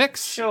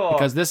 Nifix? Sure.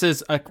 Because this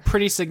is a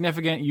pretty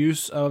significant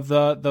use of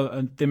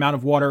the amount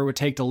of water it would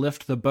take to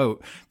lift the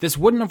boat. This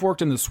wouldn't have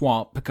worked in the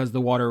swamp because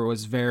the water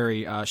was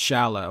very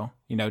shallow.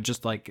 You know,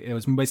 just like it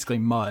was basically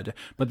mud.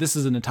 But this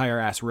is an entire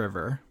ass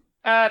river.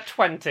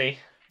 20.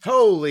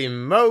 Holy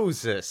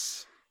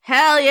Moses!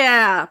 Hell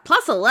yeah!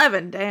 Plus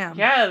 11, damn.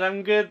 Yeah,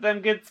 them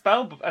good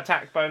spell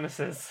attack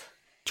bonuses.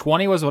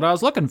 20 was what I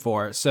was looking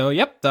for. So,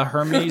 yep, the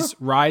Hermes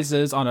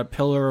rises on a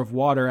pillar of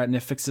water at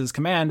Nifix's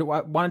command.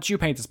 Why don't you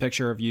paint this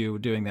picture of you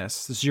doing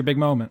this? This is your big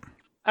moment.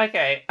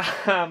 Okay,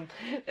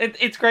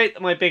 it's great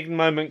that my big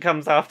moment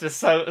comes after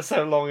so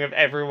long of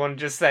everyone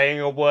just saying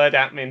a word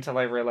at me until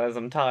I realize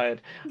I'm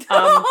tired.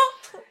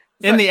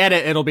 In the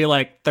edit, it'll be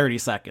like 30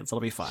 seconds. It'll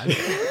be fine.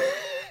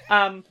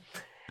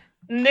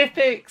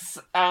 Nifix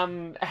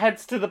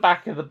heads to the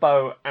back of the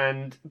boat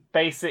and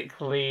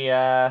basically,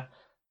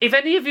 if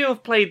any of you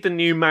have played the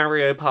new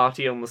Mario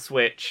Party on the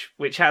Switch,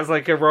 which has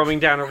like a rowing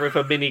down a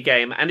river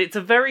minigame, and it's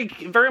a very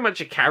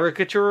much a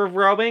caricature of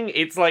rowing.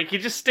 It's like you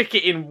just stick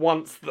it in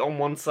once on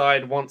one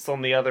side, once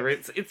on the other.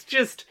 It's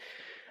just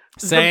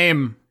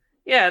Same.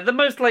 the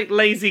most like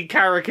lazy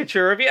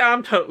caricature of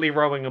I'm totally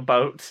rowing a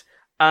boat.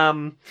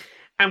 And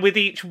with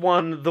each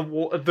one,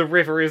 the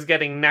river is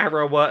getting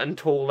narrower and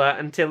taller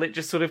until it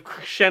just sort of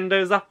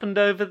crescendos up and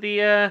over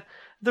the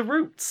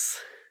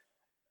roots.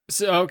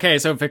 So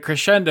if it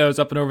crescendos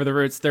up and over the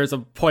roots, there's a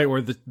point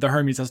where the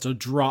Hermes has to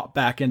drop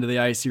back into the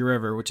icy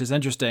river, which is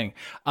interesting.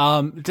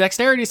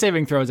 Dexterity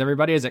saving throws,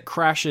 everybody, as it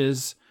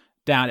crashes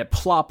down, it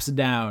plops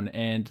down,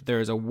 and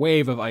there's a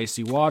wave of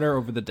icy water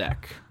over the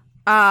deck.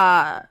 Do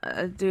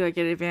I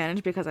get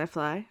advantage because I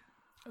fly?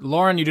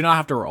 Lauren, you do not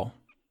have to roll.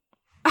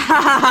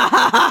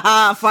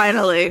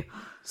 Finally.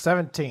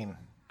 17.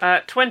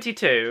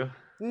 22.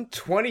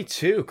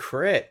 22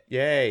 crit.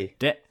 Yay.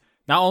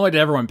 Not only did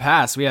everyone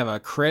pass, we have a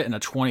crit and a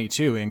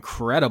 22.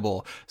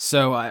 Incredible.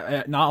 So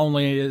not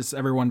only is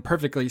everyone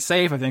perfectly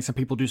safe, I think some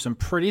people do some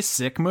pretty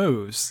sick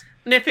moves.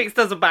 Nifix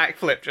does a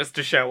backflip just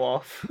to show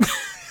off.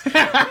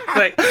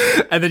 Like,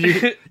 and then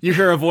you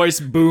hear a voice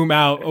boom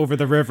out over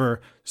the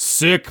river.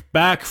 Sick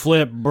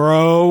backflip,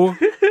 bro.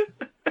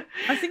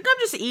 I think I'm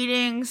just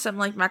eating some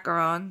like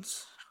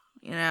macarons.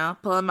 You know,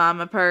 pulling them out of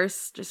my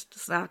purse, just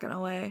snacking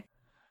away.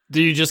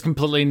 Do you just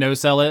completely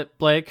no-sell it,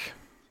 Blake?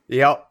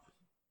 Yep.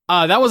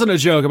 That wasn't a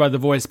joke about the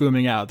voice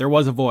booming out. There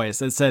was a voice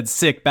that said,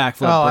 sick backflip,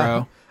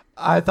 bro.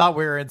 I thought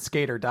we were in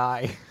Skate or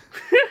Die.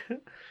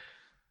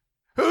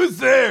 Who's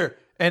there?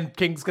 And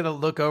King's going to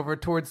look over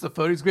towards the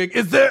phone. He's going,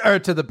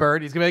 to the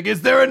bird. He's going to be like,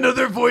 is there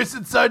another voice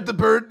inside the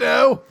bird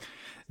now?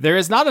 There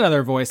is not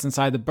another voice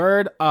inside the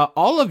bird.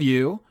 All of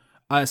you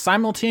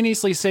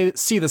simultaneously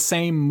see the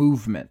same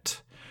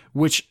movement,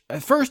 which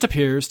at first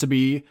appears to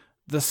be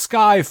the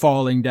sky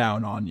falling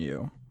down on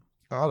you.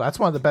 Oh, that's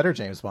one of the better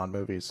James Bond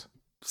movies.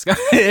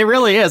 It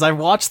really is. I've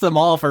watched them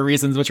all for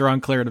reasons which are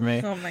unclear to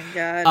me. Oh my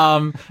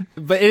god.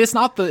 But it is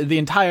not the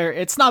entire.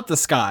 It's not the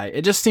sky.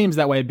 It just seems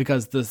that way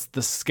because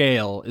the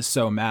scale is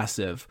so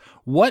massive.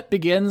 What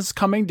begins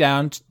coming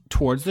down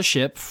towards the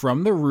ship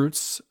from the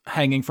roots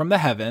hanging from the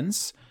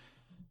heavens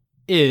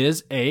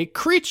is a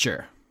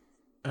creature.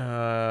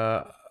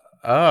 Oh,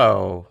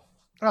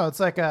 it's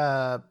like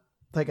a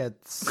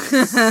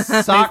He's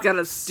sock, got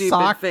a stupid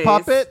sock face.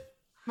 puppet it's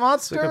like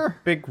monster. a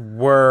big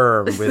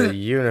worm with a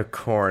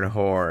unicorn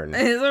horn.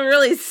 He's a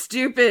really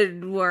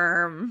stupid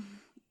worm.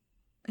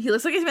 He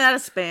looks like he's made out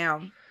of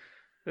spam.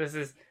 this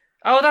is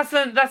that's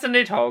a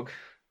Nidhogg.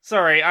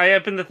 Sorry, I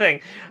opened the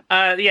thing.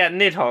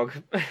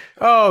 Nidhogg.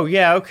 Oh,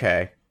 yeah,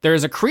 okay. There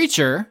is a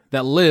creature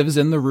that lives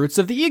in the roots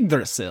of the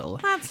Yggdrasil.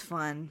 That's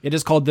fun. It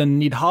is called the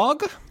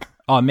Nidhogg.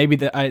 Maybe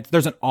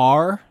there's an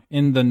R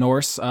in the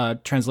Norse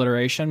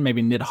transliteration,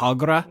 maybe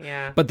Nidhoggra.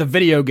 Yeah. But the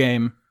video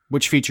game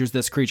which features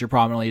this creature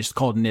prominently, is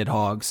called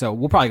Nidhogg. So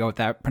we'll probably go with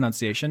that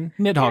pronunciation.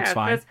 Nidhogg's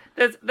fine.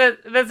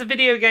 There's a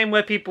video game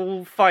where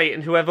people fight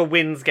and whoever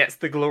wins gets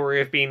the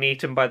glory of being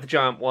eaten by the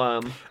giant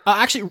worm.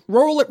 Actually,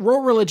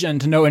 roll religion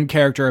to know in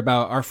character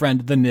about our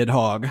friend the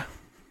Nidhogg.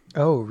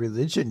 Oh,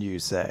 religion, you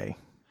say?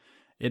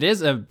 It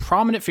is a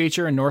prominent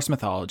feature in Norse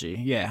mythology.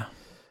 Yeah.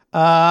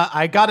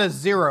 I got a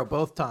 0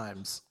 both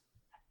times.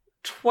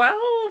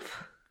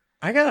 12?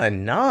 I got a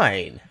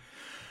 9.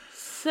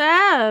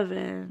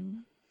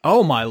 7.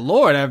 Oh my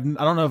lord, I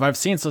don't know if I've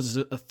seen such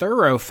a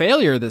thorough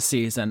failure this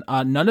season.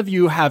 None of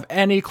you have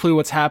any clue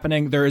what's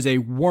happening. There is a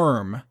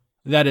worm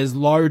that is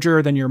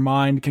larger than your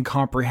mind can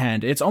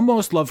comprehend. It's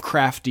almost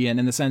Lovecraftian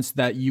in the sense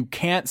that you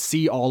can't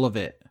see all of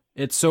it.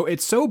 It's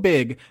so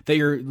big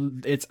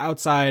that it's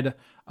outside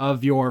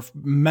of your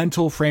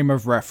mental frame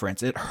of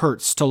reference. It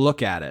hurts to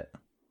look at it.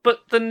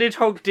 But the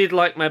Nidhogg did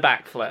like my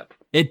backflip.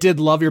 It did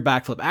love your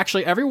backflip.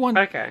 Actually,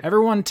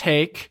 everyone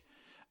take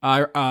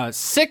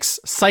 6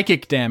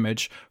 psychic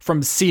damage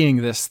from seeing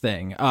this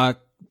thing.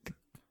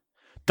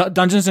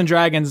 Dungeons and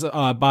Dragons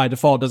by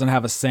default doesn't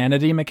have a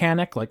sanity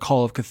mechanic like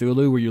Call of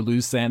Cthulhu where you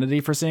lose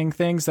sanity for seeing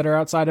things that are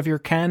outside of your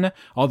ken,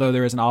 although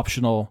there is an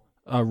optional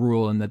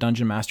rule in the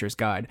Dungeon Master's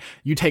Guide.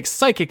 You take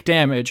psychic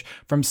damage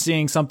from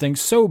seeing something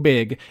so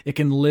big it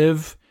can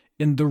live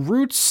in the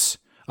roots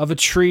of a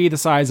tree the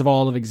size of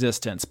all of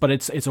existence. But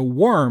it's a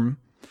worm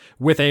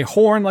with a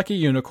horn like a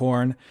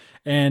unicorn,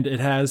 and it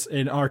has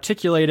an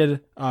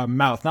articulated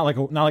mouth, not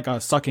like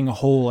a sucking a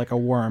hole like a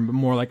worm, but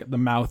more like the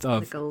mouth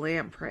of Like a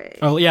lamprey.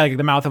 Oh yeah, like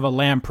the mouth of a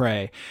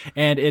lamprey.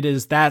 And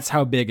that's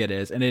how big it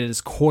is, and it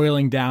is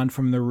coiling down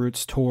from the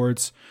roots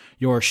towards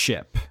your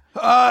ship.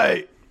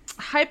 Hi.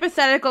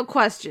 Hypothetical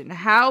question.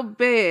 How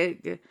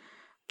big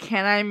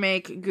can I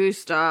make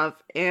Gustav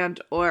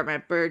and or my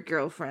bird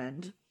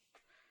girlfriend?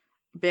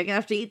 Big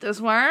enough to eat this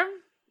worm?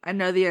 I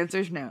know the answer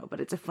is no, but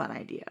it's a fun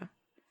idea.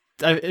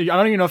 I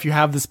don't even know if you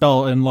have the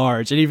spell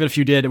enlarge, and even if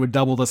you did, it would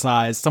double the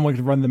size. Someone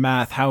could run the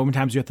math. How many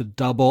times you have to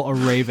double a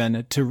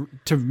raven to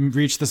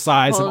reach the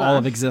size of all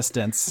of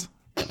existence?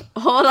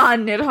 Hold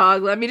on,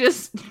 Nidhogg. Let me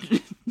just...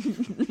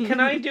 Can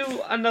I do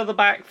another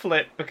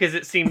backflip because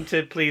it seemed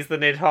to please the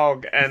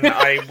Nidhogg and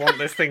I want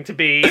this thing to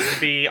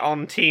be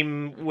on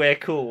team we're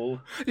cool?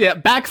 Yeah,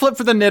 backflip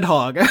for the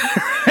Nidhogg.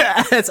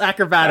 It's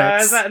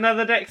acrobatics. Is that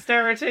another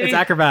dexterity? It's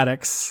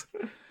acrobatics.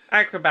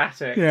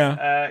 Acrobatics.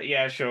 Yeah.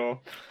 Yeah, sure.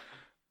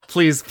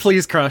 Please,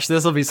 Crush.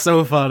 This will be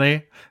so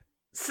funny.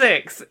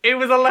 6. It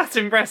was a less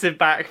impressive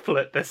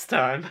backflip this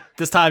time.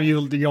 This time you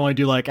only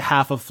do like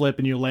half a flip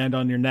and you land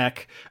on your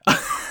neck.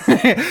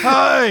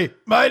 Hi,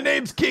 my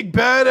name's King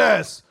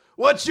Badass.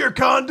 What's your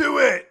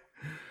conduit?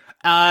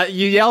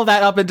 You yell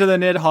that up into the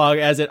Nidhogg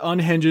as it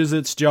unhinges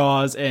its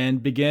jaws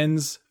and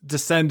begins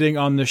descending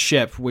on the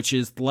ship, which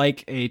is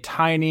like a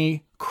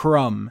tiny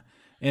crumb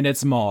in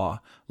its maw,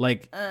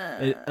 like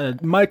a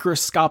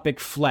microscopic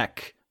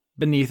fleck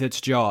beneath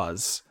its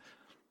jaws.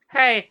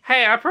 Hey,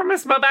 I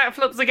promise my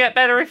backflips will get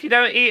better if you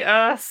don't eat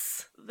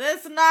us.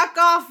 This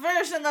knockoff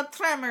version of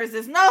Tremors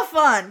is no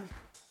fun.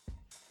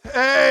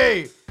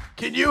 Hey,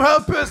 can you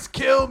help us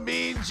kill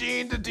Mean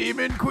Jean the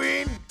Demon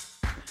Queen?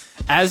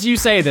 As you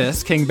say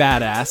this, King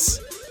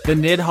Badass, the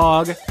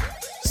Nidhogg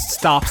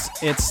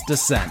stops its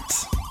descent.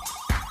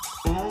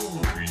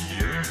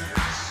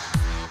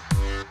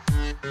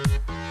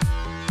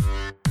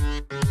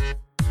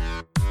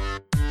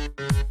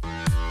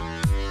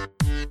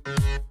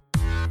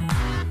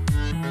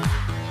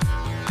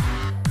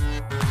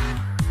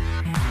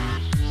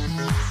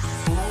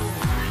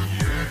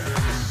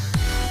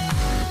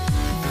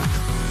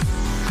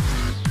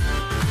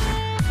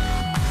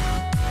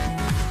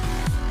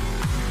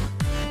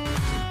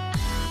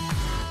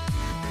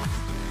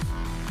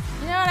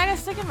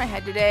 Stuck in my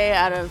head today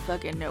out of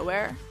fucking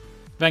nowhere.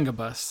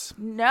 Vengabus.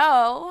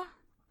 No,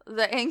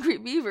 the Angry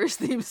Beavers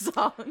theme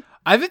song.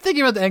 I've been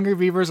thinking about the Angry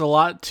Beavers a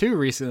lot too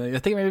recently. I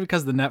think maybe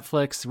because the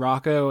Netflix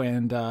Rocco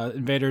and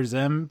Invader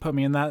Zim put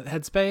me in that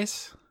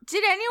headspace.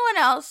 Did anyone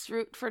else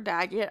root for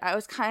Daggett? I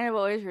was kind of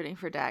always rooting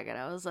for Daggett.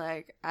 I was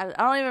like, I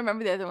don't even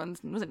remember the other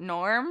ones. Was it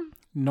Norm?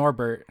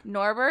 Norbert.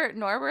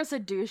 Norbert's a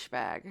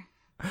douchebag.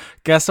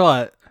 Guess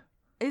what?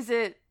 Is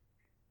it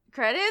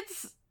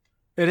credits?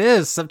 It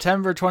is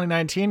September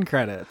 2019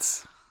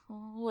 credits.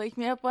 Wake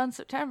me up when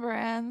September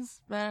ends.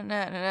 I'm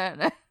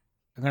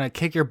gonna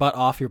kick your butt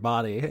off your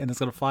body, and it's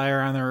gonna fly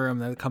around the room,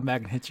 then come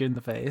back and hit you in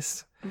the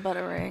face.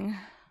 Buttering.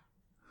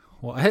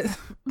 What?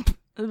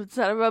 It's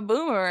not a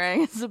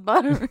boomerang. It's a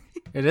buttering.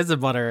 It is a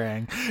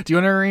buttering. Do you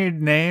want to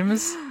read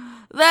names?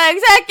 The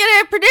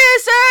executive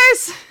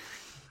producers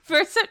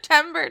for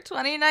September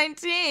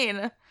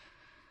 2019.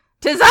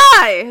 'Tis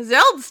I,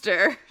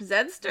 Zedster.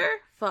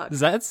 Fuck.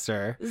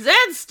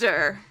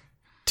 Zedster.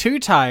 2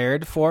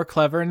 tired, 4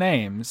 clever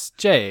names.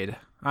 Jade.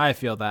 I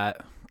feel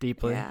that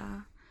deeply.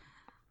 Yeah.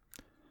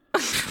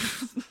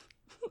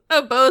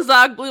 A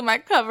Bozog blew my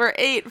cover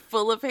 8,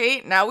 full of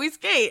hate. Now we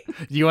skate.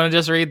 Do you want to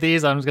just read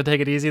these? I'm just going to take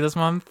it easy this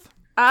month.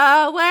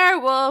 A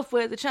werewolf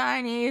with a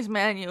Chinese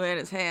menu in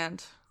his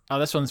hand. Oh,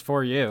 this one's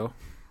for you.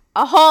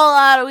 A whole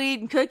lot of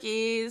weed and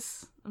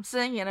cookies. I'm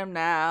singing them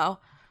now.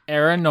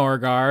 Aaron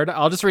Norgard.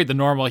 I'll just read the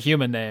normal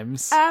human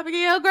names.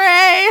 Abigail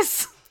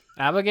Grace.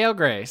 Abigail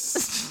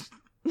Grace.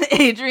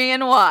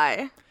 Adrian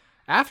Y.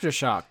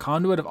 Aftershock,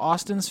 conduit of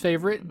Austin's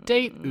favorite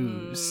date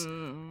ooze.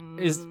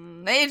 Is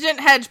Agent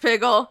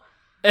Hedgepiggle.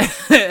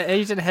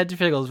 Agent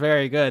Hedgepiggle is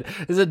very good.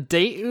 Is a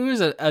date ooze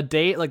a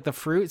date like the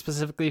fruit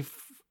specifically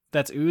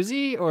that's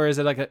oozy, or is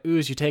it like a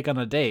ooze you take on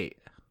a date?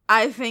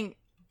 I think.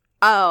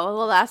 Oh,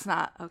 well, that's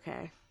not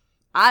okay.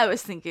 I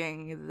was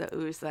thinking the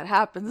ooze that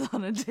happens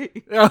on a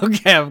date.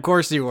 Okay, of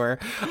course you were.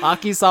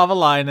 Aki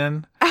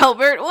Savalainen.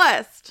 Albert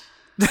West.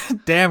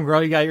 Damn,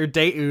 girl, you got your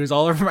date ooze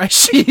all over my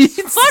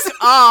sheets. Fuck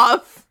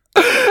off.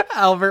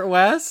 Albert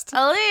West.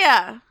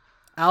 Aaliyah.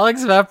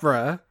 Alex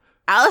Vepra.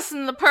 Alice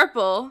in the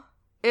Purple.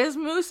 Is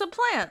Moose a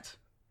plant?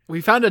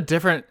 We found a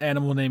different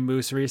animal named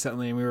Moose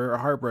recently, and we were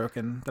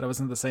heartbroken that it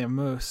wasn't the same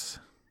Moose.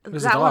 It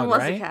was that a dog, one was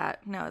right? a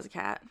cat. No, it was a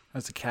cat.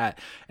 That's a cat.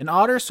 An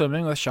otter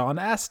swimming with Sean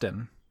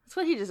Astin. That's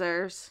what he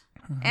deserves.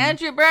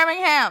 Andrew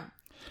Birmingham.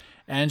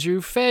 Andrew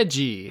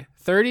Fedgy.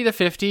 30 to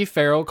 50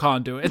 feral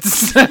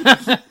conduits.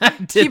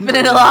 Keeping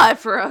it alive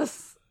for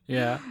us.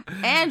 Yeah.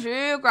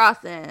 Andrew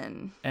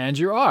Grothin.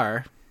 Andrew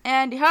R.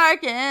 Andy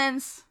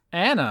Harkins.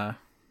 Anna.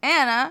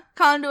 Anna,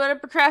 conduit of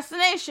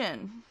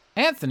procrastination.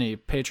 Anthony,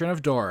 patron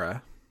of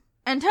Dora.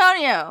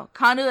 Antonio,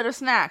 conduit of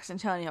snacks.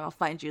 Antonio, I'll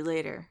find you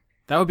later.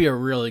 That would be a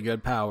really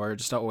good power,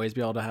 just to always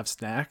be able to have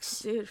snacks.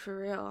 Dude, for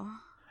real.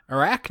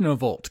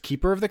 Arachnovolt,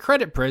 keeper of the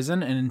credit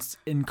prison and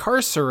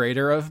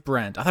incarcerator of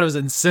Brent. I thought it was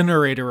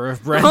incinerator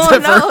of Brent Oh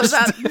at no,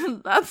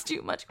 first. that's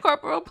too much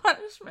corporal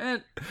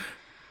punishment.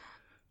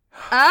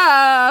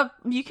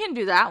 You can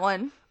do that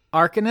one.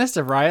 Arcanist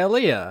of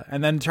Rhyolea,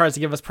 and then tries to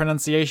give us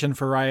pronunciation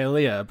for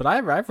Rhyolea, but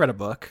I've read a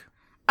book.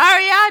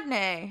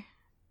 Ariadne.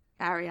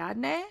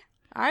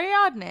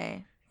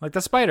 Like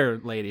the spider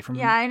lady from...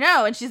 Yeah, I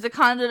know, and she's the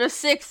conduit of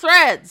 6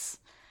 threads.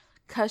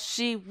 'Cause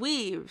she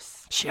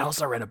weaves. She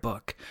also read a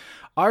book.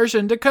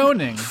 Arjun de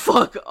Koning.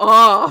 Fuck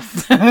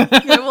off.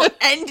 I will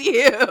end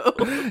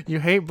you. You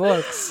hate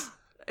books.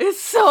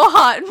 It's so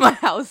hot in my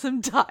house,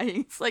 I'm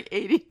dying. It's like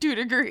 82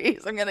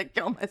 degrees. I'm gonna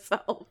kill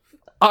myself.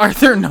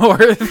 Arthur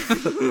North.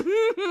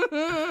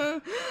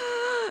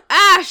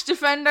 Ash,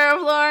 defender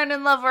of Lauren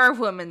and lover of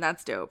women.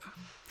 That's dope.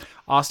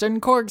 Austin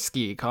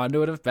Korgsky,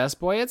 conduit of Best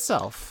Boy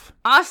itself.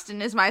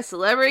 Austin is my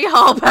celebrity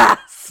hall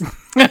pass.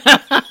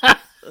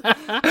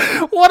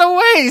 What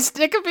a waste!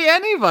 It could be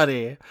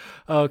anybody.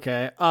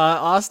 Okay.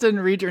 Austin,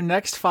 read your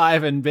next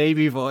 5 in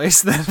baby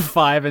voice, then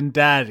 5 in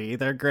daddy.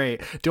 They're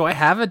great. Do I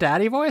have a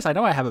daddy voice? I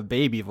know I have a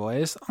baby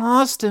voice.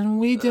 Austin,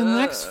 read your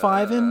next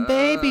 5 in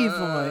baby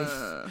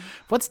voice.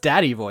 What's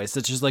daddy voice?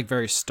 It's just like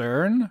very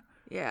stern?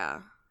 Yeah.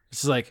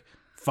 It's just like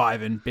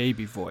 5 in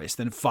baby voice,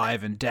 then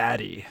 5 in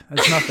daddy.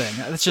 That's nothing.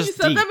 That's just You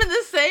said deep. them in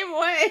the same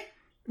way.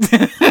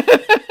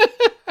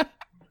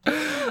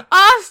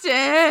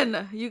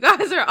 Austin, you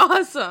guys are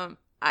awesome.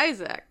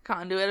 Isaac,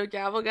 conduit of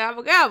gavel,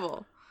 gavel,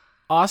 gavel.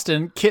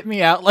 Austin, kit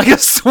me out like a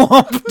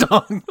swamp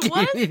donkey.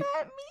 What does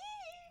that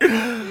mean?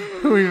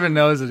 Who even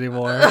knows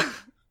anymore?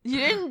 You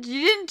didn't do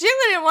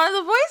it in one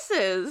of the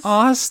voices.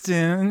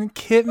 Austin,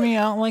 kit me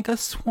out like a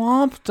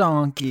swamp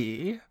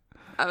donkey.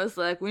 I was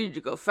like, we need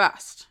to go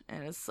fast.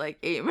 And it's like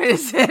 8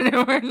 minutes in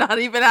and we're not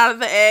even out of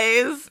the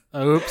A's.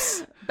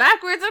 Oops.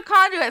 Backwards of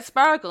conduit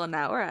sparkle.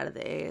 Now we're out of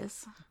the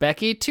A's.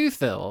 Becky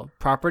Toothill,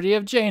 property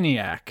of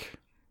Janiac.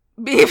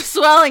 Beef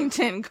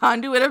Swellington,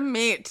 conduit of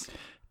meat.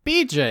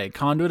 BJ,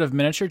 conduit of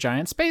miniature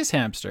giant space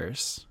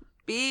hamsters.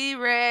 B.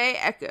 Ray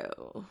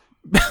Echo.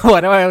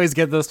 Why do I always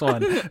get this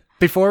one?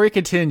 Before we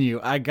continue,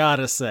 I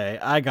gotta say,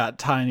 I got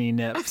tiny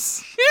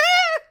nips.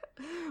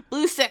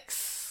 Blue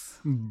 6.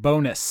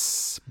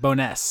 Bonus.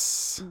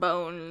 Bones.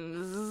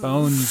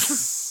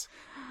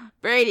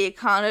 Brady,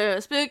 conduit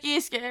of spooky,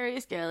 scary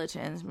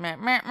skeletons. Meh,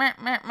 meh, meh,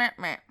 meh, meh,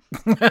 meh.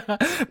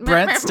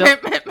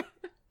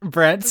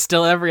 Brent,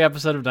 still every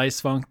episode of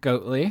Dice Funk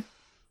Goatly.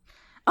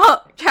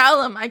 Oh,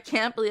 Callum, I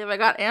can't believe I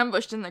got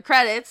ambushed in the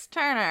credits.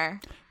 Turner.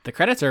 The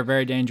credits are a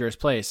very dangerous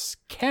place.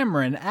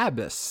 Cameron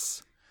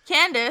Abbas.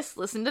 Candace,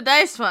 listen to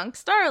Dice Funk.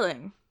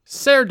 Starling.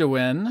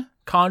 Serdewin,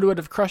 conduit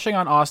of crushing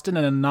on Austin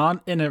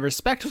in a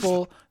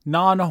respectful,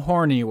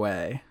 non-horny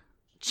way.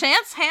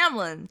 Chance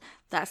Hamlin.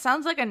 That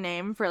sounds like a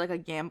name for like a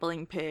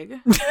gambling pig.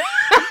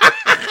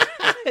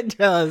 It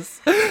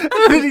does.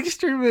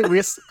 Extremely.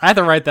 I have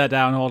to write that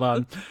down. Hold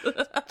on.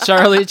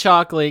 Charlie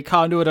Chalkley,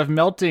 conduit of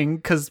melting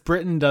because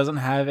Britain doesn't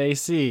have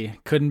AC.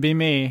 Couldn't be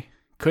me.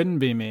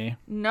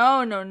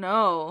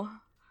 No.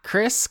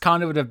 Chris,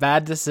 conduit of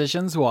bad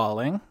decisions,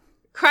 Walling.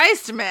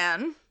 Christ,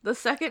 man. The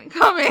second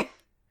coming.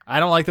 I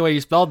don't like the way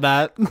you spelled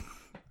that.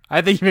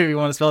 I think you maybe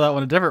want to spell that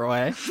one a different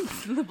way.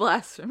 The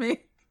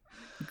blasphemy.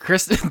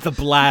 Chris, the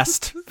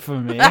blast for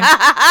me.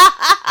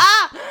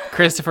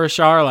 Christopher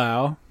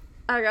Charlow.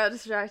 I got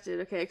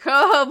distracted. Okay,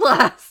 Coho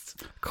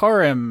Blast.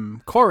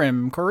 Corim.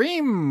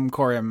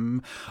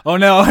 Oh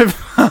no.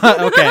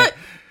 Okay.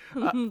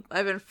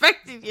 I've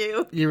infected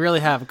you. You really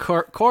have.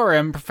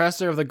 Corim,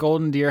 professor of the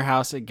Golden Deer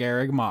House at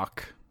Garreg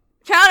Mach.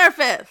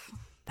 Counterfeit.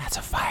 That's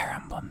a Fire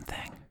Emblem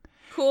thing.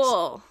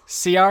 Cool.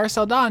 C.R.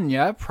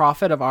 Saldana,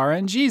 prophet of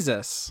RN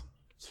Jesus.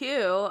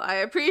 Q, I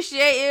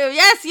appreciate you.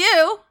 Yes,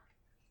 you.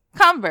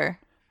 Cumber.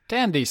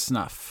 Dandy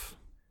Snuff.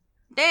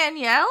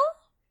 Danielle?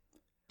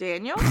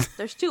 Daniel?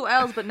 There's 2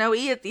 L's but no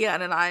E at the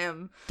end, and I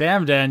am...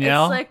 Damn,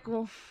 Danielle.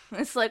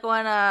 It's like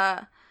when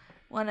a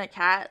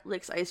cat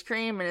licks ice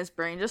cream and his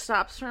brain just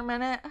stops for a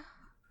minute.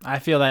 I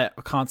feel that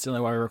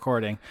constantly while we're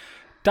recording.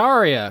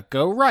 Daria,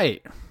 go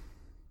right.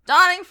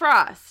 Dawning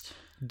Frost.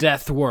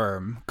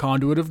 Deathworm,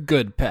 conduit of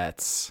good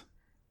pets.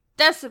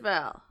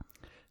 Decibel.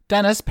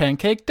 Dennis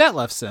Pancake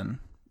Detlefson.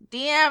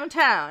 DM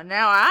Town.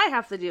 Now I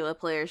have to deal with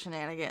player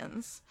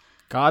shenanigans.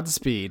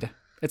 Godspeed.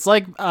 It's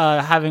like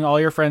having all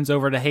your friends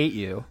over to hate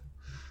you.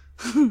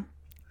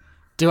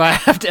 Do I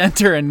have to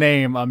enter a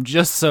name? I'm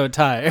just so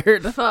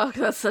tired. Fuck,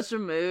 that's such a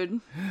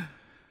mood.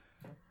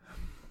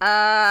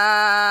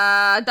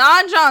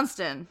 Don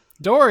Johnston.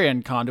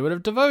 Dorian, conduit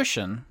of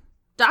devotion.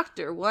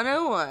 Dr.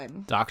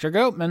 101. Dr.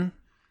 Goatman.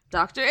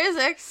 Dr.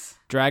 Isix.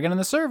 Dragon in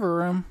the server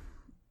room.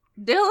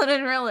 Dylan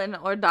and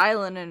Rillin, or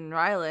Dylan and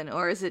Rylan,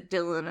 or is it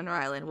Dylan and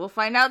Rylan? We'll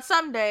find out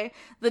someday.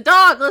 The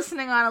dog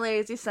listening on a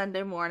lazy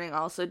Sunday morning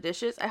also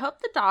dishes. I hope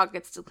the dog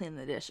gets to clean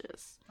the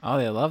dishes. Oh,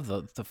 they love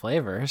the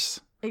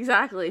flavors.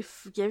 Exactly.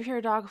 Give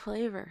your dog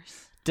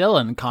flavors.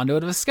 Dylan,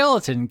 conduit of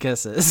skeleton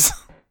kisses.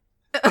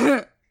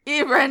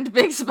 Ebrand,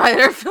 big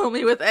spider, fill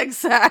me with egg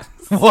sacs.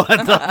 What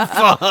the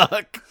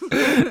fuck?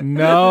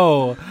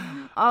 No.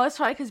 Oh, it's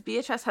probably because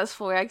Beatrice has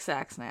 4 egg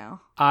sacs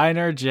now.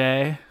 Einer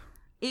J.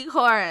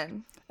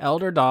 Ecorin.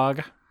 Elder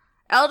Dog.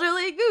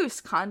 Elderly Goose,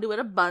 conduit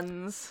of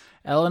buns.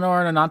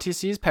 Eleanor and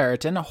Anantices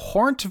Periton,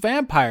 Horned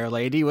Vampire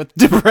Lady with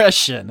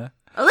depression.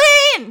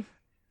 Aline!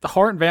 The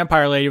Horned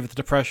Vampire Lady with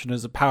depression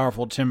is a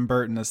powerful Tim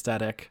Burton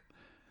aesthetic.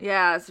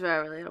 Yeah, it's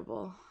very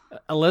relatable.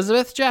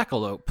 Elizabeth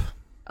Jackalope.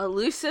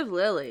 Elusive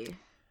Lily.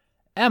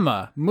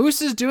 Emma,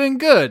 Moose is doing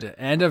good,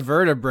 and a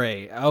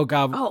vertebrae. Oh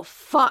god. Oh,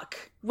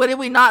 fuck. What did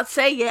we not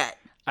say yet?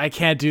 I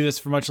can't do this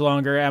for much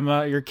longer,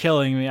 Emma. You're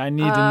killing me. I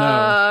need to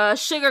know.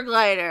 Sugar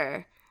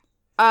Glider.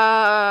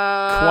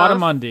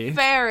 Quadamundi.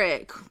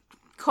 Ferret.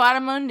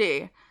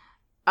 Quadamundi.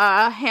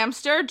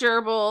 Hamster,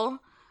 gerbil.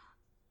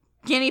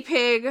 Guinea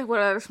pig. What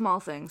other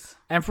small things?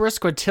 Empress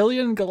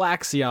Quintillion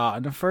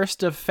Galaxion,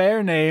 first of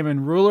fair name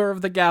and ruler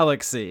of the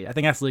galaxy. I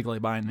think that's legally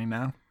binding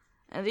now.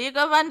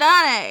 Enrico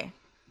Vandane.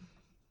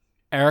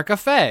 Erica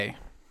Faye.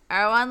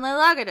 Erwan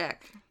Lelagadek.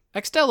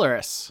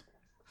 Extellaris.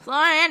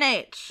 Florian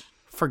H.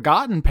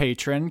 Forgotten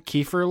patron,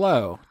 Kiefer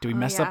Lowe. Do we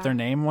mess yeah. up their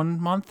name one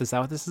month? Is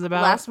that what this is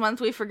about? Last month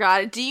we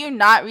forgot it. Do you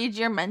not read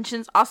your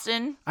mentions,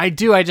 Austin? I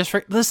do. I just...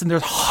 Listen,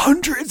 there's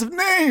hundreds of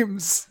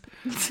names!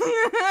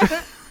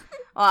 Well,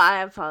 I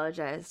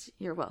apologize.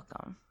 You're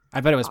welcome. I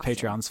bet it was Awesome.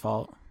 Patreon's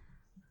fault.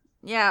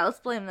 Yeah, let's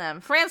blame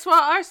them. Francois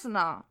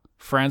Arsenal.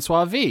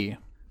 Francois V.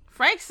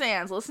 Frank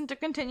Sands, Listen to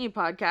Continue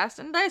podcast,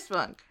 and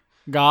Dicebunk.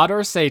 God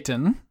or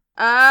Satan.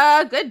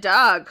 Good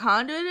dog.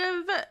 Conduit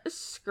of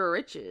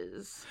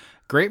Scritches.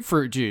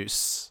 Grapefruit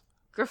juice.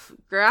 No.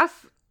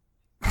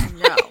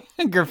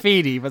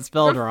 Graffiti, but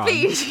spelled wrong.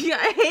 Graffiti.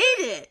 I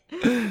hate it.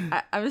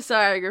 I'm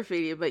sorry,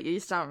 Graffiti, but you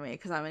stumped me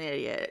because I'm an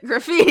idiot.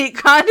 Graffiti.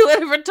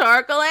 Conduit of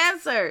Rhetorical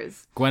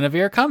Answers.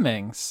 Guinevere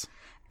Cummings.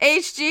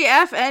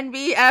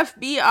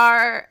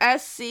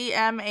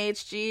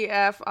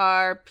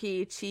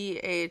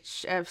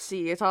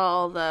 HGFNBFBRSCMHGFRPTHFC. It's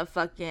all the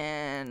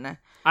fucking...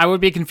 I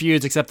would be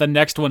confused, except the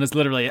next one is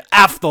literally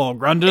Athol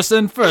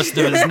Grunderson, first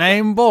of his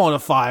name, born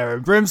of fire,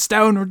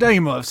 brimstone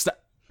redeemer of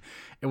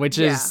which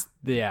is,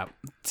 yeah.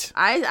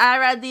 I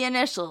read the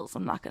initials.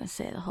 I'm not going to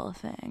say the whole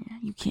thing.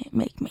 You can't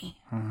make me.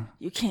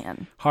 You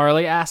can.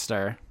 Harley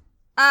Astor.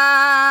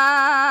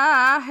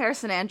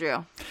 Harrison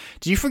Andrew.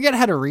 Do you forget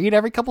how to read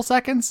every couple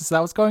seconds? Is that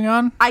what's going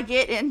on? I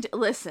get into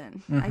I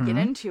get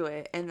into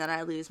it and then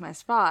I lose my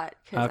spot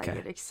because Okay. I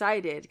get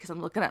excited because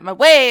I'm looking at my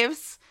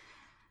waves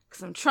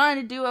because I'm trying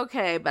to do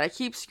okay, but I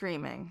keep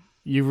screaming.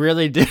 You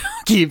really do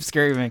keep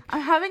screaming.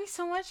 I'm having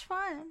so much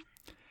fun.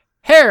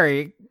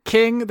 Harry,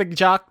 king, the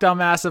jock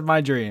dumbass of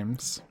my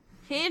dreams.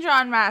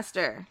 Hedron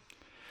Master.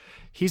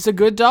 He's a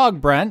good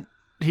dog, Brent.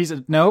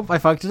 Nope, I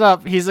fucked it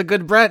up. He's a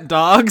good Brent,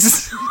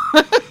 dogs.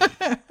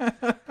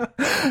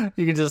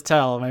 You can just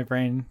tell my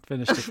brain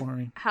finished it for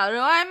me. How do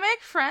I make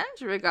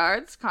friends?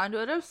 Regards,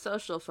 conduit of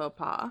social faux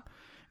pas.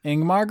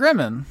 Ingmar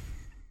Grimmen.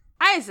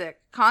 Isaac,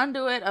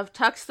 conduit of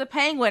Tux the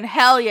Penguin.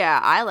 Hell yeah,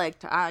 I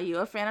like you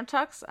a fan of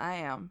Tux? I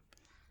am.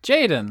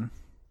 Jaden.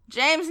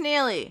 James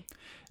Neely.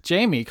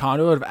 Jamie,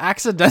 conduit of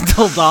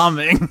accidental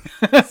doming.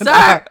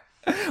 Sir.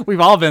 We've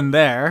all been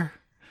there.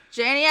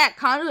 Janiac,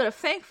 conduit of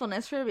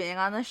thankfulness for being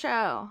on the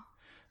show.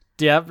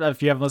 Yep,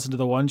 if you haven't listened to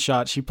the one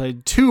shot, she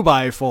played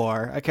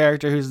 2x4, a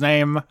character whose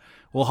name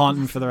will haunt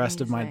me for the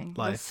rest of my Amazing.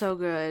 life. That's so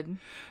good.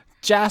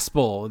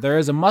 Jaspel, there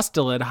is a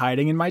mustelid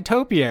hiding in my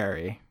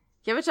topiary.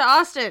 Give it to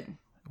Austin.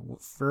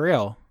 For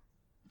real.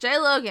 J.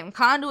 Logan,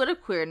 conduit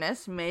of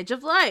queerness, mage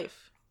of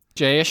life.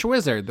 Jayish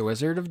Wizard, the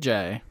Wizard of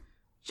J.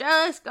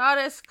 Jealous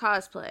goddess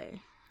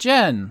cosplay.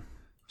 Jen.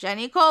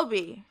 Jenny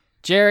Colby.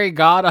 Jerry,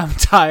 God, I'm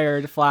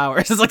tired.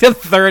 Flowers. It's like the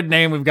third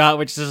name we've got,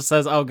 which just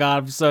says, "Oh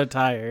God, I'm so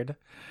tired."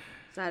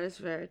 That is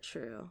very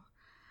true.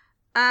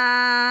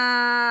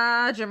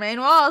 Jermaine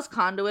Walls,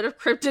 conduit of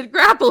cryptid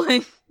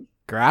grappling.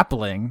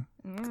 Grappling.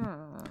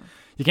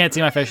 You can't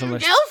see my facial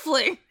expression.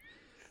 Gilfling.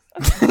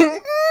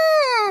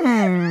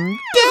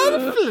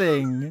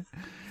 Gelfling.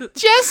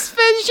 Jess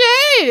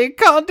Faget,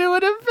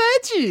 conduit of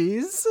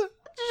veggies.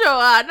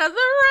 Joanna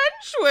the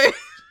Wrenchwing.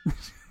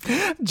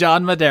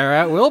 John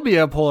Madera will be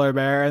a polar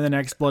bear in the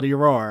next Bloody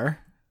Roar.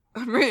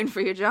 I'm rooting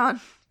for you,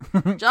 John.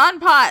 John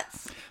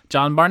Potts.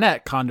 John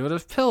Barnett, conduit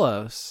of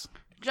pillows.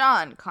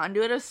 John,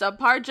 conduit of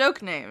subpar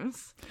joke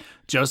names.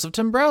 Joseph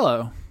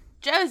Timbrello.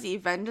 Josie,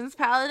 vengeance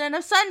paladin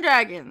of sun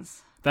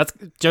dragons. That's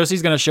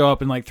Josie's gonna show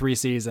up in like 3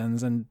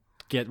 seasons and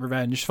get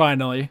revenge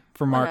finally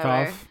for Markov.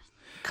 Whatever.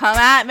 Come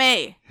at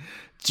me.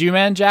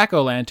 Jew-Man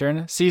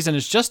Jack-O-Lantern season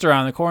is just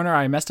around the corner.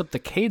 I messed up the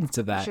cadence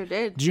of that. Sure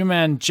did.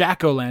 Jew-Man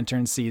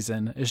Jack-O-Lantern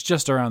season is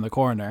just around the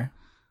corner.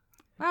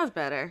 That was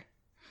better.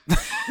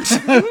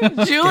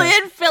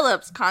 Julian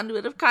Phillips,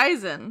 conduit of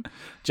Kaizen.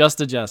 Just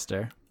a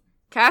Jester.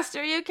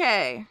 Caster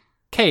UK.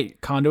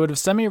 Kate, conduit of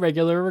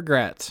semi-regular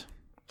regret.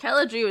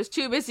 Kelladry was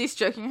too busy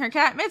stroking her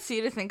cat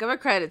Mitzi to think of a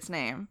credits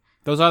name.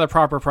 Those are the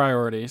proper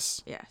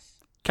priorities. Yes.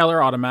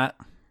 Keller Automat.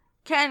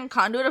 Ken,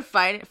 conduit of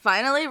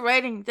finally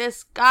writing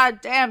this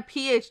goddamn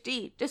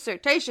PhD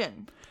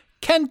dissertation.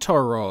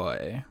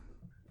 Kentoroy.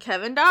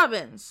 Kevin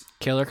Dobbins.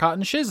 Killer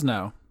Cotton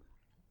Shizno.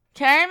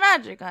 Carrie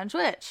Magic on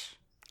Twitch.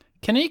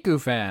 Kaniku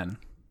Fan.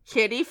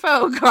 Kitty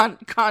Foe,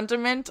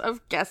 condiment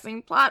of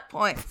guessing plot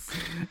points.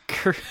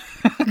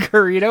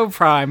 Corrito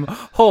Prime.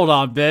 Hold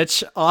on,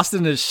 bitch.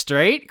 Austin is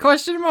straight?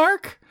 Question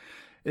mark.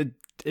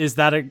 Is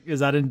that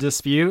in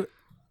dispute?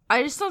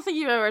 I just don't think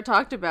you've ever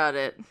talked about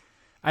it.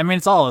 I mean,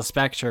 it's all a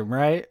spectrum,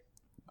 right?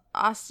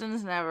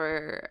 Austin's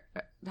never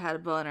had a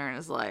boner in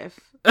his life.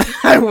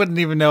 I wouldn't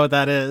even know what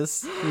that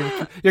is.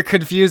 You're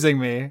confusing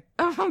me.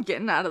 I'm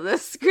getting out of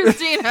this.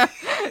 Christina,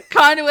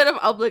 conduit of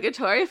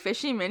obligatory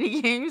fishing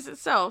minigames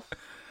itself.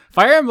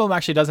 Fire Emblem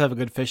actually does have a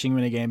good fishing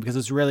minigame because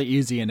it's really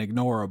easy and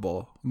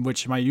ignorable,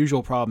 which my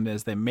usual problem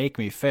is they make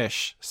me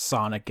fish.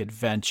 Sonic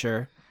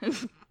Adventure.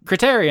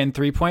 Criterion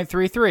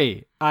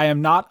 3.33. I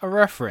am not a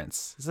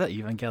reference. Is that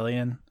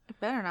Evangelion? It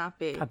better not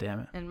be. God damn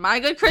it. In My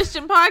Good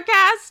Christian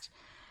Podcast,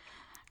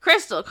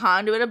 Crystal,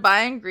 conduit of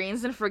buying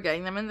greens and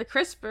forgetting them in the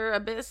CRISPR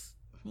abyss.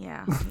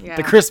 Yeah.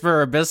 The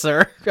CRISPR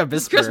abysser.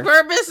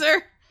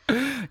 CRISPR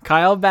abysser.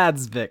 Kyle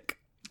Badsvik.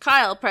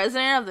 Kyle,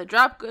 president of the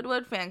Drop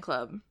Goodwood fan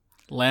club.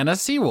 Lana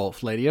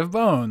Seawolf, Lady of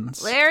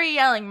Bones. Larry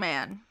Yelling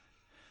Man.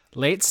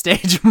 Late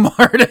Stage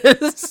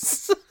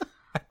Martis.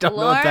 I don't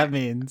know what that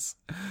means.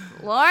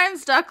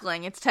 Lauren's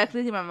Duckling. It's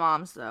technically my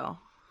mom's, though.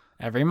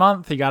 Every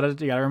month, you gotta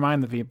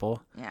remind the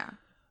people. Yeah.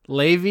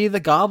 Levi the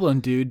Goblin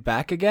Dude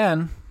back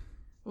again.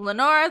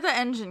 Lenora the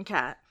Engine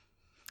Cat.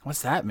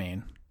 What's that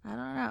mean? I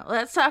don't know.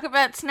 Let's talk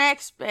about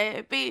snacks,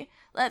 baby.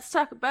 Let's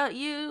talk about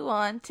you,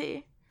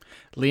 Auntie.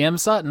 Liam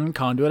Sutton,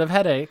 conduit of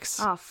headaches.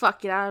 Oh,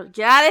 fuck. Get out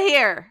of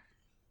here.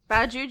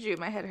 Bad juju.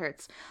 My head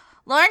hurts.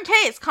 Lauren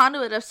Cates,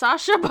 conduit of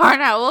Sasha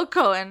Barnowell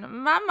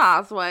Cohen, my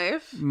mom's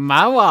wife.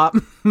 My moth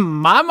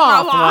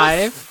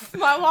wife.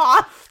 My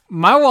wife.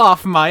 My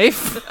waff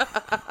wife.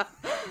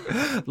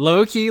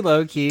 Low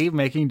key,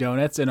 making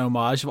donuts in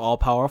homage of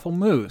all-powerful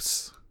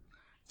Moose.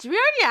 Did we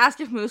already ask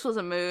if Moose was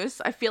a moose?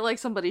 I feel like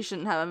somebody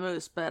shouldn't have a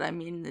moose, but I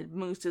mean, the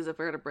moose is a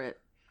vertebrate.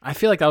 I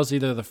feel like that was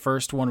either the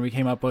first one we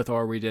came up with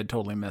or we did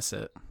totally miss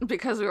it.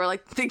 Because we were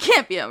like, it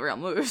can't be a real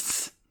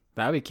moose.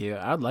 That'd be cute.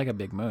 I'd like a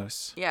big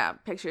moose. Yeah,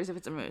 pictures if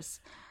it's a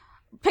moose.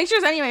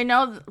 Pictures anyway,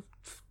 no.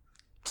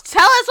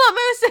 Tell us what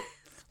moose is.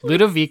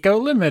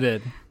 Ludovico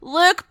Limited.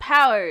 Luke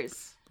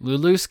Powers.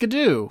 Lulu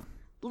Skidoo.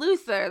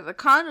 Luther, the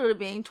conduit of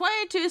being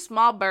 22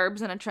 small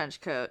burbs in a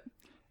trench coat.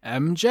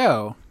 M.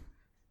 Joe.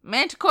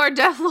 Manticore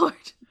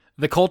Deathlord.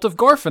 The Cult of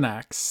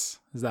Gorfanax.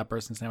 Is that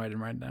person's name? I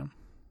didn't write it down.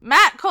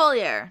 Matt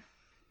Collier.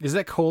 Is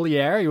it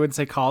Collier? You wouldn't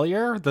say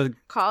Collier? The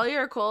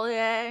Collier.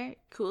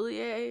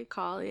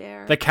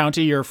 The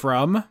county you're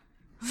from?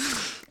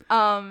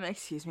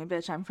 Excuse me,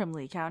 bitch, I'm from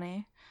Lee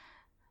County.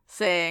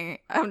 Saying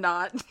I'm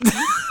not.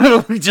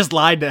 We just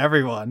lied to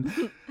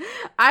everyone.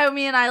 I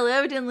mean, I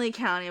lived in Lee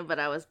County, but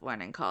I was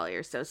born in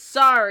Collier, so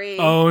sorry.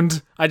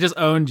 Owned. I just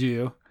owned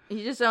you.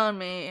 You just owned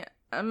me.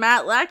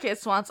 Matt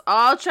Lekis wants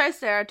all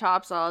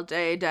Triceratops all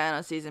day,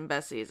 Dino season,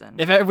 best season.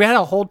 If we had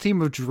a whole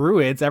team of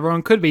druids,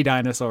 everyone could be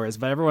dinosaurs,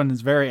 but everyone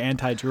is very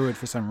anti-druid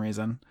for some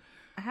reason.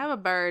 I have a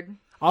bird.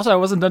 Also, I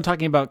wasn't done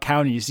talking about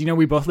counties. You know,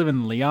 we both live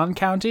in Leon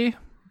County.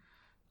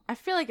 I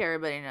feel like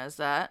everybody knows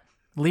that.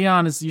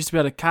 Leon used to be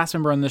a cast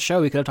member on the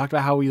show. We could have talked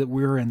about how we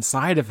were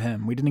inside of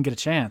him. We didn't get a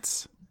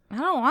chance. I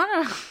don't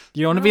want to.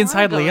 You don't want to be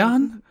inside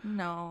Leon?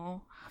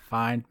 No.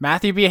 Fine.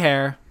 Matthew B.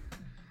 Hare.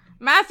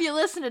 Matthew,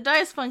 listen to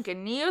Dice Funk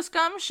and Neo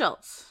Scum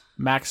Schultz.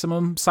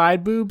 Maximum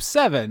side boobs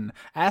 7.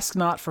 Ask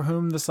not for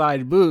whom the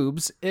side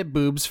boobs, it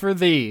boobs for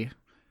thee.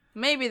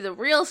 Maybe the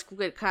real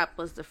Squid Cap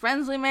was the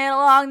friends we made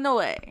along the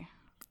way.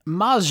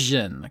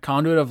 Mazjin,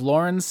 conduit of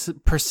Lauren's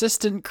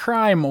persistent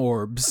crime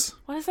orbs.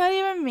 What does that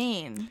even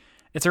mean?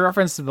 It's a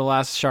reference to the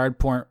last Shard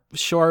Point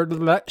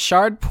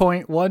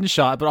one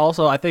shot, but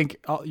also I think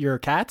your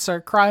cats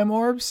are crime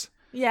orbs.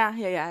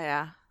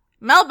 Yeah.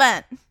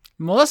 Melbent.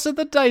 Melissa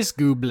the Dice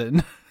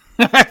Goblin.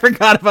 I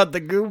forgot about the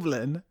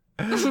Goblin.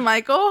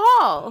 Michael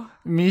Hall.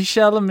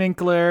 Michelle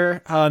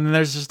Minkler. And then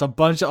there's just a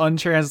bunch of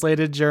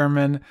untranslated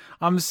German.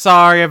 I'm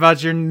sorry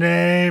about your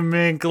name,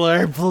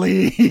 Minkler.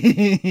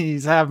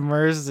 Please have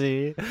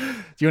mercy. Do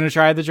you want to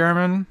try the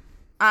German?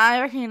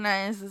 I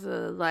recognize this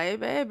as a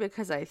Leibe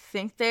because I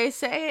think they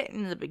say it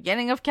in the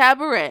beginning of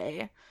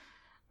Cabaret.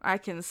 I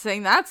can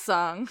sing that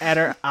song.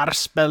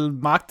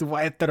 Arspel macht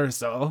weiter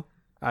so.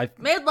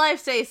 Midlife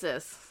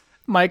stasis.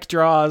 Mike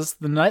draws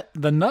the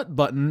nut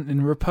button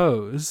in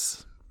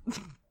repose.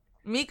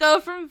 Miko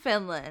from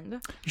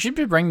Finland. You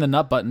should bring the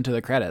nut button to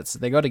the credits.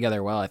 They go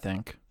together well, I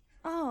think.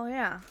 Oh,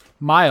 yeah.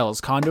 Miles,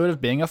 conduit of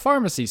being a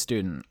pharmacy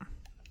student.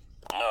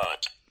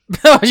 Nut.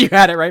 Oh, you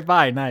had it right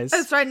by. Nice.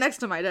 It's right next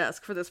to my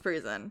desk for this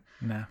reason.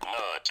 No.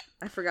 Nut.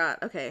 I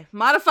forgot. Okay.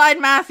 Modified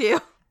Matthew.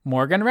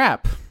 Morgan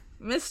Rapp.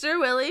 Mr.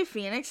 Willie,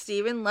 Phoenix,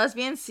 Steven,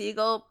 Lesbian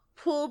Seagull,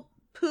 Pooh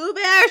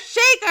Bear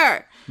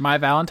Shaker. My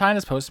Valentine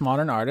is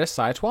postmodern artist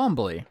Cy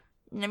Twombly.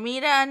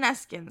 Namita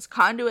Neskins,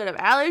 conduit of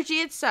allergy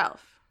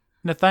itself.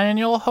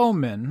 Nathaniel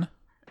Homan.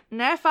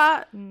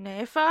 Nefas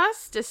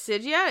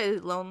Decidia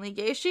is lonely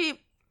gay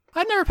sheep.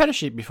 I've never pet a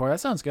sheep before. That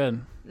sounds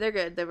good. They're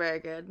good. They're very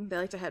good. They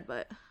like to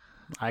headbutt.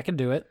 I can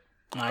do it.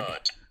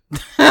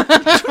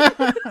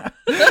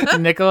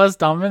 Nicholas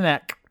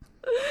Dominic.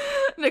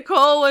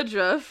 Nicole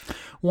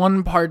Woodruff.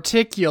 One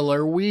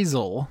particular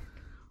weasel.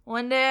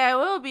 One day I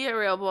will be a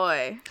real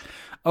boy.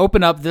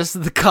 Open up, this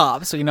is the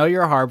cop, so you know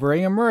you're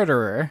harboring a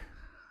murderer.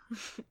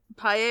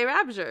 Paye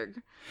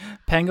Rabjerg.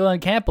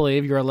 Pangolin can't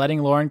believe you're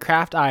letting Lauren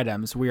craft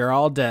items. We are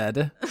all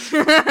dead.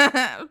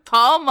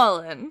 Paul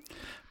Mullen.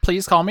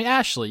 Please call me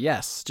Ashley.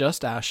 Yes,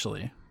 just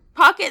Ashley.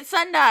 Pocket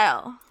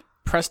Sundial.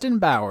 Preston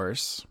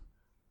Bowers.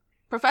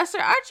 Professor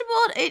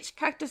Archibald H.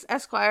 Cactus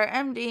Esquire,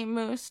 M.D.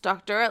 Moose,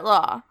 Doctor at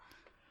Law.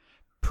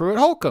 Pruitt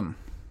Holcomb.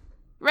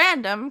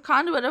 Random,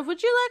 conduit of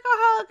Would You Like a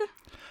Hug?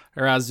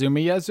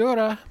 Razumi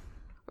Yazura.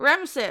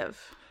 Remsiv.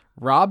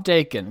 Rob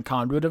Dakin,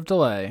 conduit of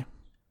delay.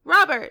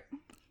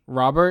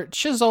 Robert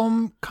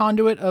Chisholm,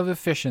 conduit of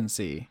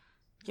efficiency.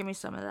 Give me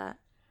some of that.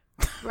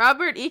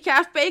 Robert E.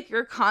 Calf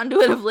Baker,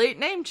 conduit of late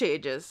name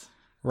changes.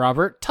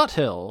 Robert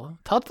Tuthill.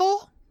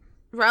 Tuthill?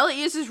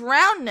 Riley uses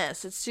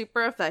roundness. It's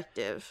super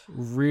effective.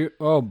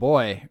 Oh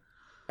boy.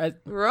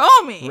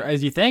 Romy.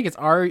 As you think, it's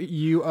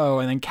R-U-O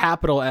and then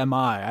capital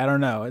M-I. I don't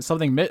know. It's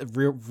something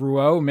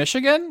Rouault,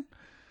 Michigan?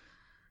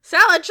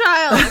 Salad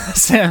Child.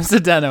 Sam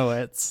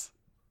Sedenowitz.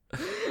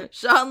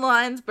 Sean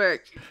Linesberg.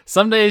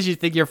 Some days you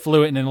think you're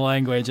fluent in a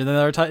language, and then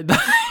other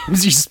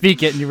times you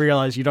speak it and you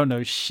realize you don't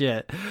know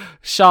shit.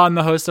 Sean,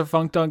 the host of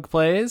Funk Dunk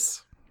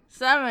Plays.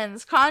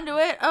 Simmons,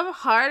 conduit of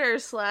Harder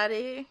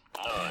Slatty.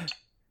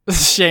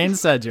 Shane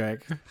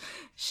Sedgwick.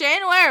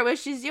 Shane Ware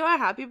wishes you a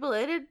happy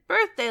belated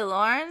birthday,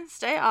 Lauren.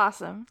 Stay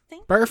awesome.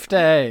 Thank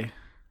Birthday. you.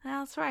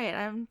 That's right.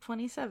 I'm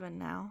 27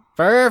 now.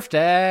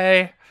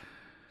 Birthday.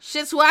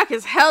 Shit's whack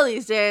as hell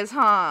these days,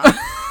 huh?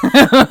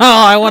 Oh,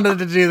 I wanted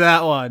to do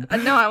that one.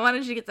 No, I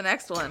wanted you to get the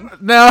next one.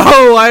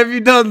 No, why have you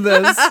done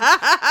this?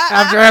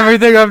 After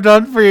everything I've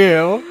done for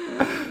you.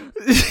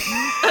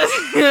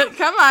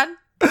 Come on.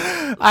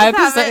 I have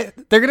to say,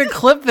 they're going to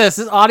clip this.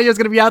 This audio is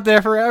going to be out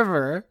there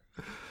forever.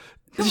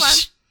 Come on.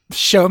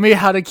 Show me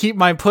how to keep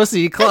my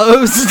pussy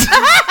closed.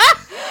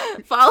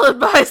 Followed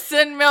by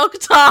Sin Milk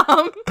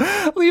Tom.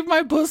 Leave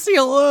my pussy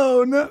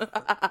alone.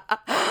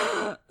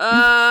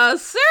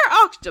 Sir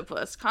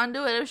Octopus,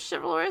 conduit of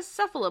chivalrous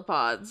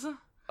cephalopods.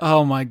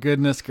 Oh my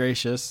goodness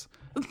gracious.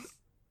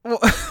 Do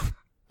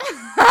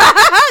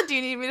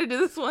you need me to do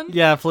this one?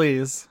 Yeah,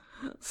 please.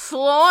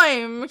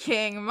 Slime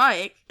King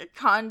Mike,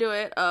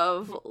 conduit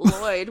of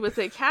Lloyd with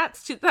a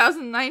cat's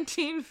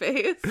 2019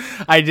 face.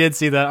 I did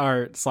see that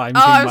art, Slime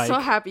King I'm Mike. so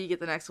happy you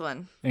get the next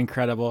one.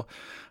 Incredible.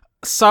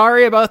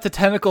 Sorry about the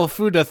tentacle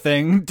Fuda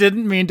thing.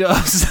 Didn't mean to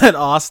upset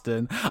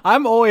Austin.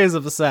 I'm always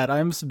upset.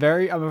 I'm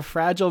a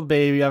fragile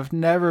baby. I've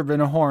never been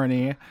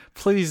horny.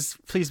 Please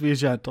be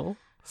gentle.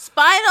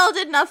 Spinal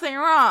did nothing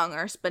wrong,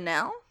 or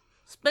Spinel?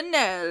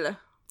 Spinel.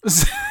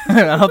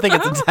 I don't think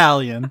it's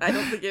Italian. I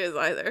don't think it is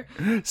either.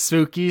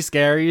 Spooky,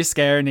 scary,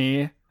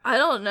 scareny. I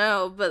don't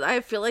know, but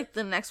I feel like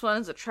the next one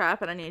is a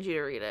trap and I need you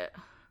to read it.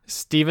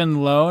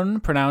 Stephen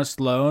Lone, pronounced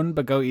Lone,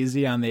 but go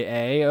easy on the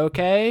A,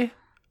 okay?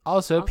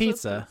 Also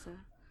pizza.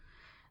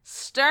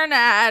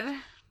 Sternad,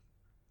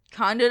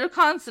 conduit of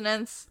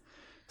consonants.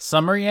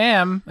 Summer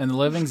yam, and the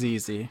living's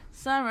easy.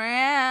 Summer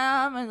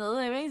yam and the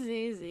living's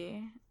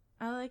easy.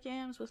 I like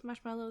yams with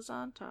marshmallows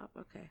on top.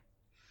 Okay.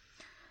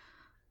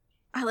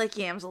 I like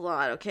yams a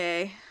lot,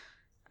 okay?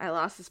 I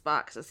lost the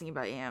spot because I was thinking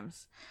about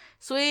yams.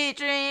 Sweet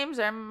dreams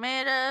are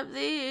made of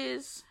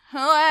these. Who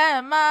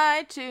am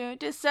I to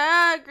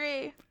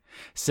disagree?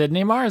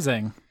 Sydney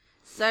Marzing.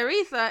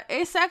 Saritha,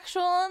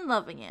 asexual and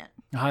loving it.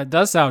 It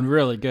does sound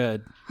really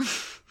good.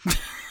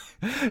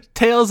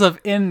 Tales of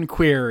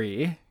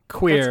Inquiry.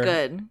 Queer. That's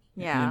good.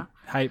 Yeah.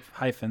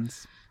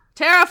 Hyphens.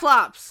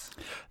 Teraflops.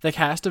 The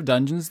cast of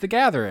Dungeons the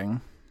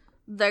Gathering.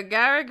 The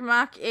Garrig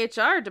Mach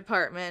HR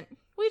department.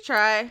 We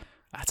try.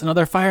 That's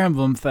another Fire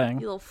Emblem thing.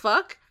 You little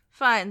fuck.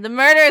 Fine. The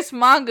murderous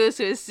mongoose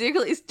who is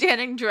secretly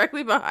standing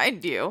directly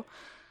behind you.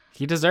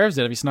 He deserves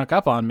it if he snuck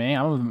up on me.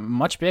 I'm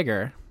much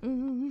bigger.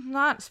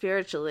 Not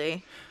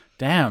spiritually.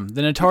 Damn,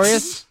 the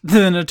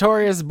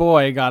notorious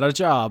boy got a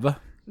job.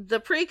 The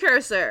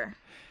precursor.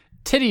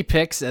 Titty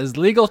pics as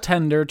legal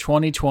tender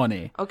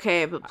 2020.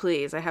 Okay, but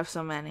please, I have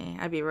so many.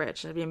 I'd be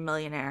rich. I'd be a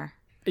millionaire.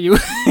 You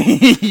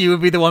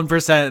would be the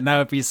 1%, and I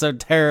would be so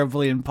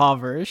terribly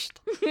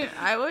impoverished.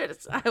 I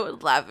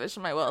would lavish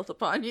my wealth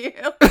upon you.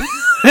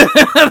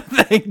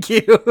 Thank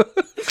you.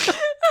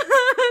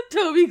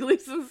 Toby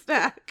Gleason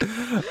stack.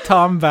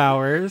 Tom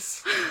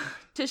Bowers.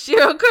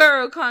 Toshiro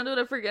Kuro, conduit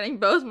of forgetting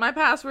both my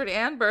password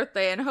and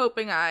birthday and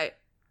hoping I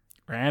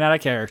Ran out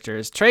of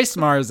characters. Trace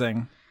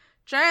Marsing.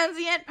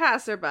 Transient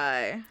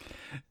passerby.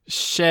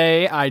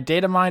 Shay, I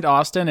data mined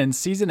Austin, and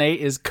season 8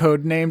 is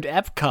codenamed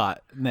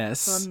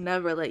Epcot-ness. We'll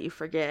never let you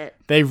forget.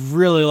 They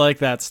really like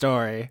that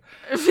story.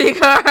 Vicar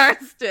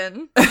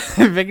Harston.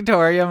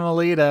 Victoria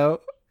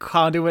Melito,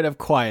 conduit of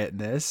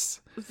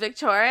quietness.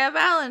 Victoria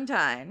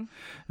Valentine.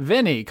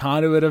 Vinny,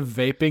 conduit of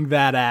vaping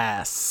that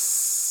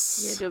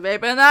ass. You do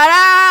vaping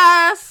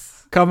that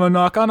ass. Come and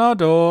knock on our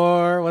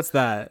door. What's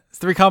that? It's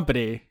Three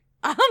Company.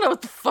 I don't know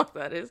what the fuck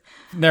that is.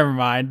 Never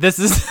mind. This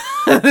is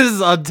this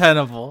is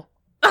untenable.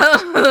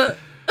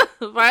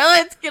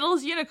 Violet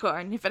Skittles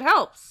unicorn. If it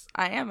helps,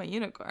 I am a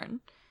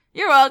unicorn.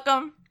 You're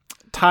welcome.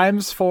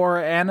 Times 4,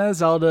 Anna,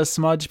 Zelda,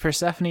 Smudge,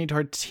 Persephone,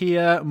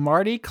 Tortilla,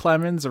 Marty,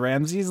 Clemens,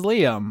 Ramses,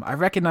 Liam. I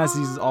recognize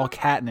these as all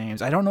cat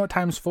names. I don't know what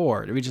times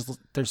 4.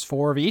 There's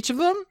 4 of each of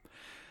them?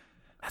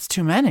 That's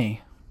too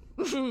many.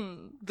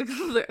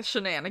 The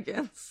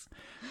shenanigans.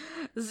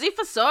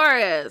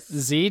 Zephosaurus.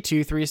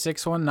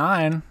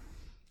 Z23619.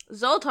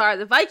 Zoltar,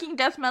 the Viking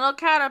death metal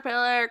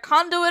caterpillar,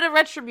 conduit of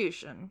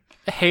retribution.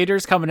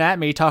 Haters coming at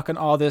me talking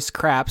all this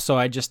crap, so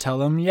I just tell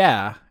them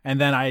yeah. And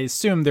then I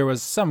assume there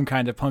was some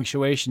kind of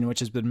punctuation which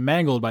has been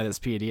mangled by this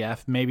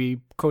PDF.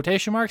 Maybe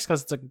quotation marks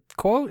because it's a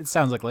quote? It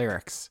sounds like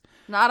lyrics.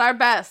 Not our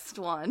best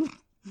one.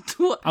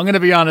 I'm going to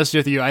be honest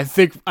with you. I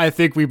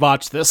think we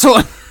botched this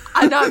one.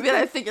 I know,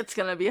 I think it's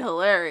going to be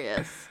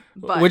hilarious.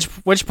 But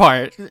Which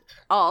part?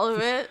 all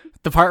of it.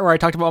 The part where I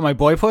talked about my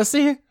boy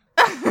pussy?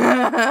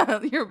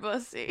 Your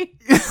pussy.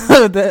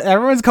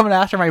 Everyone's coming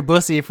after my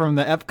pussy from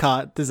the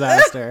Epcot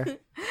disaster.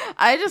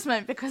 I just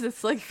meant because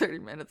it's like 30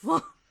 minutes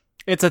long.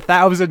 It's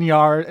 1,000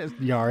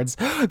 yards.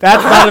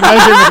 That's not a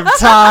measurement of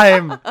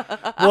time.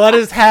 What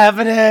is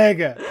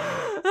happening?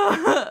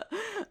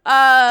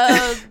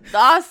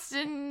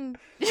 Austin,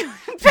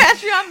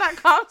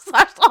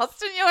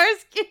 patreon.com/Austin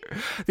Yorsky.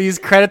 These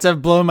credits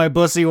have blown my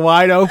pussy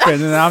wide open,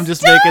 and I'm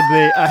just making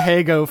the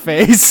Ahego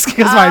face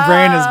because my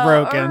brain is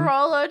broken.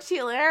 Rolo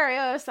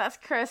Tilarios, that's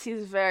Chris.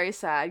 He's very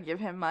sad. Give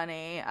him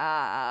money.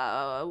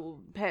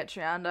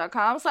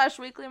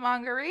 Patreon.com/Weekly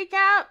Manga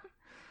Recap.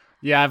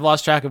 Yeah, I've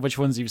lost track of which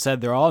ones you've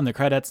said. They're all in the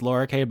credits.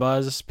 Laura K.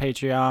 Buzz,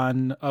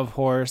 Patreon, of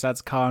course.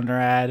 That's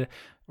Conrad.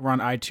 We're on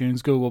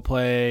iTunes, Google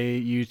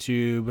Play,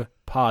 YouTube,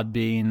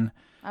 Podbean.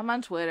 I'm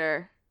on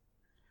Twitter.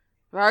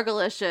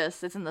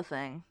 Vargalicious. It's in the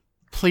thing.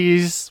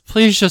 Please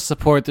just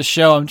support the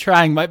show. I'm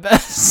trying my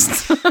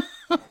best.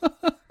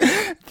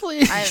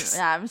 Please.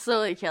 I'm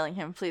slowly killing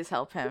him. Please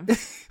help him.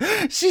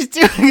 She's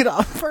doing it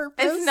on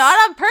purpose. It's not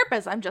on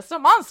purpose. I'm just a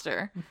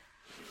monster.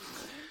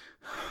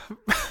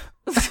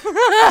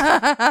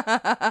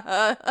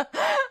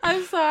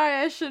 I'm sorry,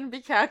 I shouldn't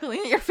be cackling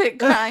at your fake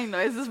crying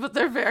noises, but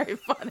they're very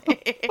funny.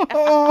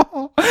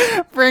 Oh,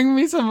 bring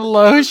me some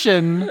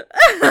lotion.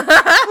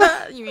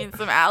 You mean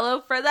some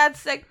aloe for that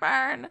sick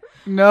burn?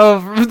 No,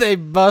 they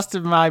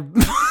busted my...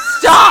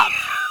 Stop!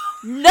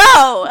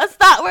 No! That's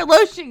not where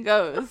lotion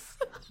goes.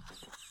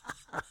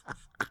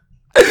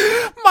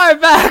 My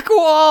back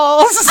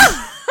walls!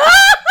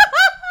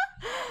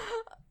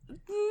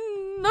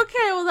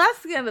 Okay, well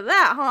that's the end of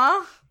that,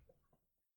 huh?